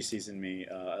know what she sees in me.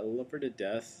 I love her to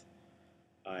death.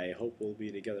 I hope we'll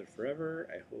be together forever.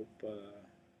 I hope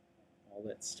all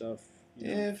that stuff. You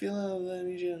know. If you love them,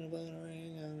 you shouldn't put a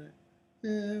ring on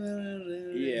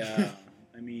it. Yeah.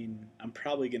 I mean, I'm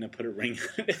probably going to put a ring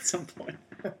on it at some point.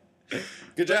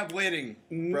 Good job waiting,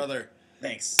 brother.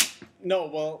 Thanks. No,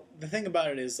 well, the thing about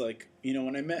it is, like, you know,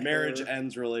 when I met Marriage her,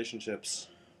 ends relationships.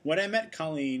 when I met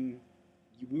Colleen,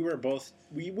 we were both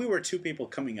we were two people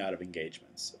coming out of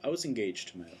engagements. I was engaged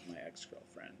to my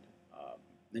ex-girlfriend,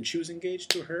 and she was engaged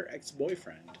to her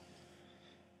ex-boyfriend.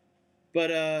 But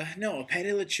no, Patty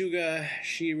LeChuga,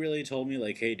 she really told me,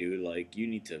 like, hey, dude, like,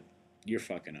 you're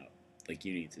fucking up. Like,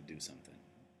 you need to do something.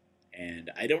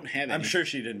 And I don't have any... I'm sure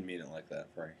she didn't mean it like that,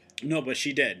 Frank. No, but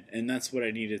she did, and that's what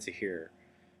I needed to hear.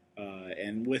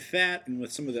 And with that, and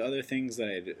with some of the other things that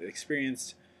I had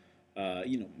experienced,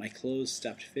 my clothes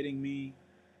stopped fitting me.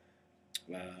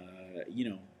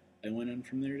 I went on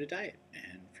from there to diet,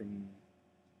 and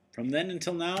from then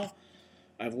until now,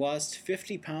 I've lost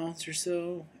 50 pounds or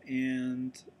so,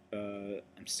 and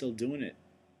I'm still doing it.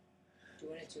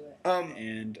 Doing it to it.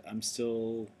 and I'm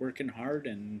still working hard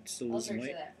and still I'll losing drink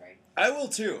to weight. that, Frank. I will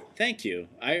too. Thank you.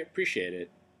 I appreciate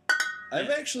it. I've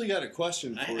actually got a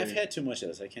question for I've you. had too much of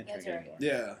this. I can't That's drink all right.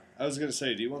 anymore. Yeah, I was gonna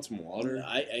say, do you want some water?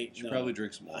 I You should no. probably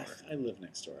drink some water. I live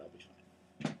next door. I'll be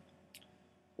fine.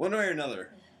 One way or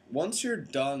another, once you're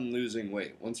done losing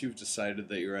weight, once you've decided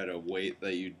that you're at a weight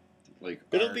that you like,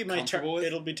 It'll are be my comfortable with,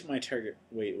 it'll be to my target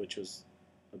weight, which was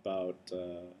about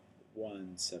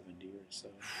 170 or so.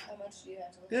 How much do you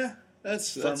have to lose? yeah,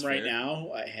 that's From right fair.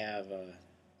 now, I have 20,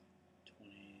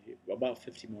 about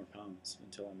 50 more pounds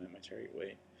until I'm at my target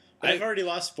weight. But I've already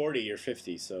lost 40 or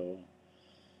 50, so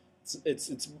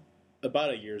it's about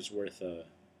a year's worth of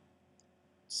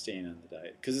staying on the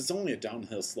diet because it's only a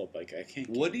downhill slope. Like I can't.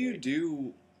 What do you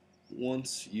do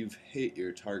once you've hit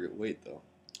your target weight, though?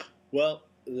 Well,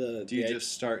 Do you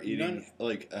just start eating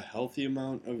like a healthy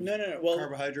amount of No. Well,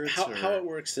 carbohydrates? how or- it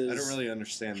works is I don't really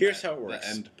understand. Here's that, how it works.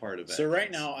 The end part of it. So right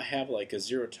now I have like a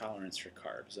zero tolerance for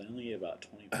carbs. I only eat about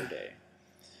 20 per day.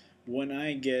 When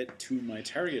I get to my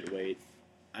target weight,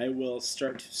 I will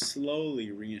start to slowly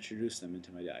reintroduce them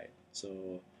into my diet.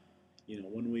 So,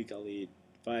 1 week I'll eat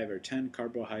 5 or 10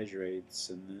 carbohydrates,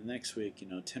 and then the next week,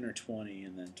 10 or 20,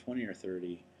 and then 20 or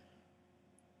 30.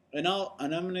 And I'm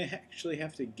gonna actually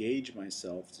have to gauge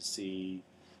myself to see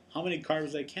how many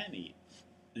carbs I can eat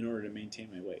in order to maintain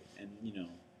my weight. And it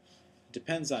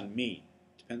depends on me,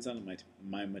 depends on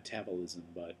my metabolism.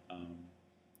 But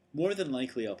more than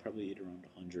likely, I'll probably eat around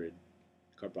 100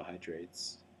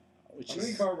 carbohydrates, which How many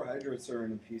is carbohydrates are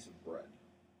in a piece of bread?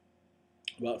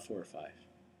 about 4 or 5.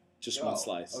 Just Oh, one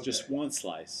slice. okay. Just one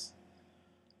slice.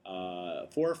 4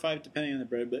 or 5 depending on the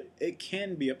bread, but it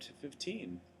can be up to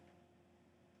 15.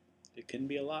 It can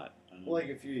be a lot. Like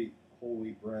if you eat whole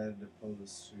wheat bread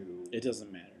opposed to It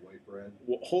doesn't matter. white bread,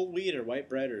 Whole wheat or white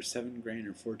bread or 7 grain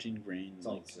or 14 grain. it's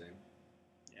all the same.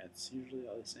 Yeah, it's usually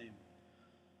all the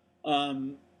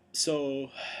same. So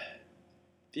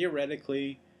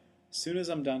theoretically, as soon as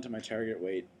I'm down to my target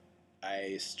weight,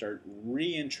 I start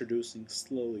reintroducing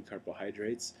slowly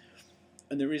carbohydrates.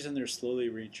 And the reason they're slowly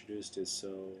reintroduced is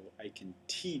so I can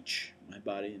teach my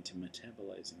body into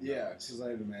metabolizing Yeah, those. because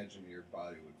I'd imagine your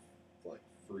body would like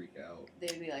freak out.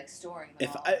 They'd be like storing them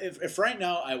If all. if right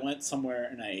now I went somewhere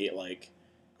and I ate like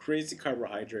crazy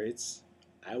carbohydrates,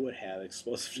 I would have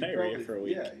explosive You'd diarrhea probably- for a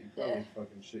week. Yeah, you probably Yeah.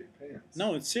 fucking shit your pants.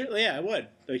 No, it's seriously, yeah, I would.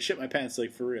 Like, shit my pants,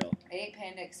 like, for real. I ate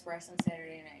Panda Express on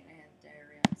Saturday night and I had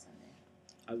diarrhea on Sunday.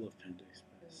 I love Panda It was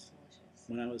Express. delicious.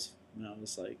 When I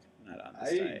was like, not on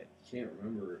this I diet, can't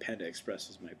remember. Panda Express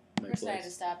was my First I had to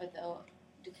place. stop at the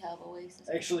DeKalb Oasis.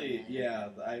 Actually, yeah,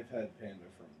 I've had Panda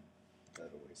from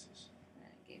that Oasis. And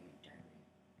it gave me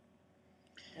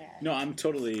diarrhea. Yeah. No, I'm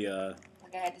totally,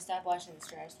 Like I had to stop watching the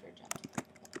Stratosphere jump.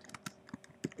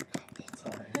 A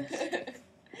couple times.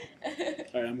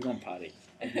 alright, I'm going potty.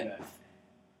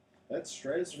 That's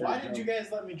Stratosphere. Why did you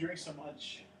guys let me drink so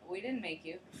much? We didn't make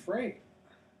you. Frank?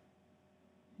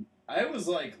 I was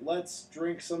like, let's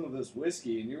drink some of this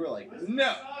whiskey, and you were like,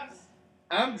 no,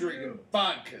 I'm drinking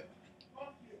vodka.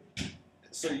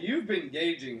 So you've been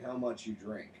gauging how much you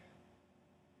drink.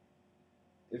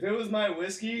 If it was my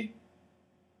whiskey,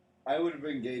 I would have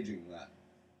been gauging that.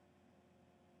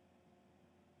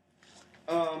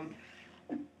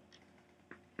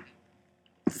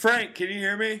 Frank, can you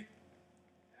hear me?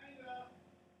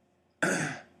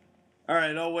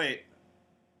 Alright, I'll wait.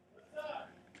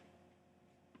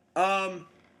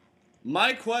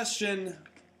 My question,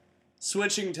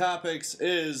 switching topics,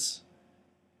 is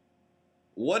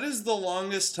what is the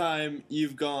longest time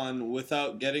you've gone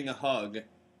without getting a hug,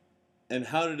 and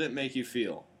how did it make you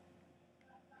feel?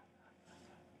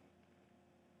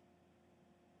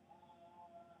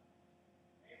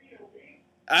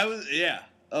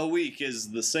 A week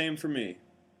is the same for me.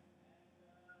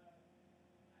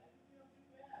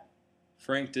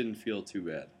 Frank didn't feel too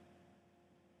bad.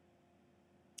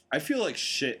 I feel like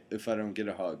shit if I don't get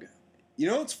a hug. You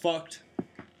know what's fucked?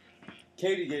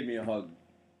 Katie gave me a hug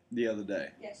the other day.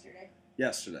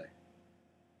 Yesterday.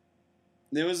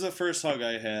 It was the first hug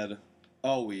I had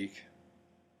all week.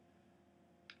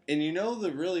 And you know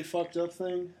the really fucked up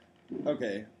thing?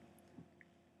 Okay.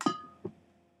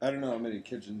 I don't know how many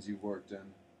kitchens you've worked in.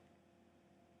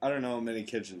 I don't know how many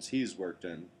kitchens he's worked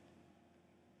in.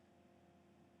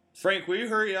 Frank, will you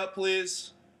hurry up,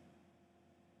 please?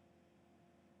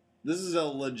 This is a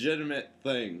legitimate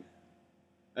thing.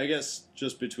 I guess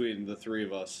just between the three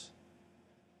of us.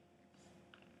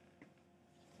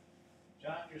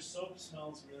 John, your soap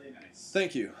smells really nice.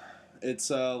 Thank you.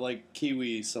 It's like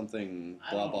kiwi something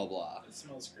blah blah blah. It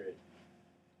smells great.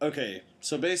 Okay,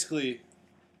 so basically,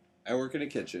 I work in a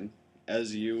kitchen,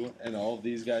 as you and all of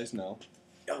these guys know.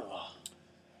 Oh.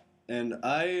 And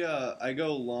I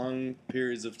go long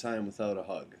periods of time without a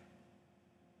hug.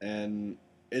 And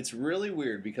it's really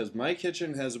weird because my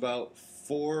kitchen has about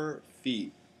 4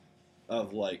 feet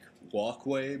of like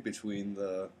walkway between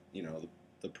the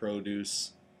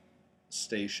produce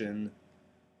station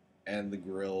and the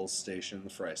grill station, the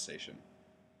fry station.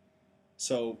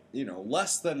 So,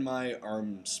 less than my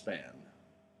arm span.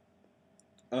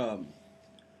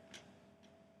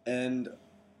 And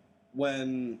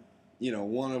when,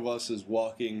 one of us is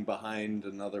walking behind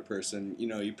another person,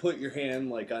 you put your hand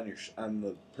like on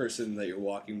the person that you're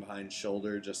walking behind's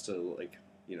shoulder just to like,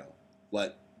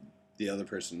 let the other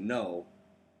person know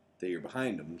that you're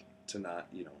behind them to not,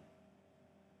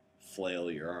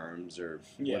 flail your arms or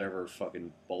whatever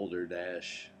fucking boulder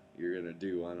dash you're gonna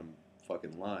do on a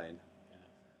fucking line.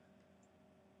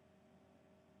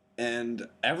 And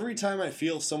every time I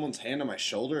feel someone's hand on my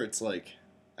shoulder, it's like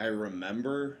I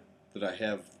remember that I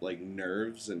have like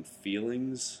nerves and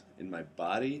feelings in my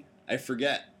body. I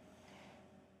forget.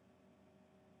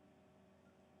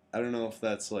 I don't know if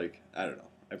that's like, I don't know.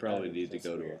 I probably need to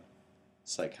go to a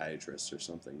psychiatrist or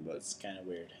something, but it's kind of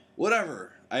weird.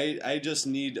 Whatever. I just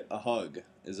need a hug.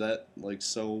 Is that like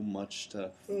so much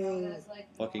to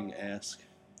fucking ask?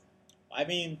 I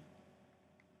mean,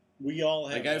 we all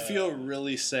have. Like, I feel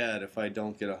really sad if I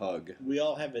don't get a hug. We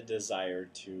all have a desire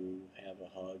to have a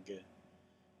hug.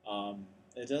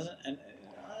 It doesn't, and it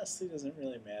honestly doesn't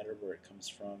really matter where it comes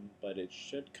from, but it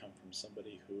should come from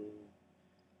somebody who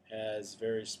has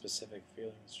very specific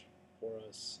feelings for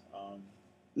us.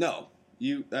 No.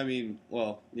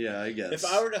 I guess. If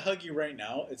I were to hug you right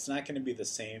now, it's not going to be the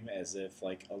same as if,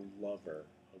 like, a lover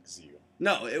hugs you.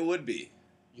 No, it would be.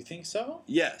 You think so?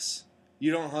 Yes.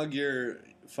 You don't hug your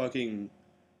fucking...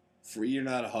 You're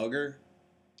not a hugger?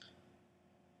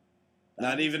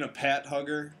 Not even a pat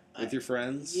hugger with your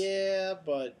friends? Yeah,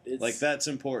 but it's... Like, that's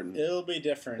important. It'll be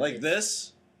different. Like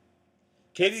this?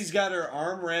 Katie's got her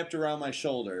arm wrapped around my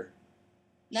shoulder.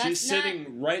 She's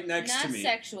sitting right next to me.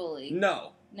 Not sexually.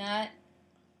 No. Not...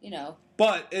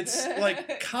 But it's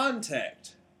like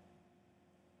contact.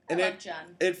 I love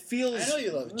John. It feels I know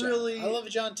you love John. really... I love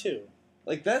John too.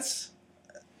 Like that's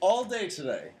all day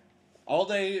today. All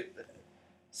day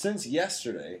since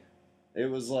yesterday. It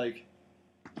was like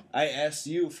I asked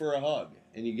you for a hug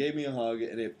and you gave me a hug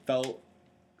and it felt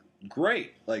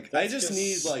great. Like That's I just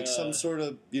need like some sort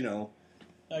of, No,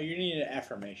 you need an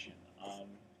affirmation.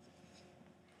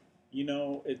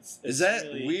 It's is that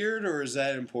really, weird or is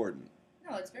that important?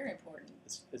 No, it's very important.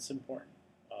 It's important.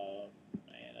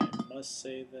 And I must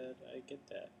say that I get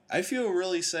that. I feel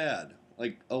really sad,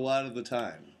 like a lot of the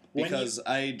time, because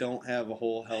I don't have a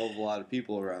whole hell of a lot of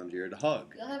people around here to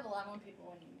hug. You'll have a lot more people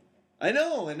when you move. I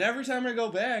know, and every time I go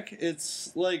back,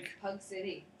 it's like... Hug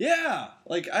City. Yeah,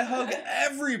 like I hug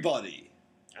everybody.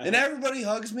 And everybody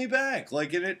hugs me back.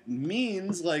 Like, and it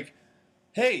means, like,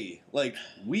 hey, like,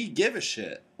 we give a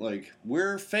shit. Like,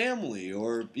 we're family,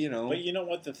 or, But you know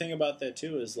what? The thing about that,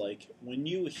 too, is, like, when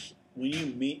you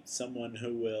meet someone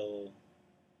who will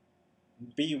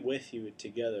be with you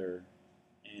together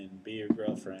and be your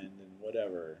girlfriend and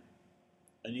whatever,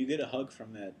 and you get a hug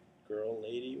from that girl,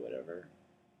 lady, whatever,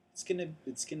 it's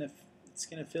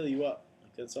gonna fill you up.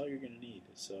 Like, that's all you're gonna need.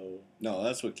 So no,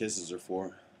 that's what kisses are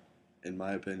for, in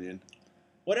my opinion.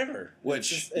 Whatever.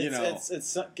 Which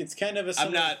it's kind of a.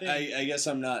 I'm not. Thing. I guess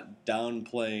I'm not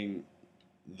downplaying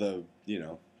the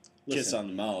kiss on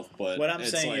the mouth, but what I'm it's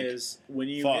saying like, is when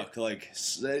you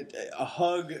a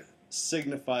hug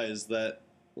signifies that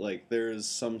like there is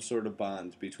some sort of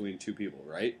bond between two people,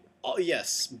 right? Oh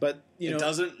yes, but it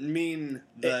doesn't mean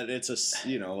that it's a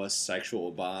a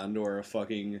sexual bond or a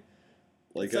fucking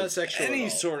like it's not any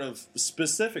sort of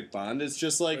specific bond. It's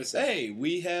just like, hey,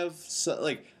 we have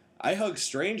like. I hug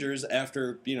strangers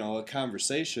after, a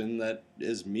conversation that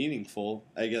is meaningful,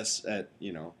 I guess, The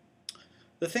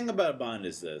thing about a bond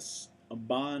is this. A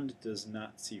bond does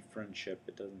not see friendship.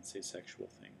 It doesn't see sexual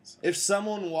things. If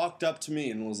someone walked up to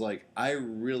me and was like, I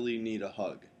really need a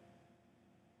hug,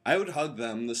 I would hug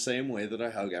them the same way that I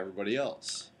hug everybody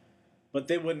else. But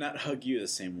they would not hug you the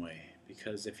same way.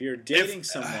 Because if you're dating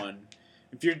someone...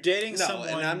 No,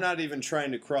 and I'm not even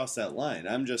trying to cross that line.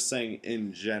 I'm just saying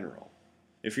in general.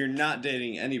 If you're not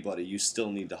dating anybody, you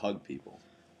still need to hug people.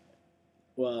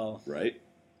 Well... Right?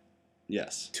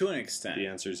 Yes. To an extent. The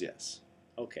answer is yes.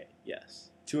 Okay, yes.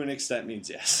 To an extent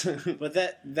means yes. But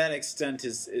that extent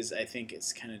is I think,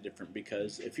 it's kind of different.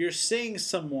 Because if you're seeing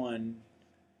someone...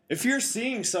 If you're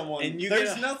seeing someone... And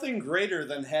there's nothing greater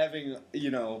than having,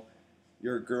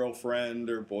 your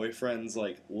girlfriend or boyfriend's,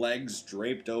 like, legs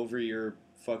draped over your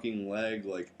fucking leg.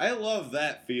 Like, I love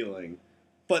that feeling.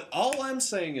 But all I'm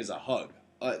saying is a hug.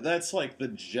 That's like the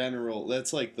general,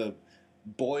 that's like the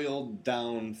boiled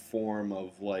down form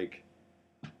of like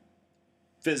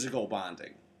physical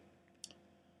bonding.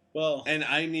 Well, And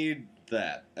I need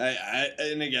that.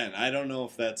 And again, I don't know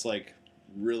if that's like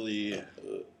really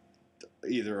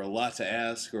either a lot to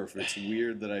ask or if it's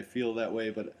weird that I feel that way,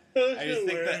 but I just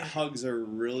think that hugs are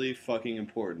really fucking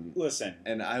important. Listen,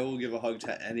 And I will give a hug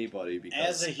to anybody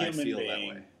because as a human I feel being,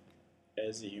 that way.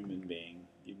 as a human being,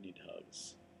 you need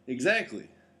hugs. Exactly.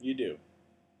 You do.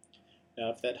 Now,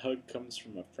 if that hug comes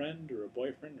from a friend or a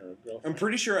boyfriend or a girlfriend, I'm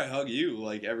pretty sure I hug you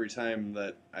like every time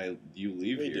that you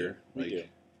leave we here. do. We do.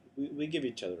 We give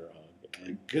each other a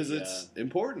hug Because it's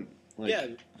important. Like, yeah,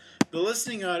 the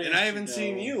listening audience. And I haven't should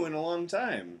seen know you in a long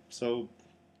time, so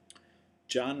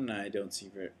John and I don't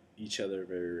see each other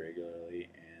very regularly,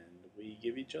 and we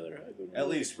give each other a hug. at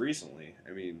least recently.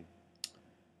 I mean,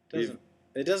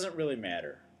 it doesn't really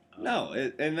matter. no,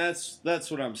 and that's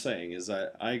what I'm saying is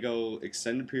that I go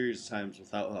extended periods of times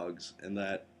without hugs, and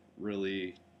that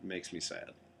really makes me sad.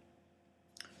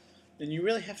 And you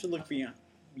really have to look beyond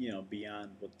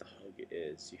what the hug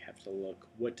is. You have to look,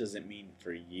 what does it mean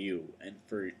for you, and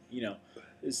for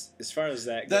as far as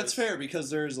that goes. That's fair because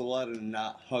there's a lot of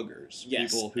not huggers,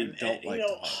 Yes, people who and don't like to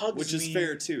hug, hugs which is mean-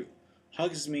 fair too.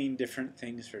 Hugs mean different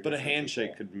things for But a different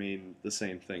handshake people. could mean the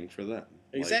same thing for them.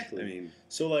 Exactly. Like, I mean,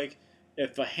 So, like,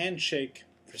 if a handshake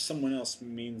for someone else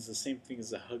means the same thing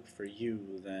as a hug for you,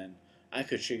 then I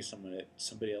could shake somebody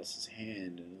else's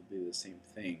hand and it'll be the same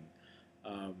thing.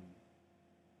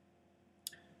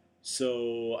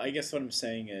 So I guess what I'm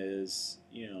saying is,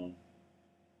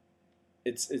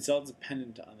 it's all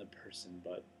dependent on the person,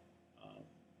 but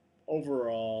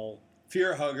overall, if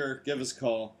you're a hugger, give us a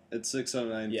call at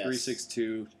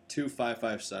 609-362-2557.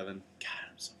 God,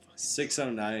 I'm so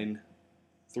fucking.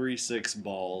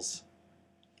 609-36-balls.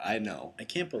 I know. I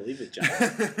can't believe it, John.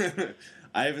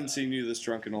 I haven't seen you this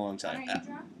drunk in a long Are time. you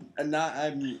drunk?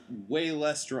 I'm way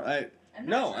less drunk.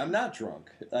 I'm not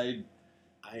drunk. I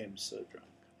am so drunk.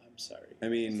 I'm sorry. I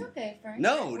mean, It's okay, Frank.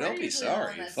 no, We're don't be usually the one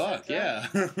sorry. that's Fuck, so yeah.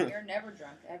 drunk. You're never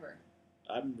drunk, ever.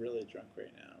 I'm really drunk right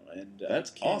now, and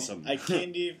That's awesome. I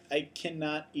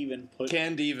cannot even put.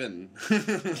 Can't even.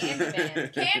 Candy van.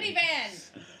 Candy van!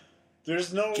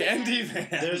 There's no Candy van.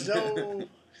 There's no.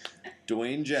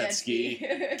 Dwayne Jet Ski.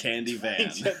 Candy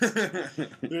van.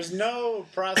 There's no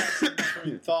process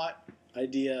between thought,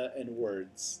 idea, and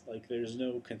words. Like, there's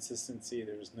no consistency.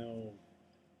 There's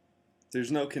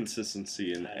no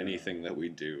consistency in I don't anything that we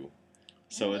do.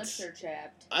 So My it's. lips are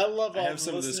chapped. I love all I have the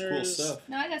some of this cool listeners. stuff.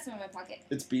 No, I got some in my pocket.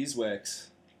 It's beeswax.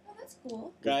 Oh, that's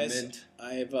cool. with Guys, mint.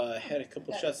 I've had a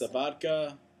couple That shots is of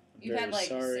vodka. I'm You've very had like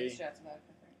sorry. 6 shots of vodka,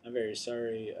 Frank. I'm very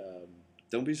sorry.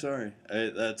 Don't be sorry.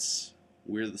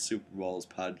 We're the Super Balls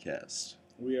podcast.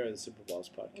 We are the Super Balls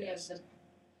podcast.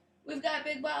 We've got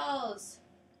big balls.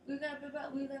 We've got big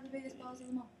balls. We've got the biggest balls of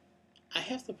them all. I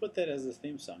have to put that as a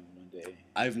theme song one day.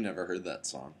 I've never heard that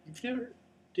song. You've never,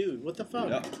 dude? What the fuck?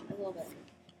 Yep. A little bit.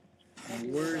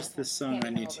 Where's the song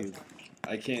on YouTube?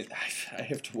 I can't. I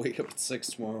have to wake up at 6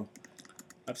 tomorrow.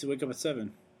 I have to wake up at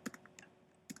 7.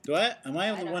 Do I? Am I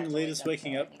don't the have one to latest wake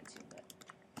waking till I up? need to,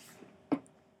 but-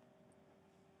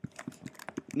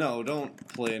 No, don't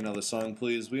play another song,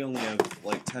 please. We only have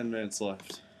like 10 minutes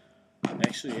left.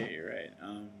 Actually, yeah, you're right.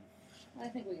 I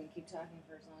think we can keep talking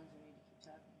for as long as we need to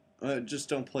keep talking. Just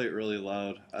don't play it really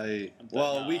loud.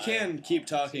 No, We can keep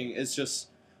talking. It's just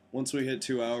once we hit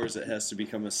 2 hours, it has to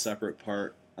become a separate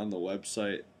part on the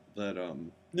website. That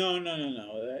No.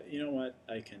 You know what?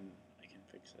 I can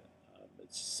fix it.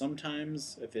 It's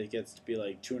sometimes if it gets to be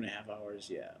like 2.5 hours,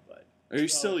 yeah. But Are you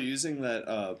still using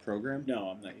that program? no,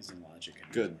 I'm not using Logic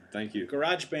anymore. Good, thank you.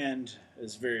 GarageBand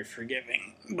is very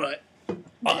forgiving, but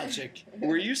Logic.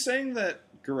 Were you saying that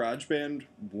GarageBand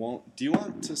won't? Do you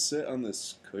want to sit on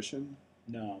this cushion?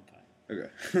 no, I'm fine. Okay.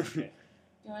 Do you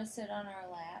want to sit on our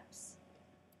laps?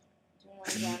 Do you want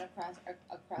to down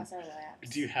across our laps?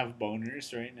 Do you have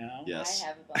boners right now? Yes. I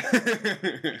have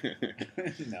a boner.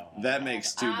 No. That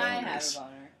makes 2 I have a boners.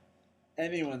 boner.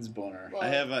 Anyone's boner. Well, I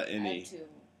have a I innie. have 2.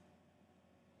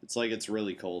 It's like it's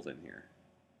really cold in here.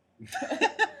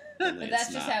 Only But that's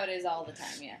it's just not. how it is all the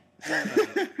time, yeah.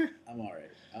 I'm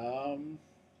alright. Motherfuckers.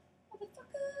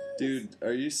 Dude,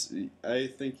 I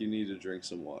think you need to drink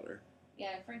some water.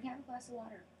 Yeah, Frank, have a glass of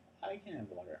water. I can have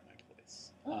water at my place.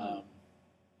 Oh.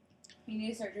 You need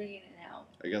to start drinking it now.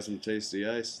 I got some tasty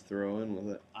ice to throw in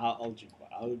with it. I'll drink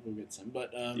water. I'll go get some.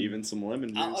 But Even some lemon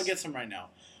juice. I'll get some right now.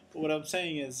 But what I'm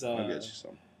saying is, I'll get you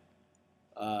some.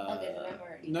 I'll get it. I'm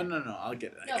already. No, I'll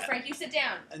get it. I No, got Frank, you sit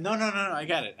down. it. No, I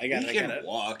got it. I got He it. can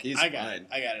walk. He's I got fine. it.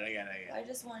 I got it. I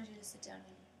just wanted you to sit down and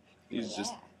He's relax.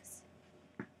 just.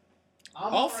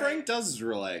 All Frank does is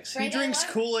relax. Frank, he drinks I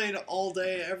want- Kool-Aid all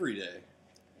day, every day.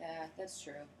 Yeah, that's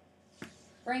true.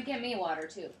 Frank, get me water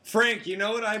too. Frank, you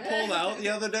know what I pulled out the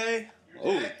other day?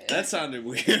 Oh, that sounded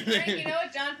weird. Frank, you know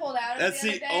what John pulled out? That's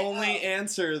the the other day? only Oh.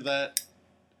 answer that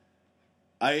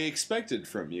I expected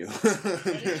from you. What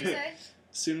did you say?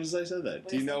 As soon as I said that, What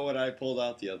do you is know what I pulled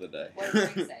out the other day? What did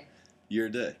Frank say? Your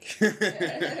dick.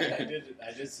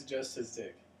 I did suggest his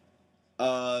dick.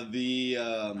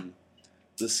 The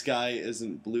sky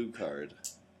isn't blue card.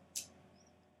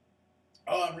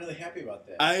 Oh, I'm really happy about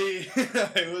that. I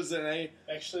was in a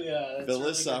Actually, that's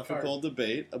philosophical a really good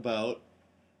debate about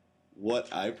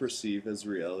what I perceive as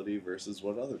reality versus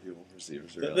what other people perceive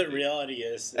as card. reality. The reality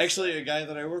is Actually, a guy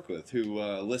that I work with who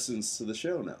listens to the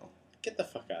show now. get the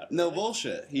fuck out. No Really?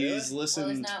 bullshit. Really? He's Well,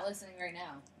 listened. he's not listening right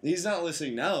now. He's not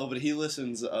listening now, but he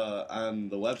listens on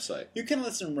the website. You can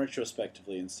listen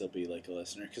retrospectively and still be like a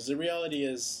listener, because the reality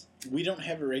is we don't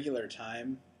have a regular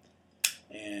time.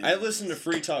 And I listen to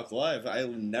Free Talk Live. I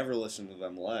never listen to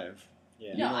them live.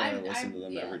 Yeah. You No, know I I'm- listen to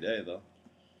them yeah. every day, though.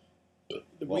 We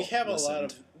Well, have a lot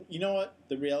listened. of. You know what?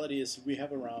 The reality is we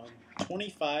have around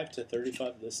 25 to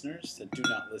 35 listeners that do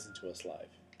not listen to us live.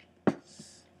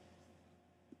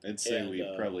 I'd say And, we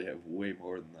probably have way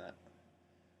more than that.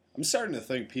 I'm starting to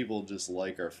think people just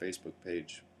like our Facebook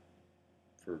page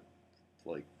for,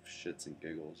 like, shits and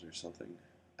giggles or something.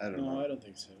 I don't No, know. I don't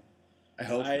think so. I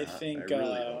hope I not. think I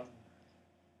really hope.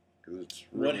 'Cause it's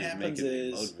what really happens making me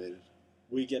is- motivated.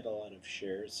 we get a lot of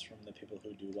shares from the people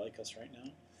who do like us right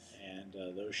now, and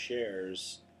those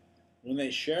shares, when they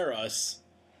share us,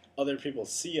 other people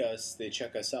see us, they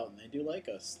check us out, and they do like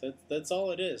us. That's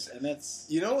all it is, and that's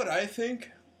You know what I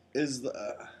think is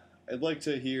I'd like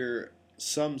to hear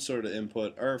some sort of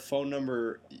input. Our phone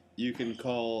number you can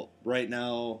call right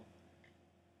now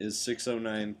is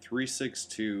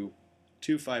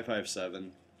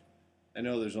 609-362-2557. I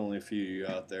know there's only a few of you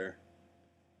out there.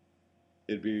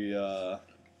 It'd be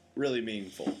really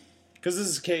meaningful. Because this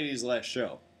is Katie's last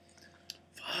show.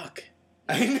 fuck.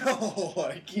 I know.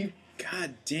 I keep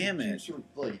God damn it!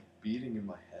 like beating in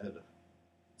my head.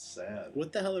 It's sad.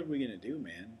 What the hell are we gonna do,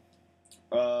 man?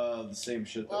 The same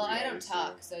shit. Well, that we I don't always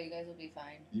talk, do. so you guys will be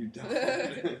fine. You don't.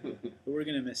 But we're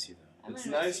gonna miss you though. I'm It's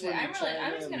gonna miss nice you. when you I'm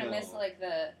chime just in, gonna miss though. like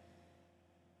the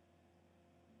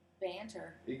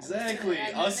banter. Exactly.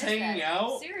 I'm gonna Us miss hanging that.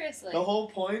 out. Seriously. The whole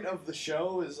point of the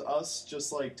show is us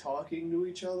just like talking to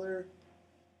each other.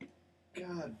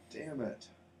 God damn it.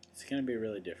 It's gonna be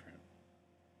really different.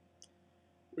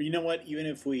 Well, you know what? Even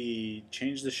if we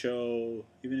change the show,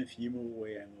 even if you move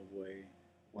away, I move away,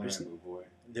 When I move away.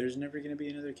 there's never gonna be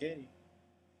another Katie.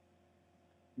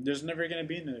 There's never gonna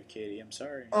be another Katie. I'm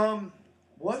sorry.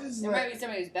 What is there might that? be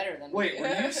somebody who's better than Wait, me.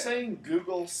 were you saying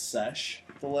Google Sesh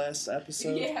the last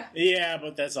episode? Yeah. Yeah,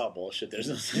 but that's all bullshit. There's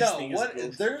no such No, thing what? as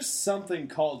Google. There's something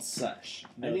called Sesh.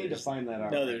 No, I need to there's- find that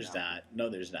out. No, right there's now. not. No,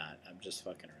 there's not. I'm just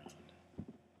fucking around.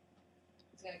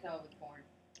 He's gonna come up with porn.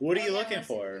 What are Oh, you yeah, looking let's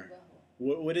see for?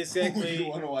 Google. What you exactly?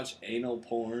 want to watch anal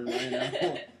porn right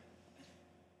now?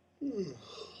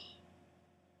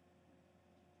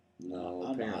 No,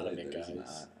 I'm out of apparently it, there's guys.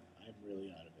 not. I'm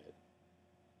really out of it.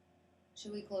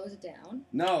 Should we close it down?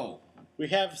 No. We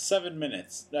have 7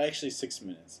 minutes. Actually, 6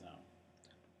 minutes now.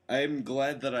 I'm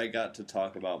glad that I got to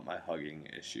talk about my hugging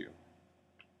issue.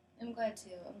 I'm glad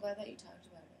too. I'm glad that you talked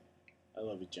about it. I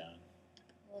love you, John.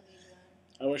 I love you,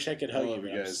 John. I wish I could hug love you,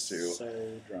 you but guys, I'm too.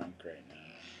 so drunk right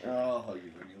now. I'll hug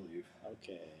you when you leave.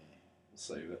 Okay. We'll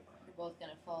save it. You're both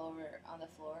gonna fall over on the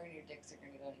floor and your dicks are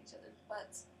gonna go to each other's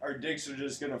butts. Our dicks are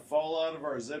just gonna fall out of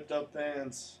our zipped up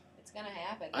pants. It's gonna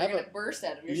happen. I You're have gonna burst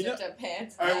out of your you know- zipped up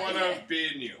pants. I wanna be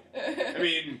in you. I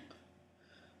mean,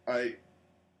 I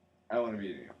wanna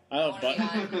be in you. I I have a wanna be button.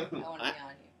 on you. I wanna be on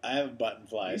you. I have a button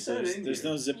fly. You So said there's, in there's you.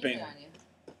 no I zipping. need it on you.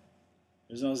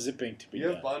 There's no zipping to be You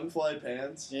done. have button fly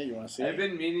pants? Yeah, you want to see? I've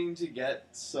been meaning to get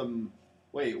some.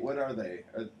 Wait, what are they?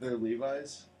 Are they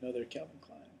Levi's? No, they're Calvin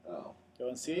Klein. Oh. Go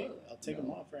and see. Ooh. I'll take No.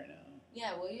 them off right now.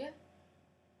 Yeah, will you?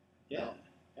 Yeah. No.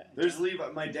 Yeah. There's Levi.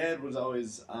 My dad was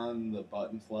always on the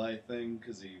button fly thing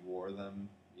because he wore them,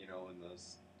 you know, in the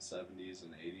 70s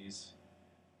and 80s.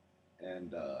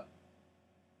 And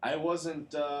I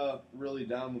wasn't really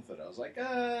down with it. I was like,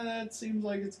 it seems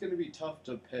like it's going to be tough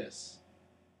to piss.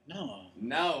 No,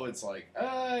 Now it's like,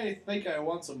 I think I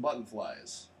want some button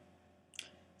flies.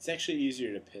 it's actually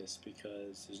easier to piss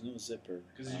because there's no zipper.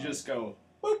 Because you just go,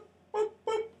 boop, boop,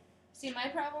 boop. See, my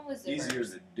problem with zippers Easier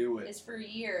to do it. is for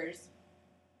years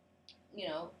you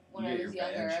know, when You I get was your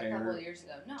younger, badge a couple hanger of years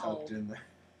ago. No, tucked in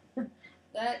there.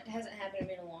 that hasn't happened to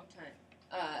me in a long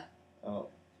time. Oh.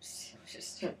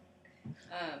 Just,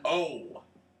 Oh.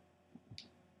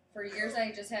 for years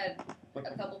I just had a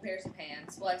couple pairs of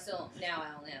pants. Well, now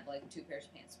I only have like 2 pairs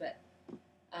of pants, but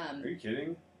Are you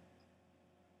kidding?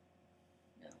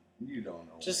 No. You don't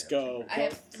know. Just why go. I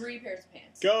have 3 pairs of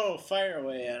pants. Go, fire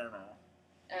away. I don't know.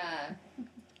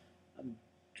 I'm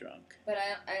drunk. But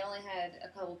I only had a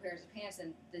couple pairs of pants,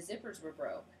 and the zippers were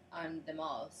broke on them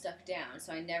all, stuck down.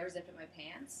 So I never zipped up my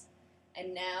pants.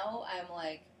 And now I'm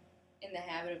like in the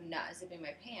habit of not zipping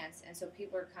my pants, and so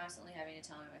people are constantly having to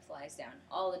tell me my fly's down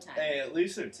all the time. Hey, at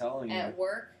least they're telling you. At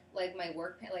work, like my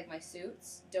like my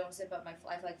suits, don't zip up my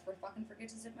fly. I fucking forget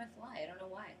to zip my fly. I don't know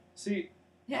why. See,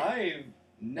 Yeah. I've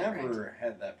never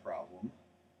had that problem.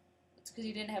 It's because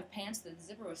you didn't have pants that the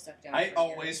zipper was stuck down. I for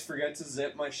always years. forget to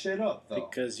zip my shit up, though.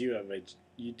 Because you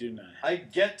do not. I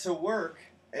get to work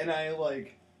and I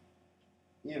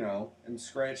am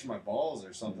scratching my balls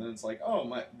or something. It's like,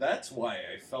 that's why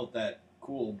I felt that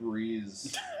cool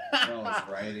breeze when I was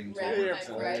riding. Wrapping towards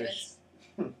my it. privates.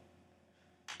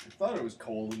 I thought it was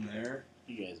cold in there.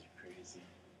 You guys are crazy.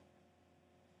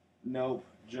 Nope,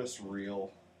 just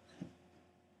real.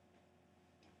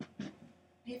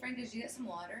 Hey Frank, did you get some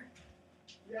water?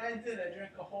 Yeah, I did. I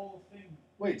drank a whole thing.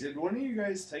 Wait, did one of you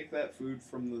guys take that food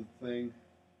from the thing?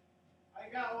 I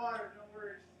got water. No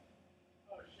worries.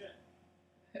 Oh shit.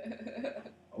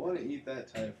 I want to eat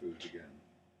that Thai food again.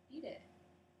 Eat it.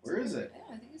 Where is it?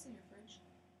 I think it's in your fridge.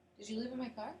 Did you leave it in my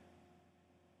car?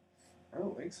 I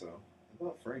don't think so. I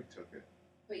thought Frank took it.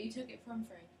 But you took it from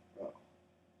Frank. Oh.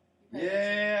 You probably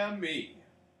Yeah, me.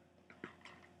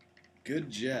 Good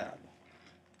job.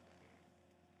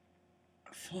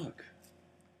 Fuck.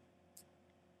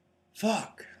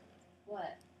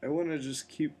 What? I want to just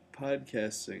keep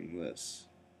podcasting this.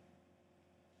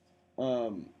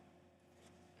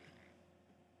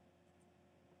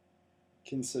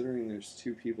 Considering there's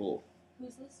 2 people,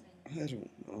 Who's listening? I don't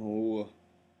know.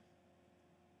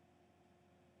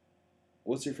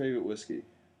 What's your favorite whiskey?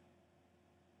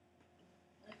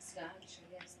 Like Scotch,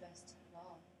 I guess, best of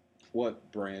all.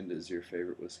 What brand is your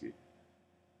favorite whiskey?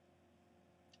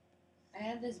 I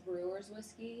had this brewer's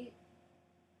whiskey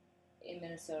in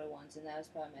Minnesota once, and that was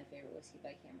probably my favorite whiskey, but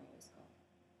I can't remember what it's called.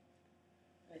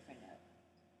 Let me find out.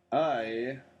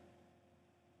 I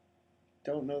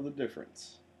don't know the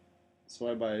difference. So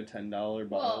I buy a $10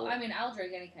 bottle. Well, I mean, I'll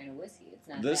drink any kind of whiskey. It's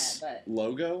not This bad, but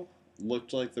logo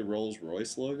looked like the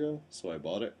Rolls-Royce logo, so I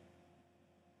bought it.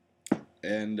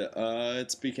 And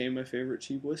it's became my favorite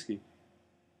cheap whiskey.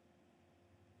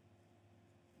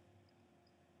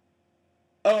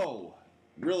 Oh,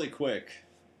 really quick.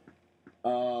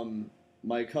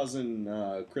 My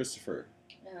cousin Christopher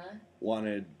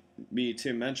wanted me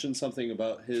to mention something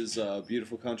about his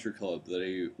beautiful country club that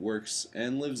he works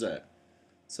and lives at.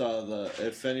 So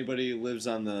if anybody lives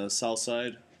on the south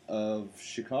side of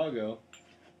Chicago,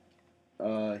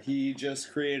 he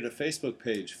just created a Facebook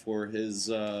page for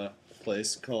his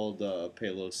place called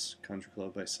Palos Country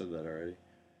Club. I said that already.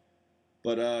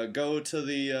 But go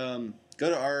to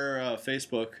our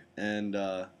Facebook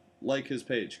and like his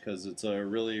page because it's a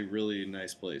really, really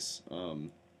nice place.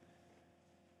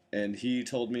 And he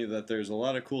told me that there's a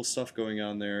lot of cool stuff going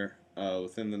on there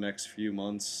within the next few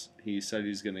months. He said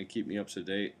he's going to keep me up to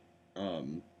date.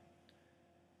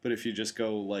 But if you just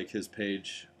go like his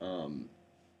page,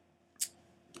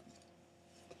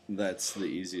 that's the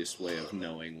easiest way of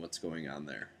knowing what's going on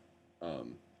there.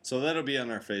 So that'll be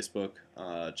on our Facebook.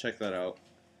 Check that out.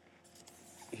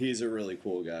 He's a really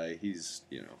cool guy. He's,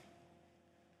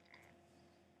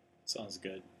 Sounds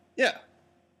good. Yeah.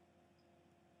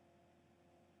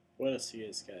 What else you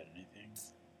guys got? Anything?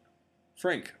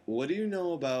 Frank, what do you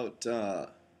know about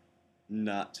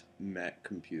not Mac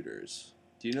computers?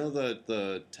 Do you know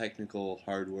the technical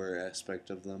hardware aspect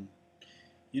of them?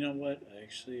 You know what?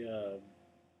 Actually,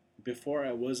 before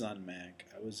I was on Mac,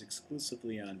 I was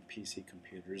exclusively on PC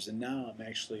computers, and now I'm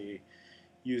actually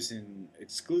using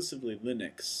exclusively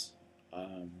Linux.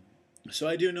 So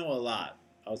I do know a lot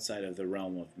outside of the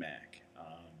realm of Mac.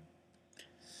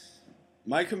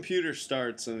 My computer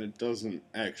starts and it doesn't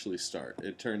actually start.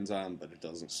 It turns on, but it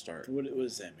doesn't start. What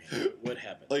does that mean? What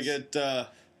happens? Like it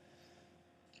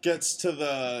gets to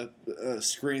the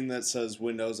screen that says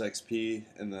Windows XP,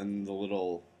 and then the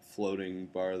little floating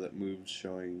bar that moves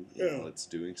showing it's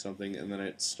doing something, and then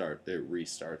it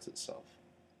restarts itself.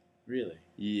 Really?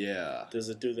 Yeah. Does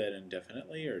it do that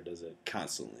indefinitely, or does it...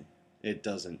 Constantly. It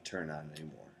doesn't turn on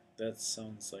anymore. That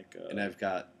sounds like a... And I've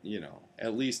got,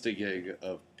 at least a gig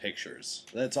of pictures.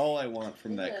 That's all I want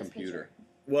from that computer.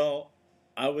 Well,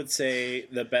 I would say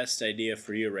the best idea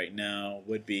for you right now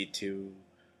would be to,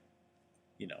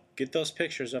 get those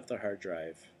pictures off the hard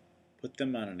drive, put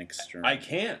them on an external. I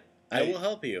can't. I will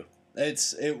help you.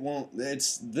 It's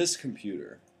this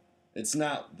computer. It's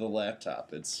not the laptop.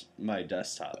 It's my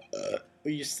desktop.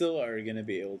 But you still are going to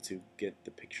be able to get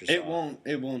the pictures It off.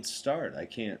 won't start. I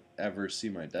can't ever see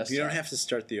my desktop. You don't have to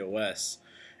start the OS.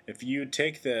 If you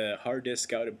take the hard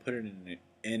disk out and put it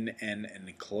in an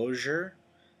enclosure.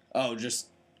 Oh, just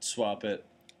swap it.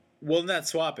 Well, not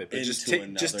swap it, but just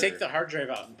Into take the hard drive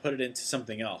out and put it into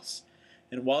something else.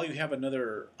 And while you have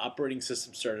another operating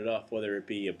system started off, whether it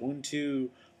be Ubuntu,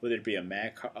 whether it be a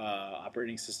Mac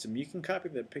operating system, you can copy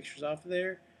the pictures off of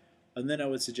there. And then I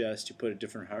would suggest you put a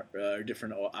different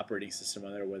operating system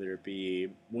on there, whether it be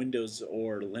Windows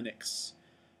or Linux,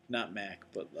 not Mac,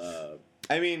 but.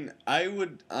 I mean, I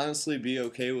would honestly be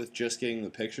okay with just getting the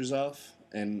pictures off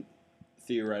and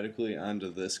theoretically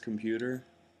onto this computer,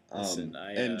 Listen,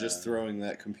 and just throwing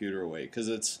that computer away because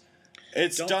it's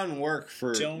done work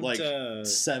for like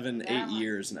 7-8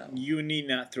 years now. You need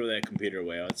not throw that computer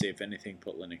away. I would say, if anything,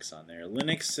 put Linux on there.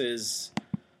 Linux is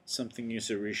something you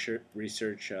should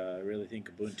research. I really think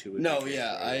Ubuntu would be great.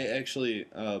 I actually,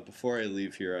 before I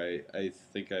leave here, I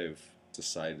think I've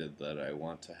decided that I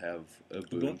want to have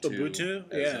Ubuntu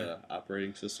as an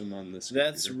operating system on this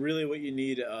computer. That's really what you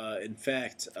need. In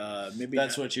fact, maybe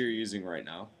that's what you're using right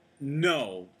now.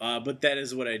 No, but that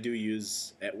is what I do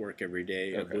use at work every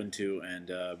day, Okay. Ubuntu,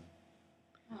 and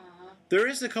there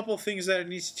is a couple of things that I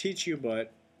need to teach you,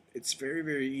 but it's very,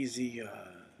 very easy.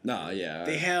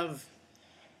 They have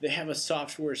a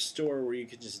software store where you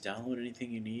can just download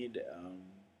anything you need.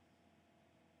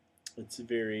 It's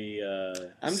very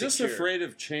I'm just secure. afraid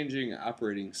of changing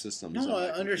operating systems. No, on my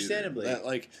computer. understandably.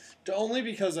 That, only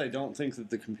because I don't think that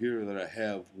the computer that I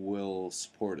have will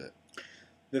support it.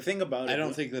 The thing about it, I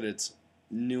don't think that it's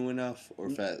new enough or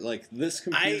fast. Like this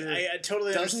computer, I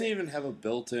totally doesn't understand. even have a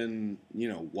built-in,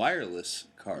 wireless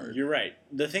card. You're right.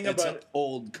 The thing It's about an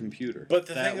old computer, But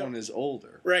the that thing- one is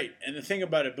older. Right, and the thing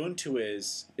about Ubuntu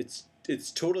is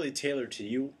it's totally tailored to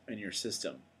you and your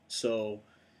system. So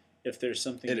if there's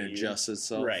something It that you- adjusts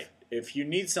itself. right. If you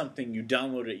need something, you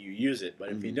download it, you use it. But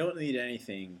if you don't need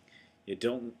anything, you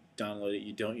don't download it,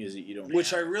 you don't use it, you don't.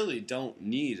 Which I have it. really don't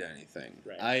need anything.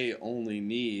 Right. I only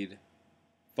need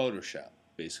Photoshop,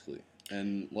 basically,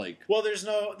 and Well, there's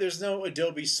no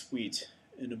Adobe Suite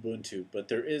in Ubuntu, but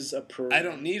there is a program. I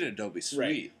don't need Adobe Suite.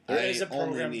 Right. There is a only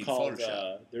program need called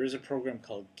Photoshop. there is a program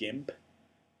called GIMP,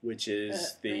 which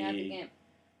is Bring out the GIMP.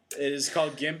 It is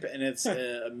called GIMP, and it's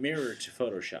a mirror to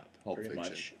Photoshop, Pulp pretty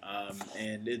Fiction. much.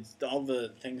 And it's all the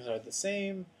things are the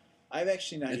same. I've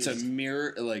actually not. It's used, a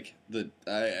mirror,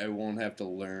 I won't have to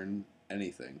learn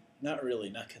anything not really,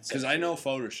 not because conceptually. I know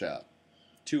Photoshop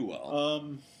too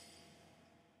well.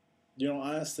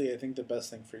 Honestly, I think the best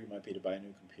thing for you might be to buy a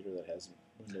new computer that has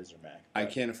Windows or Mac. I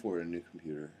But can't afford a new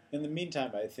computer. In the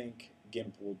meantime, I think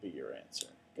GIMP will be your answer.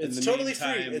 In It's the totally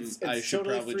meantime, free. It's I should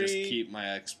totally probably free. just keep my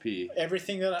XP.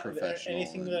 Everything that professional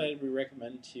anything and- that I'd be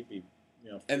recommended to you be,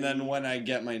 free. And then when I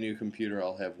get my new computer,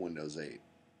 I'll have Windows 8.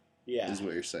 yeah, Is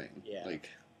what you're saying? Yeah.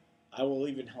 I will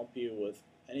even help you with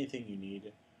anything you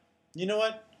need. You know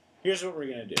what? Here's what we're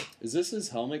gonna do. Is this his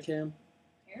helmet cam?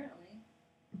 Apparently.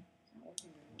 It's not working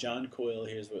very well. John Coyle,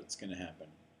 here's what's gonna happen.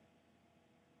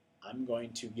 I'm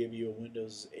going to give you a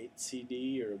Windows 8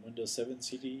 CD or a Windows 7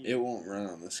 CD. It won't run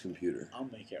on this computer. I'll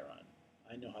make it run.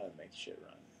 I know how to make shit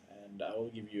run. And I will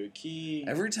give you a key.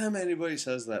 Every time anybody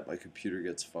says that, my computer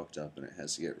gets fucked up and it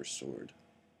has to get restored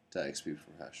to XP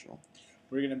Professional.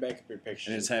 We're gonna back up your pictures.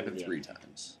 And it's before happened we do 3 anything.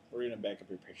 times. We're gonna back up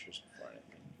your pictures before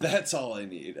anything. That's all I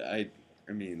need. I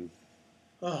mean,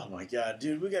 Oh my god,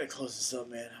 dude, we gotta close this up,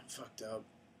 man. I'm fucked up.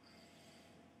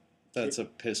 that's a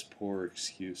piss poor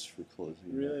excuse for closing.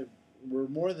 it. Really, we're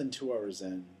more than 2 hours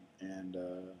in, and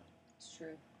It's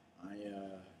true.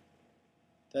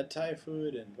 that Thai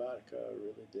food and vodka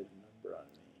really did a number on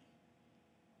me.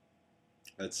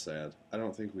 That's sad. I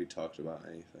don't think we talked about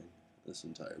anything this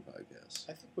entire podcast.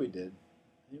 I think we did.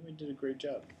 I think we did a great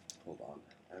job. Hold on.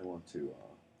 I want to.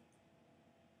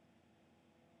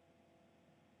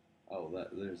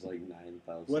 There's like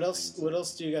 9,000. What else? things. What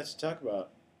else do you got to talk about?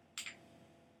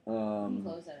 You can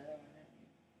close that other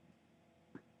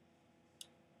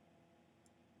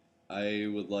one. I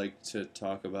would like to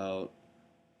talk about.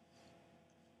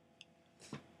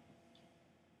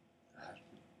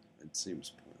 It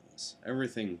seems pointless.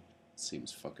 Everything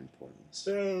seems fucking pointless.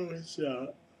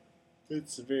 Oh,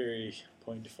 it's very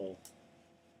pointful.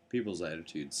 People's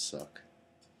attitudes suck.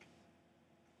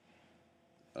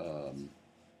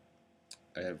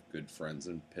 I have good friends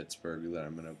in Pittsburgh that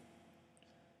I'm gonna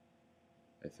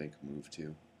I think, move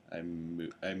to.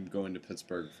 I'm going to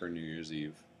Pittsburgh for New Year's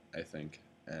Eve, I think,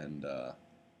 and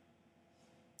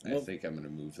I think I'm going to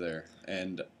move there.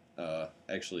 And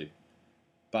actually,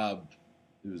 Bob,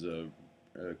 who's a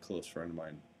close friend of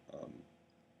mine,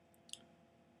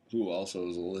 who also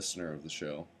is a listener of the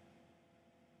show,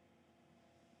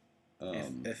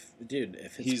 if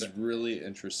it's he's really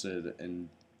interested in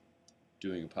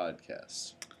doing a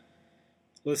podcast.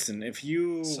 Listen, if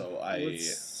you... So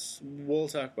we'll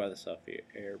talk about this off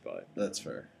air, but... That's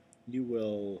fair. You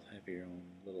will have your own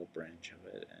little branch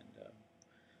of it, and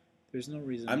there's no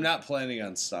reason... I'm not planning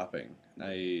on stopping.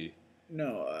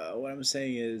 No, what I'm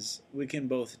saying is we can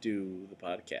both do the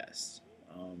podcast.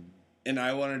 And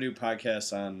I want to do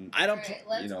podcasts on... I don't... Alright,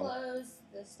 let's close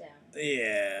this down.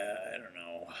 Yeah, I don't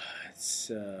know.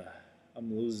 It's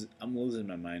I'm losing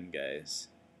my mind, guys.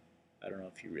 I don't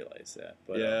know if you realize that,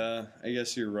 but yeah, I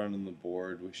guess you're running the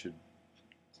board. We should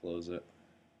close it.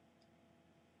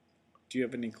 Do you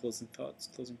have any closing thoughts?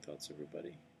 Closing thoughts,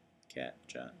 everybody. Kat,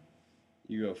 John,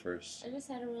 you go first. I just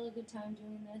had a really good time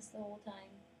doing this the whole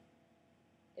time.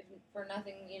 If for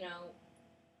nothing,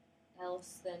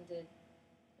 else than to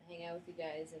hang out with you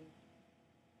guys and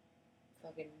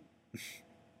fucking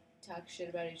talk shit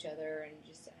about each other and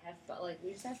just have fun. Like,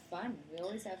 we just have fun. We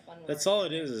always have fun. That's all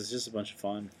it is. It's just a bunch of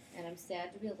fun. And I'm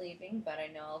sad to be leaving, but I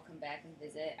know I'll come back and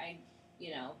visit. I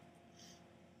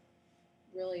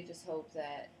really just hope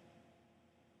that...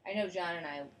 I know John and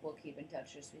I will keep in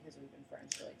touch just because we've been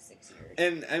friends for like 6 years.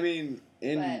 And, I mean,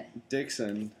 in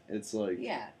Dixon, it's like...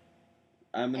 Yeah.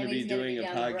 I'm going to be doing a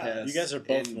podcast you guys are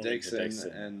both in Dixon,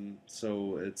 and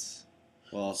so it's...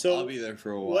 Well, so I'll be there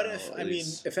for a while. What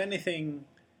if, if anything,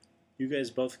 you guys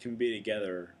both can be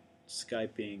together,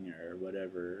 Skyping or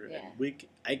whatever. Yeah. And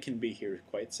I can be here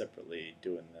quite separately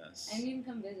doing this. And you can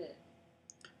come visit.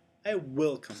 I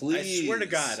will come. Please. I swear to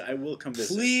God, I will come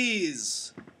visit.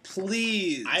 Please.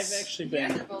 I've actually You been...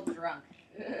 guys are both drunk.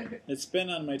 It's been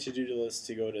on my to-do list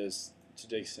to go to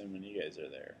Dixon when you guys are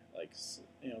there. Like,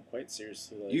 quite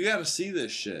seriously. Like, You gotta see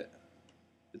this shit.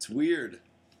 It's weird.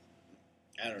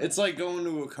 I don't know. It's like going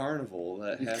to a carnival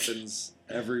that happens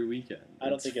every weekend. I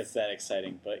don't think it's that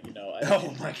exciting, but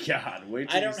Oh my God! Wait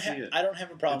till you see it. I don't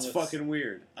have a problem. It's with, fucking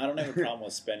weird. I don't have a problem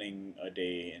with spending a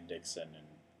day in Dixon and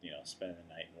spending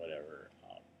the night and whatever.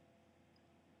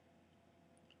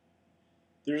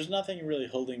 There's nothing really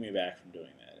holding me back from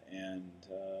doing that, and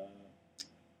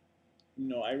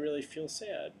I really feel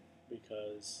sad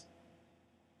because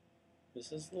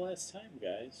this is the last time,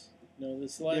 guys. No,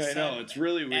 this is the last time. Yeah, I know. It's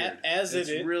really weird. It's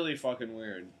really fucking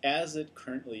weird. As it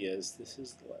currently is, this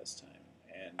is the last time.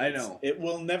 And I know. It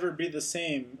will never be the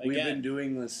same again. We've been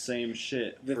doing the same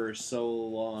shit for so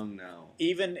long now.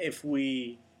 Even if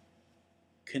we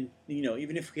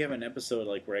even if we have an episode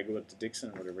like where I go up to Dixon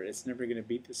or whatever, it's never going to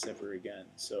beat this ever again.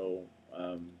 So,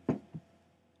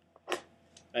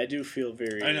 I do feel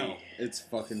very... I know. It's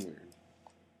fucking weird.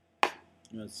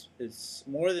 It's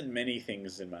more than many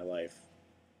things in my life.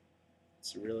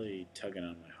 It's really tugging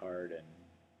on my heart, and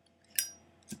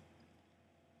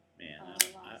man,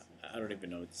 I don't even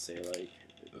know what to say. Like,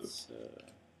 it's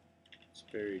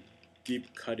a very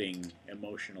deep, cutting,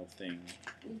 emotional thing.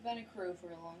 We've been a crew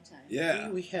for a long time. Yeah,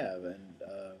 we have, and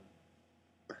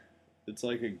it's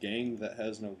like a gang that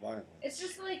has no violence. It's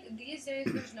just like these days,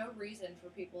 there's no reason for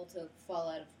people to fall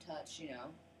out of touch.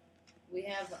 We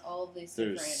have all of these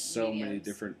There's different so many mediums.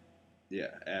 different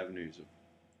avenues of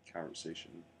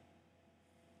conversation.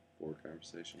 For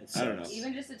conversation. I don't know.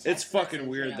 Even just a text it's fucking message,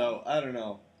 weird though. I don't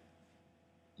know.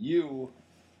 You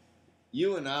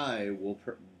and I will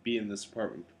be in this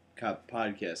apartment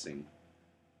podcasting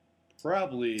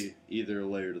probably either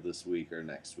later this week or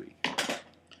next week.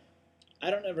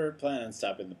 I don't ever plan on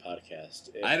stopping the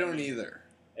podcast. I don't either.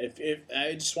 If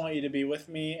I just want you to be with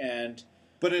me,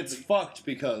 but it's fucked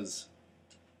because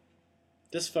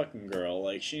this fucking girl,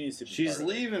 like, she needs to be. She's part of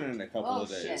it. leaving in a couple of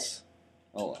days. Shit.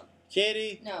 Hold on.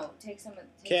 Katie. No, take some of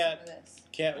Kat, this.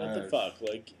 Kat, what the fuck?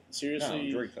 Like,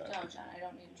 seriously? No, drink that. No, John, I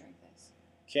don't need to drink this.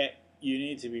 Kat, you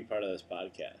need to be part of this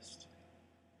podcast.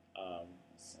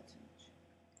 So too much.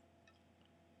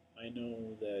 I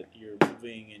know that you're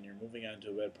moving on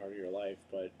to a better part of your life,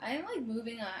 but I am like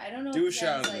moving on. I don't know. Do if a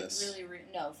shot that's, of like, this. Really,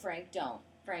 no, Frank, don't.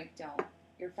 Frank, don't.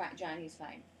 You're fine, John. He's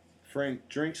fine. Frank,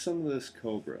 drink some of this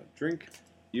Cobra. Drink.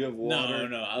 You have water.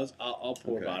 No. I'll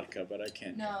pour vodka, but I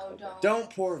can't. No, don't. Don't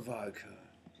pour vodka.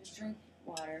 Just drink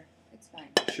water. It's fine.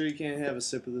 Sure you can't have a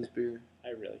sip of this beer? I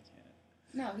really can't.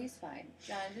 No, he's fine.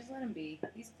 John, just let him be.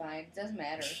 He's fine. It doesn't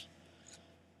matter.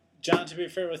 John, to be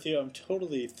fair with you, I'm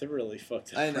thoroughly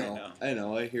fucked up I right know. now. I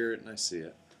know. I hear it and I see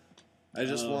it. I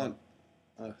just want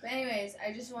But anyways,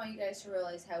 I just want you guys to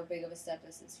realize how big of a step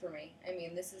this is for me. I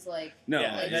mean, this is like No,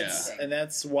 yeah, like and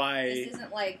that's why this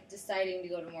isn't like deciding to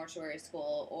go to mortuary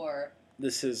school or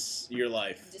this is your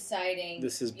life. deciding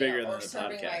This is you bigger know, than or the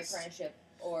serving my podcast. apprenticeship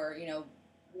or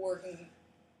working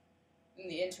in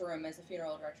the interim as a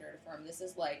funeral director at a firm. This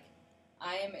is like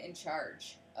I am in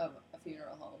charge of a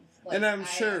funeral home. Like, and I'm I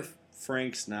sure am-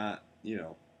 Frank's not,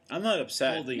 I'm not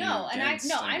upset. holding No, you and I against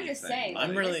no, I'm just anything. saying. I'm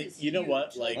like, really, this is you know huge.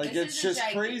 what, like Like, this it's is just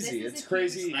a crazy. this is It's a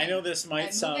crazy. huge I know thing. this might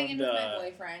I'm sound moving in with my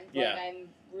boyfriend. yeah. Like I'm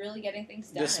really getting things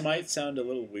done. this might sound a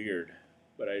little weird,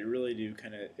 but I really do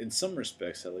kind of, in some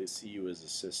respects, at least see you as a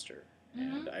sister,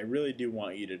 and I really do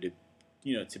want you to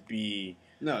to be.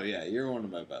 No, yeah, you're one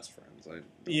of my best friends.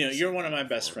 You're one of my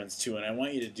best friends too, and I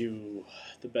want you to do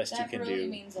the best that you can really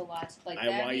do. means a lot. Like I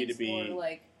that want you means to be- more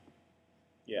like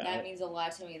Yeah, that means a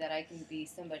lot to me that I can be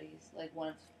somebody's like one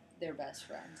of their best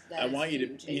friends. That I is want you to,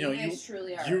 huge. And you guys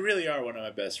truly are. You really are one of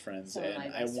my best friends, Some of and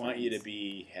my I best want you to friends.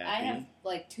 be happy. I have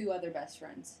like 2 other best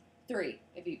friends. 3,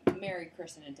 if you marry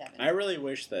Kristen and Devin. I really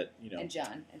wish that and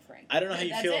John and Frank. I don't know how you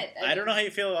That's feel. it. I don't know how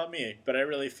you feel about me, but I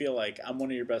really feel like I'm one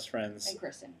of your best friends. And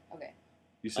Kristen. Okay.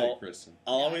 You said Kristen.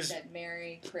 I'll No, always. I said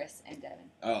Mary, Chris, and Devin.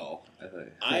 Oh, I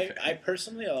thought. I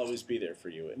personally, I'll always be there for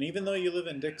you, and even though you live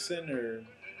in Dixon or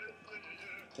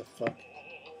the fuck,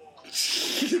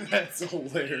 That's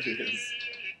hilarious.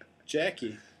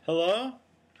 Jackie. Hello.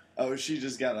 Oh, she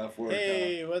just got off work.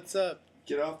 Hey, what's up?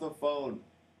 Get off the phone.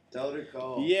 Tell her to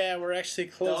call. Yeah, we're actually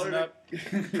closing Tell her up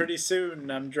pretty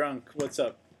soon. I'm drunk. What's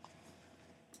up?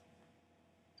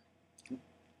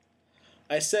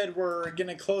 I said we're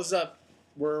gonna close up.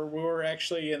 We're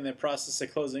actually in the process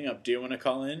of closing up. Do you want to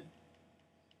call in?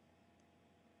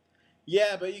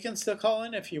 Yeah, but you can still call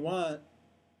in if you want.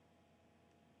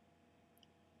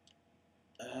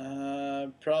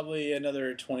 Probably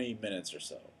another 20 minutes or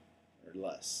so, or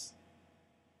less.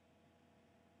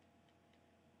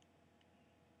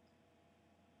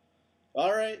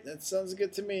 All right, that sounds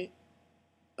good to me.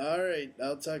 All right,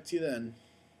 I'll talk to you then.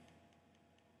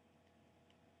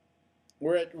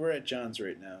 We're at John's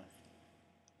right now.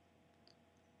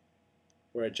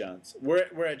 We're at John's.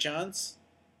 We're at John's.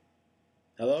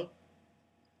 Hello?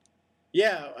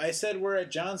 Yeah, I said we're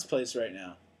at John's place right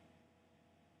now.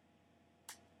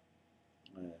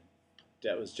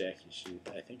 That was Jackie.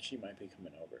 I think she might be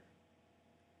coming over. You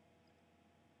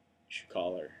should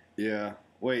call her. Yeah.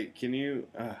 Wait, can you?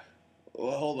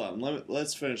 Well, hold on.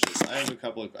 Let's finish this. I have a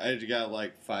couple of. I got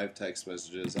like 5 text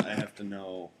messages. I have to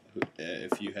know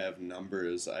if you have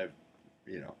numbers.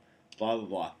 Blah blah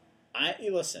blah.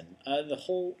 Listen. The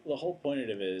whole point of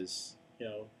it is,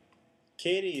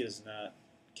 Katie is not.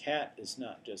 Kat is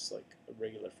not just like a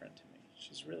regular friend to me.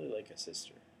 She's really like a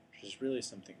sister. She's really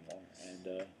something more,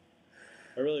 and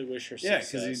I really wish her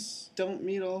success. Yeah, because you don't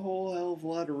meet a whole hell of a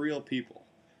lot of real people.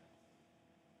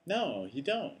 No, you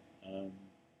don't.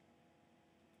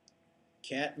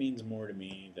 Kat means more to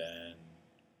me than,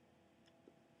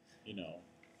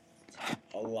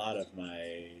 a lot of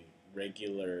my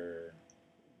regular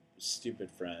stupid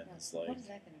friends. What Like is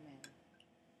that going to mean?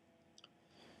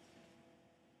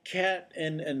 Kat,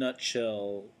 in a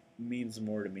nutshell, means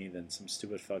more to me than some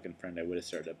stupid fucking friend I would have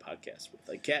started a podcast with.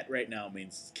 Like Kat right now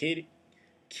means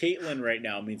Caitlin right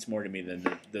now means more to me than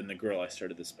the girl I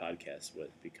started this podcast with,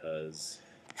 because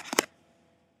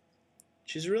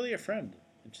she's really a friend.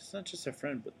 And she's not just a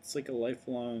friend, but it's like a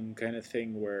lifelong kind of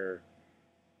thing where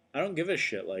I don't give a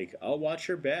shit. Like, I'll watch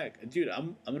her back. Dude,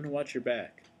 I'm gonna watch your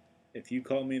back. If you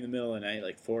call me in the middle of the night,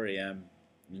 like 4 a.m.,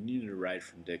 you need a ride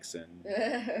from Dixon. No,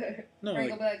 Frank like,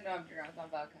 will be like, no, I'm drunk on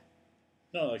vodka.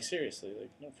 no, like seriously, like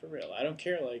no, for real. I don't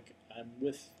care. Like, I'm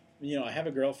with, I have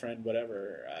a girlfriend,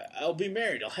 whatever. I'll be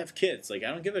married. I'll have kids. Like, I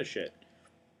don't give a shit.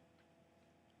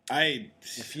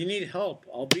 If you need help,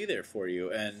 I'll be there for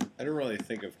you. And I don't really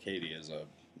think of Katie as a,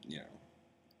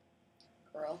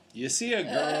 Girl. You see a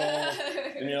girl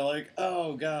and you're like,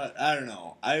 oh god, I don't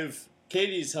know.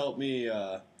 Katie's helped me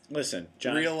listen,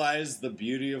 John, realize the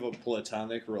beauty of a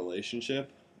platonic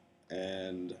relationship,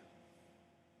 and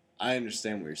I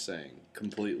understand what you're saying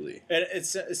completely. And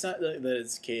it's not that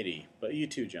it's Katie, but you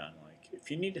too, John. Like,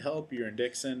 if you need help, you're in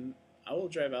Dixon, I will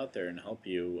drive out there and help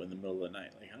you in the middle of the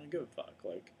night. Like, I don't give a fuck.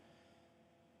 Like,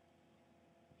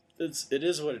 it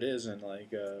is what it is, and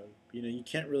like, you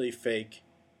can't really fake.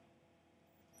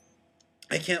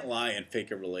 I can't lie and fake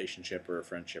a relationship or a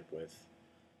friendship with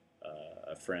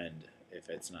a friend if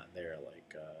it's not there.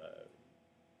 Like,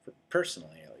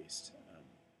 personally, at least.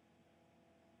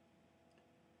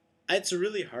 It's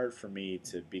really hard for me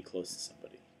to be close to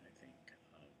somebody, I think.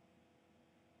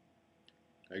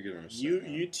 I can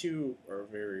understand. You two are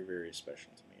very, very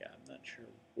special to me. I'm not sure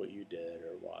what you did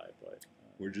or why, but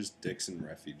We're just Dixon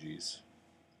refugees.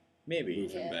 maybe.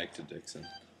 Moving Yeah. back to Dixon.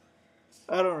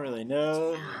 I don't really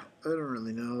know. But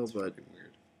Fucking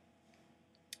weird.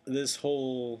 this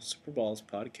whole Super Balls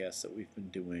podcast that we've been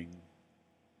doing,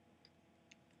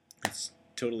 it's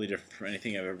totally different from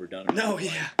anything I've ever done. in my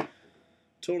life.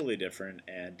 Totally different,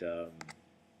 and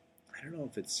I don't know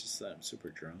if it's just that I'm super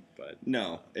drunk, but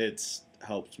No, it's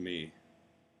helped me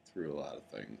through a lot of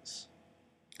things.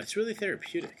 it's really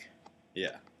therapeutic.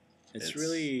 Yeah. It's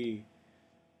really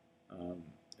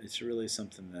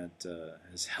something that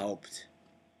has helped,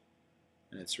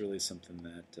 and it's really something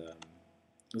that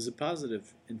is a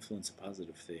positive influence, a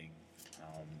positive thing.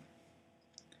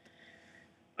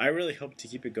 I really hope to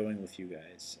keep it going with you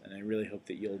guys, and I really hope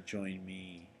that you'll join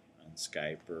me on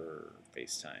Skype or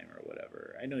FaceTime or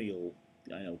whatever. I know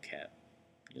Kat,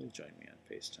 you'll join me on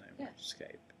FaceTime Yeah. or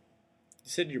Skype. You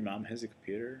said your mom has a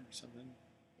computer or something?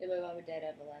 Yeah, my mom and dad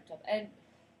have a laptop. And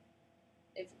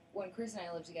when Chris and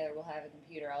I live together, we'll have a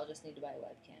computer. I'll just need to buy a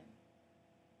webcam.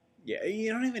 Yeah,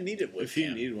 you don't even need it with If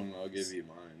you need one, I'll give you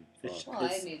mine. Fuck. Well,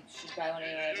 I should buy one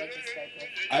anyway. I'd like to Skype with.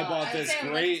 I Well, bought would this say I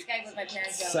would great like to Skype with my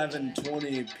parents.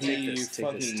 720p Take this,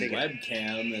 fucking take it.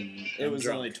 webcam, and it I'm was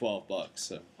drunk. only $12.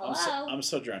 So Hello. I'm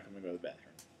so drunk, I'm gonna go to the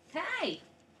bathroom. Hi.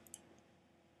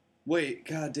 wait,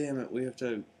 god damn it, we have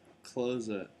to close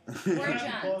it. We're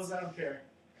John's. I don't care.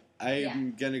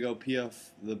 I'm gonna go pee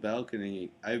off the balcony.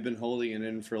 I've been holding it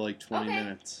in for like 20 Okay.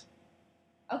 minutes.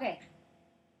 Okay.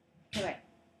 Okay.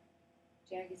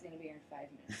 Jackie's gonna be here in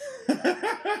 5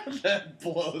 minutes. That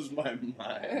blows my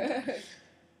mind.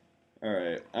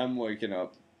 Alright, I'm waking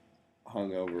up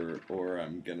hungover or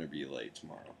I'm gonna be late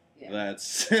tomorrow. Yeah.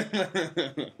 That's. I'm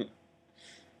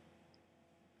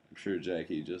sure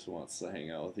Jackie just wants to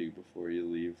hang out with you before you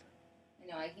leave.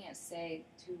 I know, I can't stay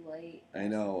too late. I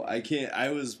know. I can't. I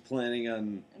was planning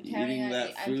on I'm counting eating on that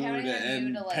you- I'm food counting on you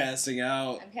and to, like- passing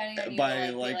out I'm counting on you by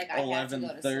to, be like I have to go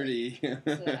to sleep 11:30.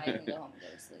 so that I can go home and go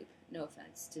to sleep. No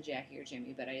offense to Jackie or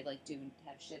Jimmy, but I do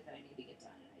have shit that I need to get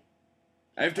done. And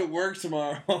I have to work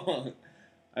tomorrow.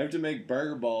 I have to make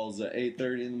burger balls at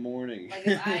 8:30 in the morning. Like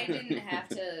if I didn't have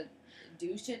to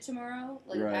do shit tomorrow,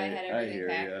 like if I Right, had I everything hear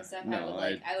packed ya. and stuff, No,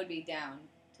 I would be down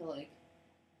to like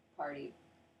party.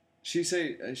 She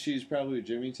say she's probably with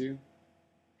Jimmy too.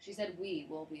 She said we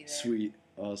will be there. Sweet,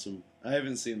 awesome. I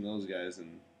haven't seen those guys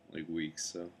in like weeks,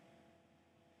 so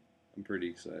I'm pretty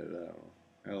excited. I don't know.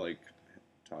 I like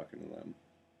talking to them.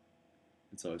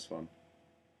 It's always fun.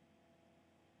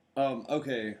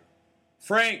 Okay,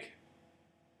 Frank.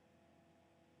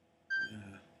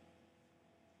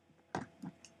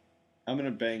 I'm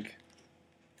gonna bank.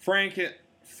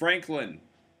 Franklin.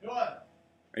 What?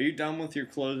 Are you done with your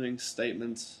closing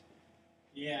statements?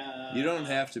 Yeah. You don't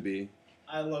have to be.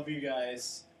 I love you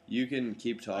guys. You can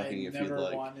keep talking I if you'd never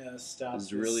like. want to stop.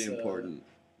 It's really this, important.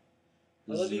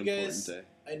 I This love is an you guys. important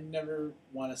I never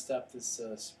want to stop this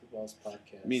Super Balls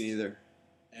podcast. day. Me neither.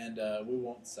 And we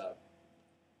won't stop.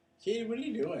 Katie, what are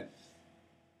you doing?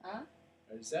 Huh?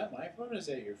 Is that my phone or is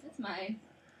that your phone? That's mine.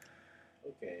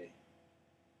 Okay.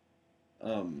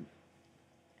 Where's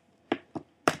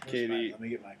Katie- mine? Let me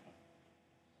get my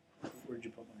phone. Where'd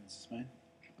you put mine? Is this mine?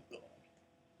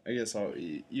 I guess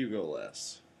you go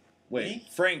last. Wait, Me?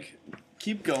 Frank,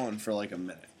 keep going for like a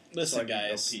minute. Listen, I can go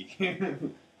guys. pee.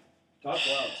 Talk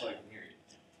loud so I can hear you.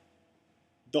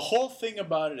 The whole thing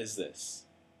about it is this.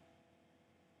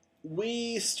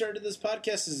 We started this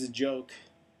podcast as a joke,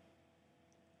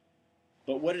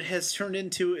 but what it has turned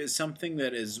into is something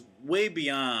that is way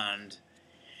beyond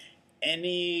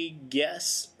any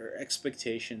guess or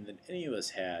expectation that any of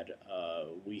us had.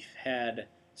 We've had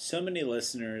so many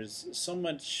listeners, so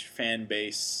much fan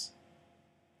base,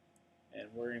 and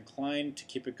we're inclined to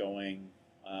keep it going.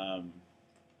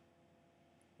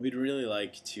 We'd really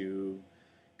like to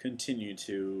continue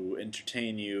to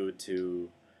entertain you, to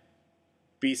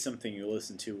be something you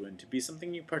listen to, and to be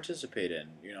something you participate in.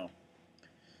 You know,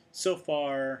 so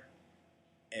far,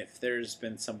 if there's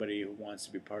been somebody who wants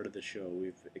to be part of the show,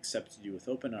 we've accepted you with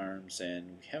open arms,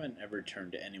 and we haven't ever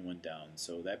turned anyone down.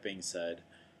 So that being said,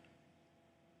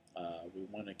 we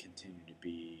want to continue to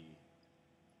be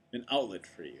an outlet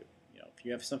for you. You know, if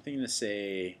you have something to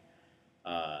say,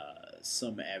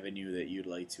 some avenue that you'd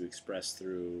like to express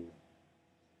through,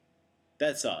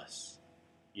 that's us.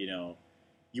 You know,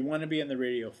 you want to be on the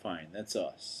radio, fine, that's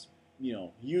us. You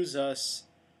know, use us,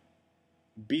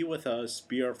 be with us,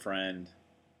 be our friend.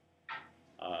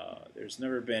 There's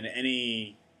never been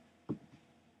any,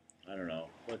 I don't know,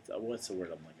 what's the word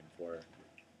I'm looking for?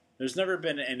 There's never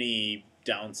been any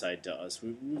downside to us.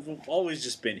 We've always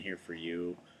just been here for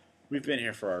you. We've been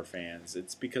here for our fans.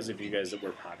 It's because of you guys that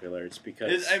we're popular. It's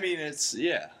because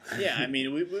yeah. Yeah, I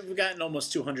mean, we've gotten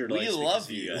almost 200 We likes. because love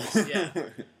of you. guys. Yeah.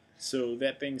 So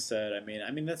that being said, I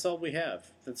mean that's all we have.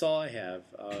 That's all I have.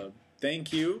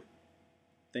 Thank you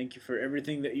for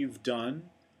everything that you've done.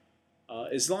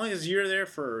 As long as you're there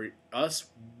for us,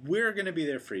 we're gonna be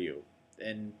there for you.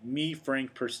 And me,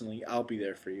 Frank, personally, I'll be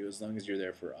there for you as long as you're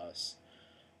there for us.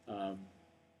 I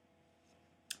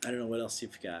don't know what else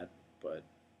you've got, but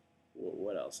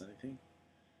what else? Anything?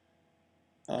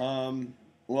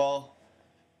 Well,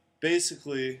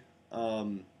 basically,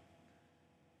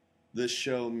 this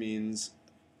show means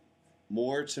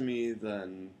more to me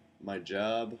than my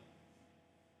job,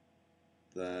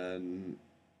 than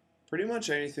pretty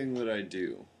much anything that I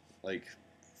do. Like,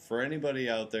 for anybody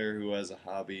out there who has a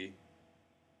hobby,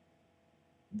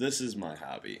 this is my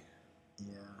hobby.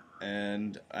 Yeah.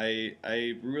 And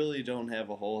I really don't have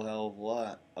a whole hell of a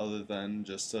lot other than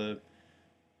just to,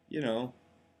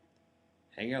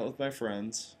 hang out with my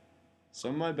friends,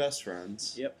 some of my best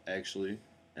friends, actually,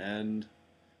 and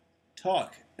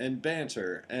talk and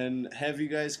banter and have you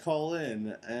guys call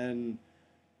in. And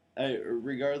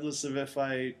regardless of if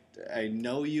I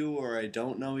know you or I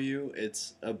don't know you,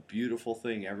 it's a beautiful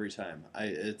thing every time.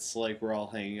 It's like we're all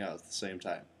hanging out at the same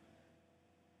time.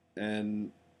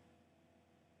 And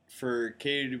for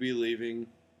Katie to be leaving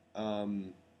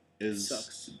is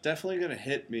Sucks. definitely going to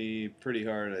hit me pretty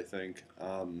hard, I think,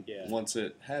 once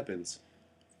it happens.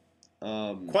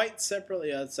 Quite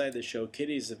separately outside the show,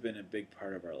 kitties have been a big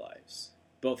part of our lives.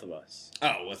 Both of us.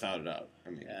 Oh, without a doubt.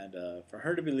 And for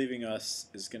her to be leaving us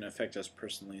is going to affect us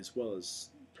personally as well as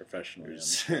professionally.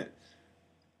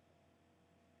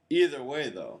 Either way,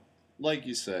 though, like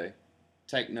you say,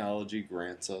 technology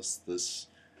grants us this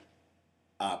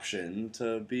option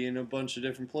to be in a bunch of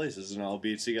different places and all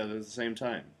be together at the same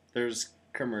time. There's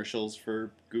commercials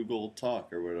for Google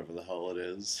Talk or whatever the hell it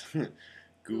is.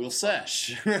 Google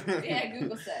Sesh. Yeah,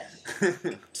 Google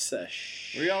Sesh.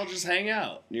 Sesh. We all just hang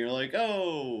out. And you're like,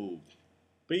 oh.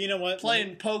 But you know what?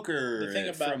 Playing poker The thing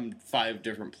about- from 5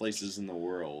 different places in the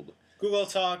world. Google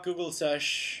Talk, Google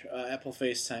Sesh, Apple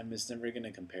FaceTime is never going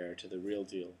to compare to the real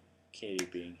deal, Katie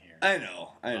being here. I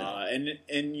know. And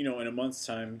in a month's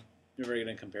time, never going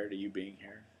to compare to you being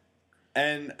here.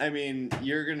 And, I mean,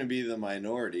 you're going to be the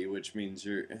minority, which means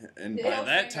you're... And The by Elf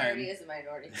that minority time... is a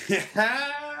minority.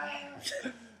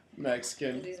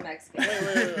 Mexican. He's Mexican.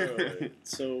 Wait.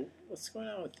 So, what's going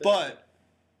on with this? But...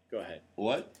 Go ahead.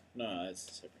 What? No, that's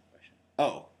a separate question.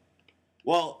 Oh.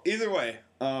 Well, either way,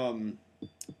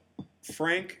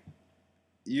 Frank,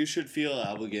 you should feel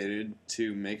obligated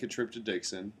to make a trip to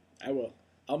Dixon. I will.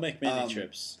 I'll make many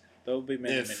trips. There will be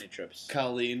many trips.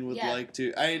 Colleen would Yeah. like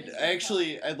to. I'd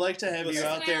like to have you Chris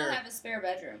out and I there. will have a spare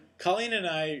bedroom. Colleen and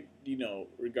I,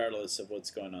 regardless of what's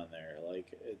going on there,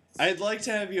 it's... I'd like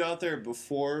to have you out there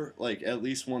before, at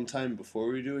least one time before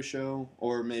we do a show,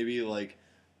 or maybe,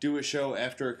 do a show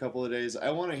after a couple of days.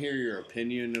 I want to hear your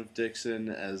opinion of Dixon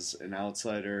as an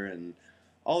outsider and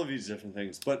all of these different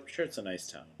things. But I'm sure it's a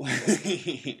nice town.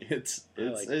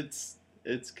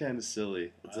 It's kind of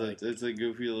silly. It's a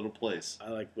goofy little place. I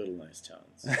like little nice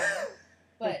towns.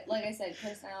 But like I said,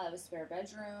 Chris and I will have a spare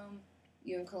bedroom.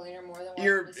 You and Colleen are more than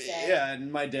welcome to stay. Yeah,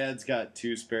 and my dad's got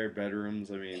 2 spare bedrooms.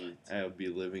 I mean, I would be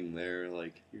living there. Your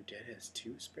dad has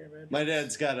 2 spare bedrooms? My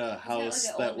dad's got a house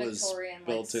an that old was Victorian,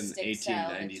 built in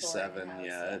stick-style 1897. Victorian house,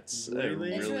 Yeah, it's Really? a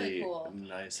really, It's really cool.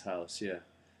 nice house. Yeah,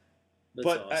 That's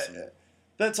but awesome.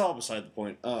 that's all beside the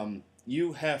point.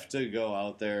 You have to go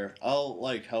out there. I'll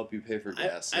help you pay for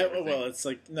gas. and everything. Well, it's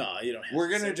no, you don't have We're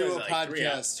to. gonna do a Sometimes,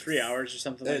 podcast. 3 hours or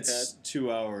something like It's that.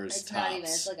 2 hours It's tops. not even.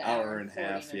 It's like an hour and a 40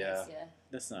 half. minutes, Yeah.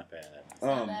 That's not bad. It's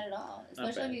not bad at all.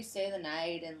 Especially bad. if you stay the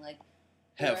night and the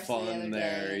Have rest of the fun other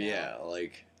there. day, Yeah,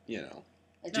 Like Do-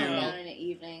 go down in the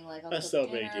evening, I'll That's cook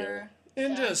no big dinner.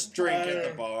 and Yeah. just drink at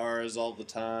the bars all the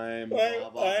time.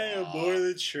 Blah, blah, I am blah. more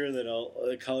than sure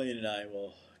that Colleen and I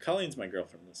will. Colleen's my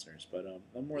girlfriend, listeners, but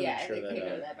I'm more Yeah, than I sure think we know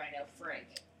that that by now, Frank.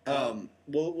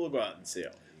 we'll go out and see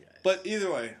all you guys. But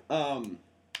either way, I'm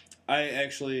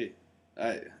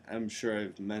sure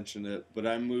I've mentioned it, but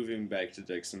I'm moving back to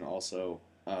Dixon also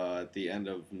at the end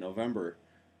of November.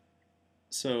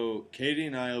 So Katie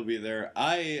and I will be there.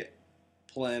 I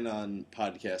plan on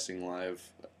podcasting live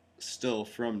still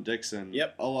from Dixon.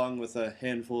 Yep. Along with a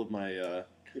handful of my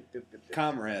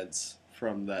comrades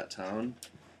from that town.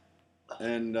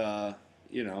 And,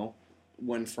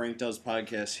 when Frank does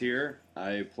podcasts here,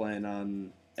 I plan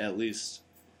on at least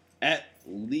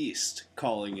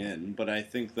calling in, but I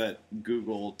think that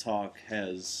Google Talk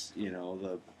has,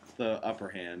 the upper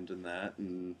hand in that,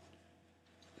 and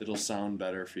it'll sound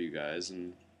better for you guys,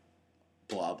 and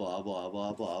blah, blah, blah,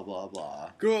 blah, blah, blah, blah.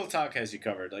 Google Talk has you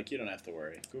covered. Like, you don't have to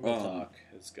worry. Google Talk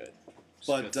is good. It's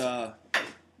But, good.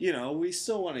 you know, we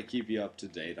still want to keep you up to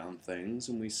date on things,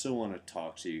 and we still want to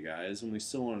talk to you guys, and we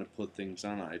still want to put things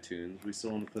on iTunes. We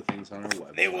still want to put things on our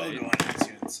website. They will go on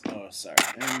iTunes. Oh, sorry.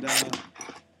 And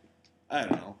I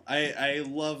don't know. I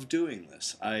love doing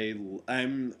this.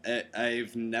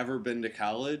 I've never been to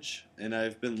college, and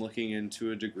I've been looking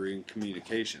into a degree in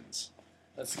communications.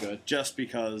 That's good. Just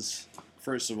because,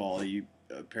 first of all, you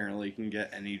apparently can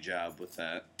get any job with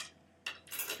that,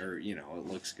 or you know, it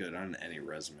looks good on any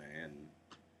resume, and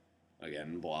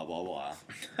again, blah blah blah.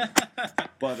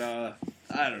 But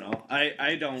I don't know.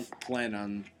 I don't plan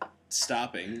on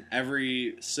stopping.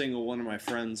 Every single one of my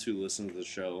friends who listen to the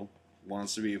show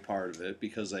wants to be a part of it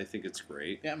because I think it's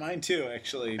great. Yeah, mine too,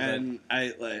 actually. But And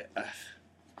I like.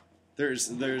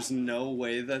 There's no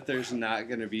way that there's not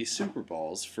going to be Super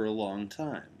Bowls for a long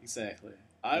time. exactly.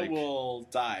 I Like- will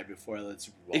die before I let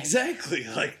Super Bowl. Exactly.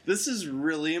 Like, this is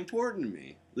really important to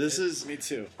me. This is, Me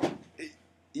too.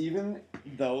 even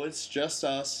though it's just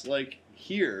us, like,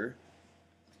 here,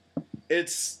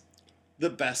 it's the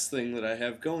best thing that I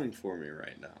have going for me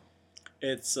right now.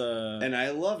 It's And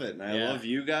I love it. And I Yeah. love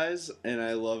you guys, and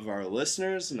I love our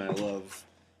listeners, and I love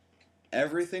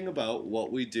everything about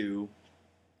what we do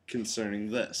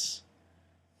concerning this.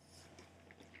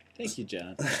 Thank you,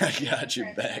 John. I got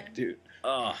your back, dude.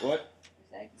 Oh, What?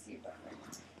 I can see your butt crack.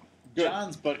 Good.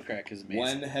 John's butt crack is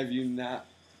amazing. When have you not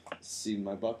seen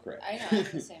my butt crack? I know, I'm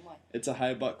the same way. It's a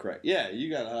high butt crack. Yeah, you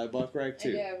got a high butt crack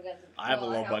too. Yeah, we got the, I have a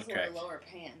well, low I butt also wear crack. lower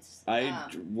pants. I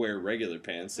wear regular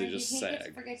pants. They Frank, just you can't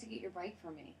sag. forget to get your bike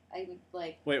for me. I would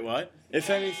like. Wait, what? If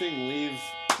anything, leave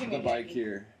Give me the a bike Becky.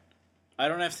 here. I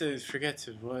don't have to forget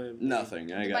to what.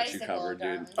 Nothing. I The got you bicycle, covered,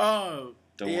 dude. darling. Oh,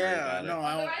 Don't worry yeah. about No, it.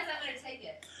 I won't. Otherwise, I'm gonna take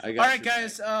it. I got All right, you.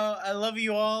 guys. I love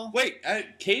you all. Wait,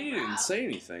 Katie didn't say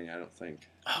anything. I don't think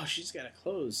Oh, she's got to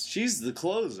close. she's the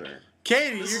closer.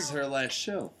 Katie, This you're is her last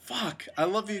show. fuck. I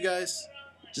love you guys.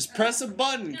 Just press a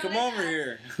button. Come over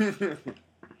here. Come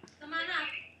on up.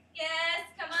 Yes,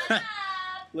 come on up.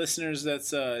 Listeners,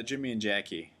 that's Jimmy and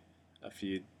Jackie. If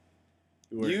you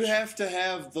were You have to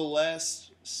have the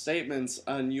last statements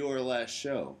on your last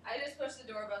show. I just pushed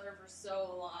the door buzzer for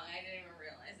so long, I didn't even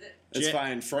realize it. It's Ja-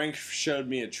 fine. Frank showed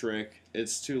me a trick.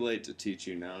 It's too late to teach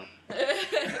you now.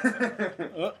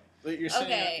 Oh, wait, you're sitting.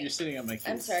 Okay. You're sitting on my keys.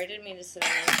 I'm sorry, I didn't mean to sit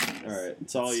on All right,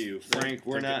 it's all you, Frank.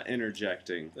 We're Take not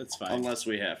interjecting That's fine. unless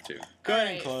we have to. Go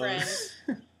ahead and Alright, close.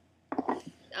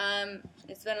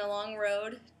 It's been a long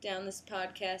road down this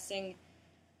podcasting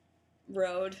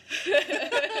road.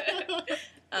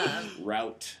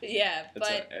 Route. Yeah, It's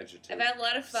but an adjective. I've had a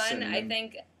lot of fun. I Synonym.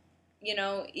 think, you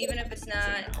know, even if it's It's a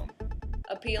not noun.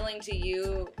 appealing to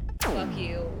you, fuck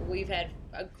you. We've had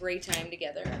a great time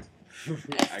together I as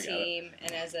got a team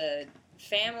and as a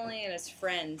family and as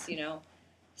friends, you know.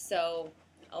 So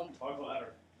I'll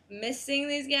miss seeing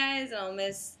these guys, and I'll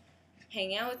miss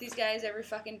hanging out with these guys every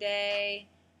fucking day.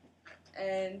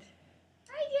 And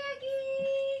hi,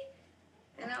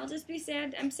 Jackie. And I'll just be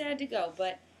sad. I'm sad to go,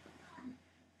 but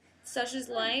such is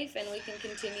life, and we can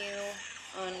continue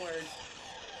onward,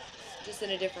 just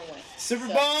in a different way. Super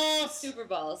So- Balls. Super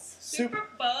Balls. Super-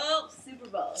 Balls. Super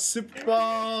Balls. Super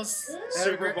Balls.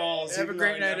 Super Balls. Have a even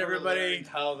great though I night, never everybody. learned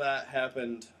how that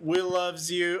happened. We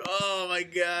loves you. Oh my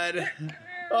god.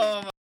 Oh my.